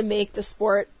done to make the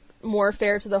sport more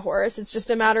fair to the horse. It's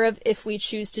just a matter of if we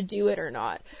choose to do it or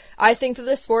not. I think that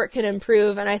the sport can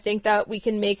improve, and I think that we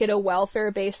can make it a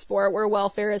welfare-based sport where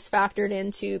welfare is factored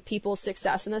into people's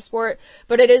success in the sport,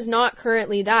 but it is not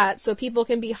currently that. So people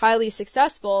can be highly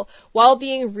successful while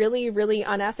being really, really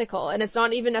unethical. And it's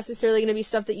not even necessarily going to be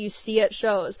stuff that you see at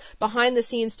shows. Behind the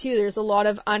scenes too, there's a lot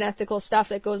of unethical stuff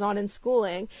that goes on in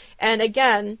schooling. And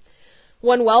again,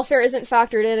 when welfare isn't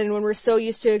factored in and when we're so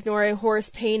used to ignoring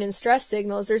horse pain and stress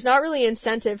signals, there's not really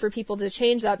incentive for people to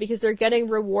change that because they're getting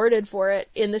rewarded for it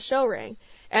in the show ring.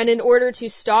 And in order to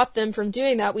stop them from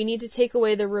doing that, we need to take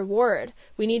away the reward.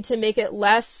 We need to make it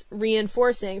less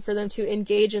reinforcing for them to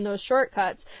engage in those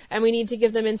shortcuts. And we need to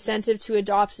give them incentive to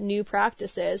adopt new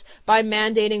practices by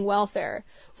mandating welfare.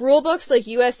 Rulebooks like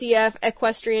USEF,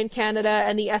 Equestrian Canada,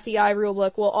 and the FEI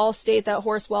rulebook will all state that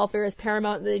horse welfare is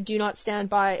paramount and they do not stand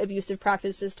by abusive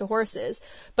practices to horses.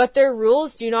 But their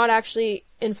rules do not actually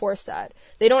enforce that.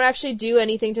 They don't actually do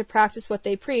anything to practice what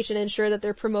they preach and ensure that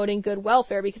they're promoting good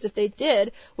welfare, because if they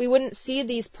did, we wouldn't see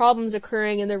these problems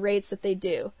occurring in the rates that they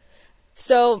do.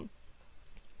 So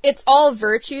it's all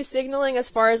virtue signaling as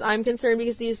far as I'm concerned,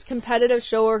 because these competitive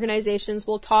show organizations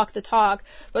will talk the talk,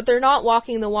 but they're not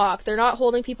walking the walk. They're not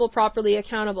holding people properly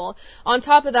accountable. On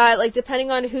top of that, like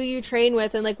depending on who you train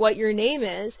with and like what your name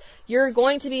is, you're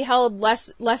going to be held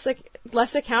less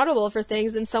accountable for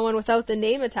things than someone without the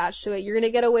name attached to it. You're going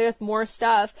to get away with more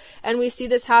stuff, and we see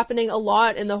this happening a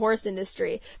lot in the horse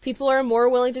industry. People are more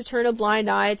willing to turn a blind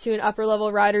eye to an upper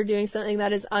level rider doing something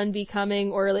that is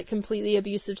unbecoming or like completely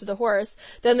abusive to the horse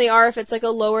than they are if it's like a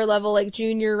lower level like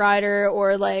junior rider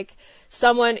or like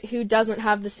someone who doesn't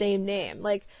have the same name.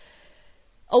 Like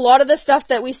a lot of the stuff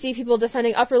that we see people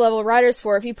defending upper level riders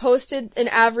for, if you posted an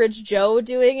average Joe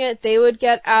doing it, they would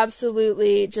get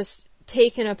absolutely just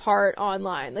taken apart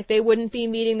online. Like they wouldn't be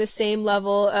meeting the same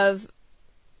level of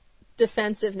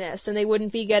defensiveness, and they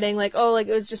wouldn't be getting like, oh, like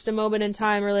it was just a moment in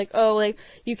time, or like, oh, like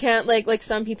you can't like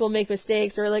some people make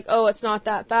mistakes, or like, oh, it's not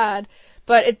that bad.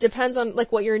 But it depends on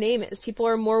like what your name is. People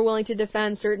are more willing to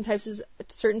defend certain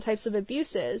types of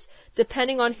abuses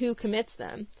depending on who commits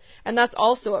them. And that's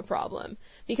also a problem,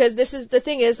 because this is the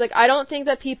thing is like, I don't think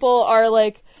that people are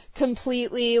like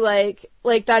completely like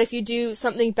that if you do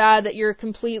something bad that you're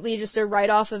completely just a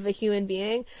write-off of a human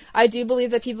being. I do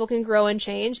believe that people can grow and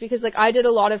change, because like I did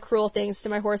a lot of cruel things to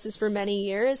my horses for many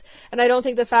years, and I don't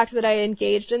think the fact that I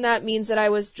engaged in that means that I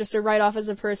was just a write-off as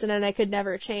a person and I could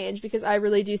never change, because I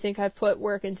really do think I've put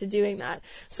work into doing that.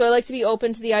 So I like to be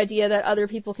open to the idea that other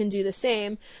people can do the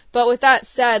same. But with that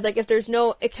said, like if there's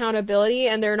no accountability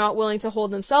and they're not willing to hold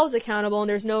themselves accountable and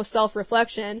there's no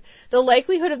self-reflection, the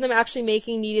likelihood of them actually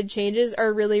making needed changes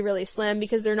are really, really slim,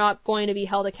 because they're not going to be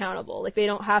held accountable. Like they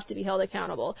don't have to be held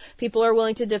accountable. People are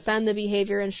willing to defend the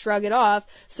behavior and shrug it off,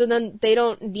 so then they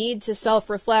don't need to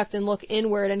self-reflect and look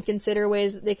inward and consider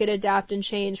ways that they could adapt and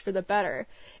change for the better.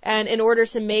 And in order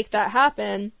to make that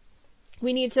happen,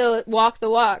 we need to walk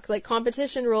the walk. Like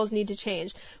competition rules need to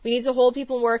change. We need to hold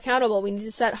people more accountable. We need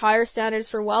to set higher standards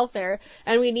for welfare.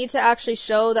 And we need to actually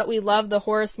show that we love the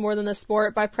horse more than the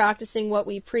sport by practicing what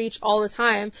we preach all the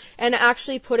time and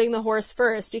actually putting the horse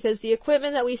first, because the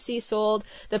equipment that we see sold,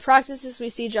 the practices we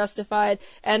see justified,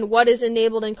 and what is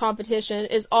enabled in competition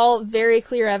is all very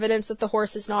clear evidence that the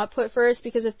horse is not put first,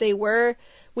 because if they were,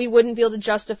 we wouldn't be able to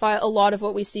justify a lot of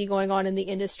what we see going on in the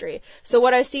industry. So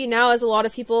what I see now is a lot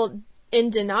of people in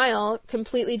denial,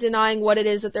 completely denying what it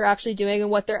is that they're actually doing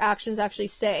and what their actions actually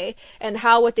say and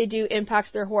how what they do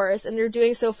impacts their horse. And they're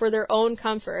doing so for their own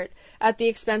comfort at the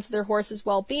expense of their horse's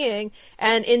well-being.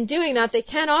 And in doing that, they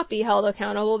cannot be held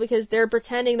accountable, because they're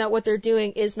pretending that what they're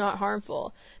doing is not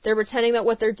harmful. They're pretending that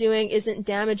what they're doing isn't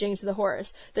damaging to the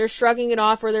horse. They're shrugging it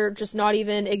off, or they're just not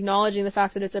even acknowledging the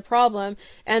fact that it's a problem.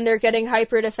 And they're getting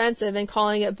hyper defensive and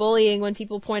calling it bullying when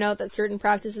people point out that certain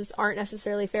practices aren't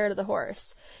necessarily fair to the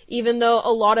horse. Even though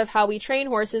a lot of how we train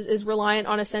horses is reliant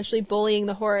on essentially bullying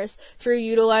the horse through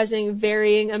utilizing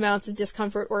varying amounts of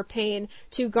discomfort or pain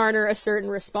to garner a certain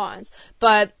response.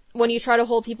 But when you try to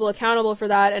hold people accountable for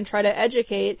that and try to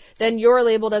educate, then you're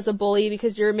labeled as a bully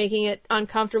because you're making it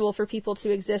uncomfortable for people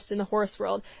to exist in the horse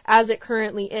world as it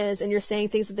currently is, and you're saying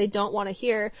things that they don't want to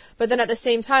hear. But then at the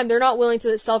same time, they're not willing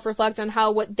to self-reflect on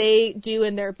how what they do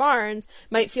in their barns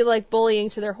might feel like bullying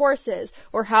to their horses,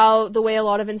 or how the way a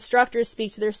lot of instructors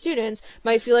speak to their students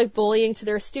might feel like bullying to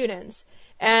their students.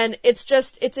 And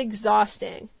it's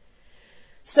exhausting.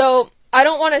 So I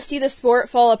don't want to see the sport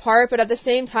fall apart, but at the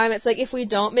same time, it's like if we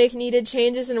don't make needed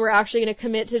changes and we're actually going to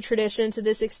commit to tradition to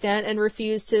this extent and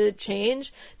refuse to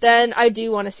change, then I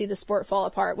do want to see the sport fall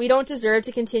apart. We don't deserve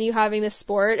to continue having this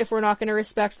sport if we're not going to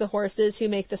respect the horses who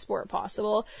make the sport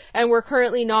possible. And we're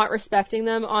currently not respecting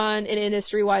them on an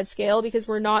industry-wide scale because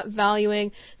we're not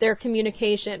valuing their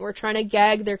communication. We're trying to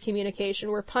gag their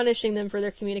communication. We're punishing them for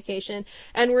their communication.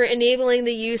 And we're enabling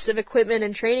the use of equipment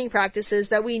and training practices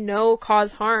that we know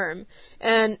cause harm.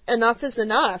 And enough is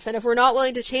enough. And if we're not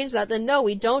willing to change that, then no,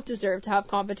 we don't deserve to have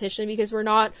competition because we're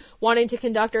not wanting to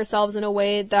conduct ourselves in a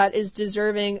way that is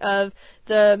deserving of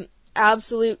the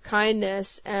absolute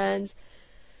kindness and,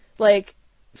 like,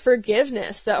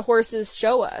 forgiveness that horses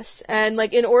show us. And,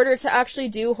 like, in order to actually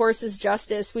do horses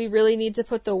justice, we really need to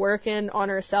put the work in on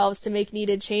ourselves to make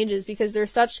needed changes, because they're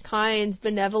such kind,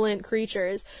 benevolent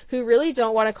creatures who really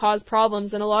don't want to cause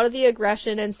problems. And a lot of the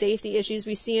aggression and safety issues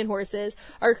we see in horses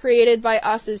are created by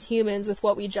us as humans with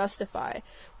what we justify.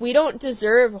 We don't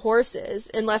deserve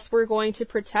horses unless we're going to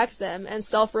protect them and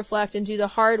self-reflect and do the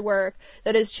hard work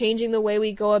that is changing the way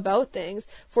we go about things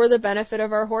for the benefit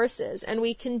of our horses. And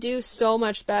we can do so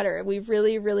much better. We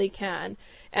really, really can.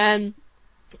 And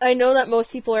I know that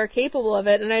most people are capable of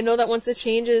it, and I know that once the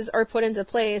changes are put into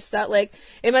place, that, like,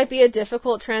 it might be a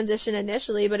difficult transition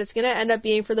initially, but it's going to end up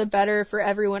being for the better for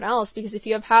everyone else, because if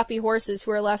you have happy horses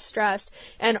who are less stressed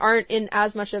and aren't in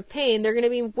as much of pain, they're going to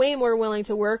be way more willing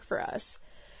to work for us.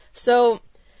 So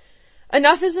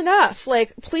enough is enough.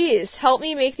 Like, please help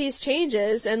me make these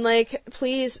changes, and, like,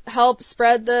 please help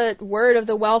spread the word of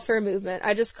the welfare movement.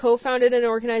 I just co-founded an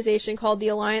organization called the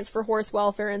Alliance for Horse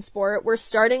Welfare and Sport. We're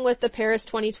starting with the Paris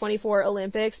 2024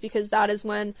 Olympics because that is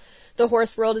when the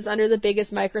horse world is under the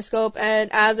biggest microscope.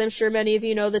 And as I'm sure many of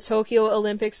you know, the Tokyo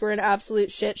Olympics were an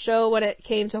absolute shit show when it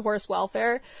came to horse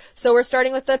welfare. So we're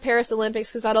starting with the Paris Olympics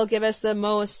because that'll give us the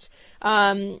most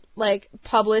like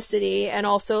publicity and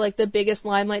also like the biggest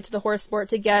limelight to the horse sport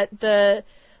to get the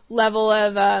level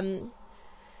of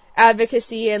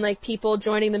advocacy and like people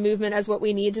joining the movement as what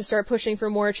we need to start pushing for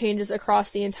more changes across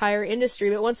the entire industry.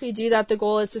 But once we do that, the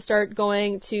goal is to start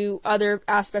going to other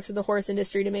aspects of the horse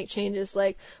industry to make changes,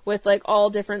 like with like all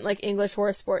different like English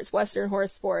horse sports, Western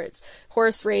horse sports,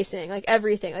 horse racing, like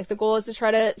everything. Like the goal is to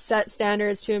try to set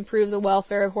standards to improve the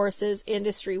welfare of horses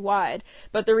industry wide.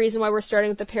 But the reason why we're starting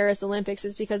with the Paris Olympics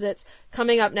is because it's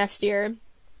coming up next year.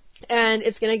 And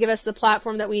it's going to give us the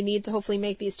platform that we need to hopefully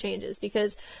make these changes.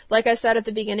 Because, like I said at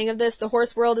the beginning of this, the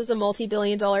horse world is a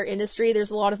multi-billion-dollar industry.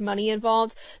 There's a lot of money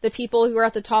involved. The people who are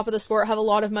at the top of the sport have a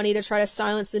lot of money to try to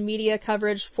silence the media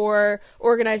coverage for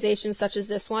organizations such as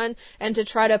this one, and to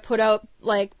try to put out,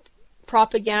 like,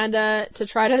 propaganda to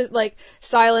try to, like,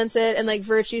 silence it and, like,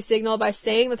 virtue signal by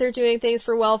saying that they're doing things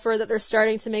for welfare, that they're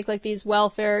starting to make, like, these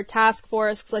welfare task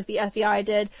forces like the FEI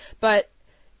did, but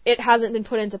it hasn't been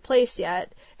put into place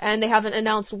yet, and they haven't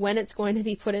announced when it's going to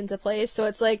be put into place. So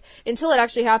it's like, until it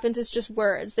actually happens, it's just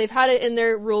words. They've had it in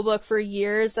their rule book for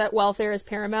years that welfare is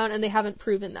paramount, and they haven't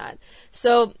proven that.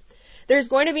 So there's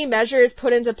going to be measures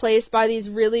put into place by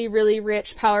these really, really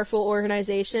rich, powerful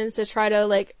organizations to try to,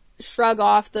 like, shrug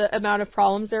off the amount of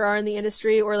problems there are in the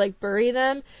industry or like bury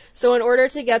them. So in order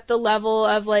to get the level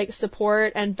of like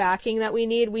support and backing that we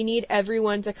need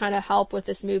everyone to kind of help with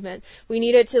this movement. We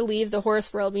need it to leave the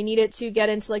horse world. We need it to get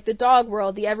into like the dog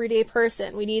world, the everyday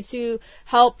person. We need to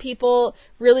help people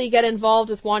really get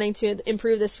involved with wanting to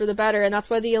improve this for the better. And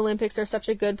that's why the Olympics are such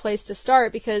a good place to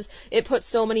start, because it puts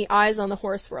so many eyes on the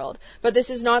horse world. But this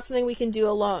is not something we can do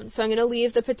alone. So I'm going to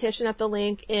leave the petition at the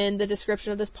link in the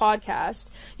description of this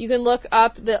podcast. You can look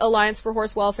up the Alliance for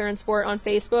Horse Welfare and Sport on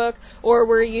Facebook, or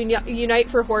we're Unite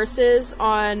for Horses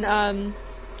on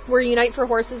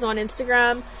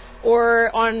Instagram,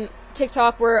 or on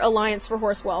TikTok we're Alliance for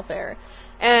Horse Welfare.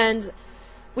 And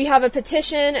we have a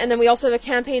petition, and then we also have a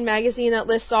campaign magazine that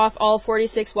lists off all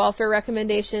 46 welfare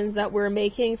recommendations that we're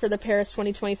making for the Paris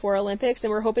 2024 Olympics,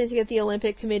 and we're hoping to get the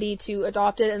Olympic Committee to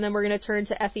adopt it, and then we're going to turn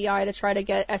to FEI to try to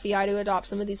get FEI to adopt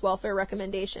some of these welfare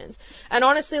recommendations. And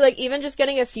honestly, like, even just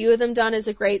getting a few of them done is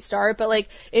a great start, but like,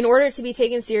 in order to be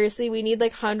taken seriously, we need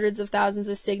like hundreds of thousands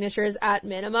of signatures at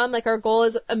minimum. Like, our goal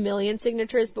is 1 million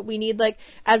signatures, but we need like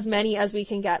as many as we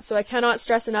can get. So I cannot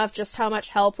stress enough just how much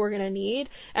help we're going to need,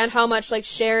 and how much like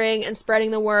sharing and spreading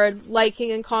the word,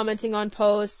 liking and commenting on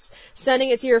posts, sending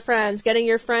it to your friends, getting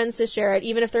your friends to share it,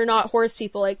 even if they're not horse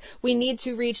people. Like, we need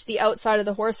to reach the outside of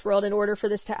the horse world in order for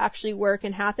this to actually work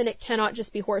and happen. It cannot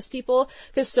just be horse people,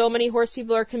 because so many horse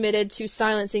people are committed to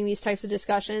silencing these types of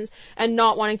discussions and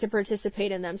not wanting to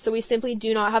participate in them. So we simply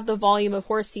do not have the volume of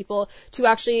horse people to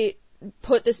actually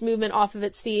put this movement off of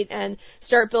its feet and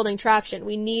start building traction.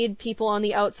 We need people on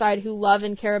the outside who love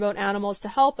and care about animals to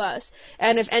help us.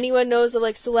 And if anyone knows of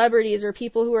like celebrities or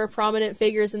people who are prominent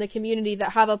figures in the community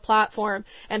that have a platform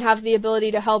and have the ability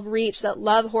to help reach, that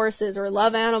love horses or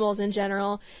love animals in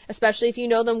general, especially if you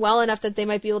know them well enough that they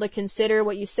might be able to consider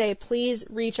what you say, please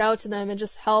reach out to them and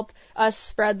just help us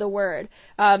spread the word.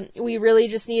 We really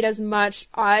just need as much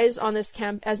eyes on this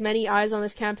as many eyes on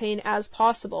this campaign as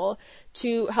possible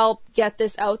to help get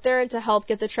this out there and to help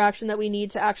get the traction that we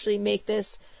need to actually make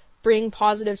this bring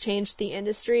positive change to the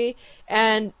industry.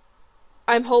 And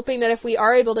I'm hoping that if we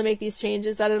are able to make these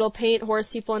changes, that it'll paint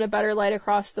horse people in a better light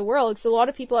across the world. Because a lot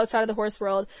of people outside of the horse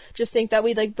world just think that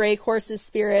we like break horses'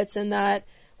 spirits and that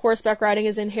horseback riding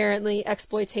is inherently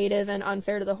exploitative and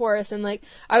unfair to the horse. And like,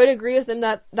 I would agree with them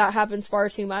that that happens far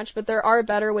too much, but there are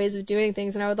better ways of doing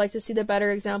things. And I would like to see the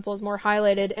better examples more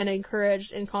highlighted and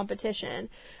encouraged in competition,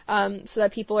 so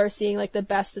that people are seeing like the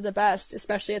best of the best,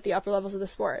 especially at the upper levels of the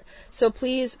sport. So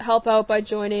please help out by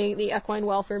joining the equine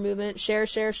welfare movement.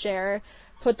 Share,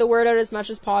 put the word out as much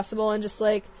as possible, and just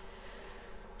like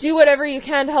do whatever you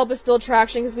can to help us build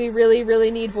traction, because we really,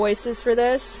 really need voices for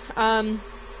this.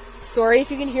 Sorry if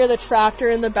you can hear the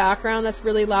tractor in the background. That's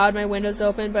really loud. My window's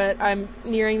open, but I'm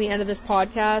nearing the end of this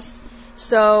podcast,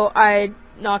 so I'm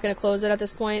not going to close it at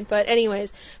this point. But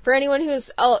anyways, for anyone I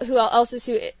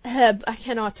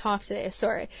cannot talk today,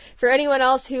 sorry. For anyone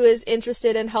else who is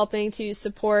interested in helping to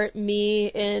support me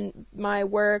in my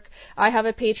work, I have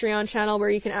a Patreon channel where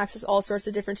you can access all sorts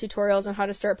of different tutorials on how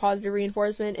to start positive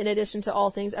reinforcement, in addition to all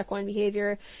things equine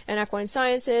behavior and equine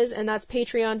sciences, and that's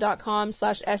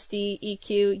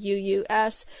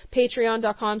patreon.com/SDEQUUS,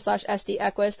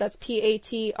 patreon.com/SDEquus, that's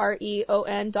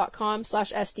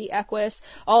patreon.com/SDEquus.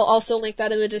 I'll also link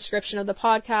that in the description of the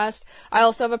podcast. I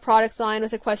also have a product line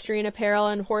with equestrian apparel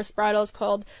and horse bridles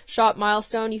called Shop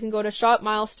Milestone. You can go to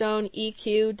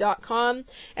shopmilestoneeq.com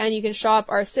and you can shop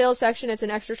our sales section. It's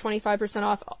an extra 25%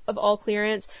 off of all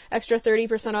clearance, extra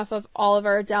 30% off of all of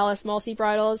our Dallas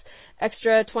multi-bridles,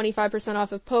 extra 25%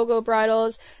 off of Pogo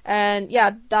bridles. And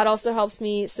yeah, that also helps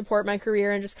me support my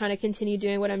career and just kind of continue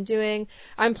doing what I'm doing.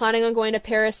 I'm planning on going to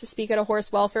Paris to speak at a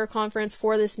horse welfare conference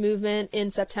for this movement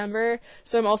in September.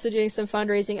 So I'm also doing some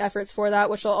fundraising efforts for that,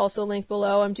 which I'll also link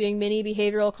below. I'm doing mini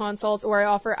behavioral consults, or I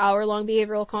offer hour-long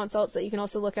behavioral consults that you can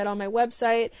also look at on my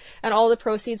website, and all the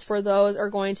proceeds for those are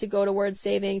going to go towards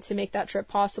saving to make that trip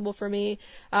possible for me.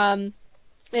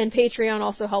 And Patreon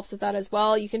also helps with that as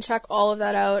well. You can check all of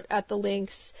that out at the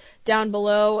links down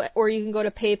below, or you can go to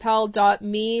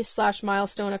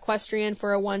paypal.me/milestoneequestrian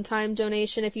for a one-time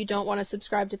donation if you don't want to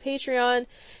subscribe to Patreon.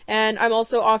 And I'm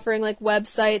also offering like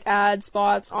website ad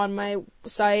spots on my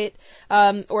site,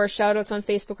 or shout outs on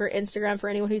Facebook or Instagram for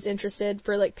anyone who's interested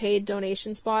for like paid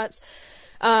donation spots.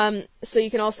 So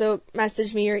you can also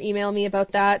message me or email me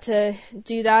about that to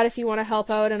do that if you want to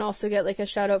help out and also get like a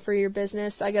shout out for your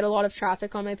business. I get a lot of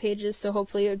traffic on my pages, so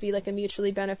hopefully it would be like a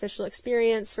mutually beneficial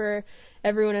experience for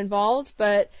everyone involved.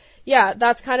 But yeah,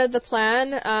 that's kind of the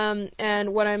plan,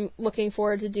 and what I'm looking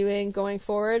forward to doing going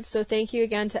forward. So thank you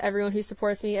again to everyone who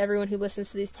supports me, everyone who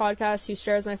listens to these podcasts, who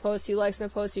shares my posts, who likes my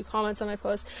posts, who comments on my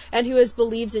posts, and who has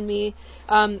believed in me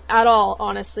at all,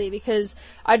 honestly, because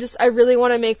I really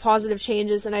want to make positive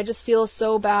changes, and I just feel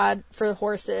so bad for the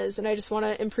horses, and I just want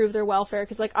to improve their welfare,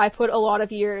 because like I put a lot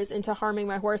of years into harming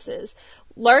my horses,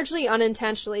 largely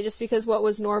unintentionally, just because what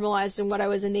was normalized and what I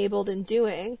was enabled in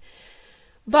doing.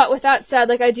 But with that said,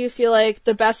 like, I do feel like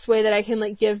the best way that I can,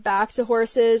 like, give back to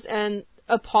horses and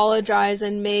apologize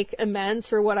and make amends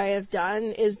for what I have done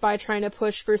is by trying to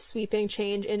push for sweeping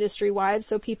change industry-wide,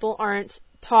 so people aren't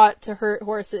taught to hurt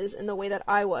horses in the way that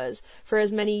I was for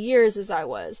as many years as I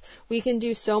was. We can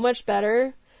do so much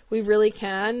better. We really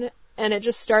can. And it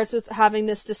just starts with having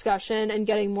this discussion and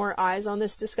getting more eyes on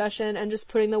this discussion and just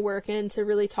putting the work in to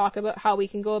really talk about how we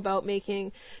can go about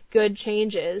making good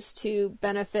changes to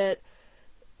benefit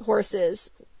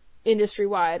horses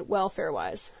industry-wide,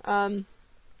 welfare-wise.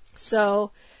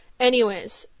 So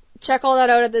anyways, check all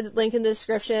that out at the link in the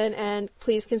description, and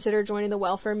please consider joining the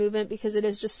welfare movement because it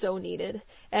is just so needed.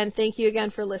 And thank you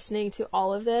again for listening to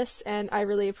all of this, and I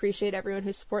really appreciate everyone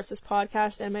who supports this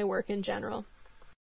podcast and my work in general.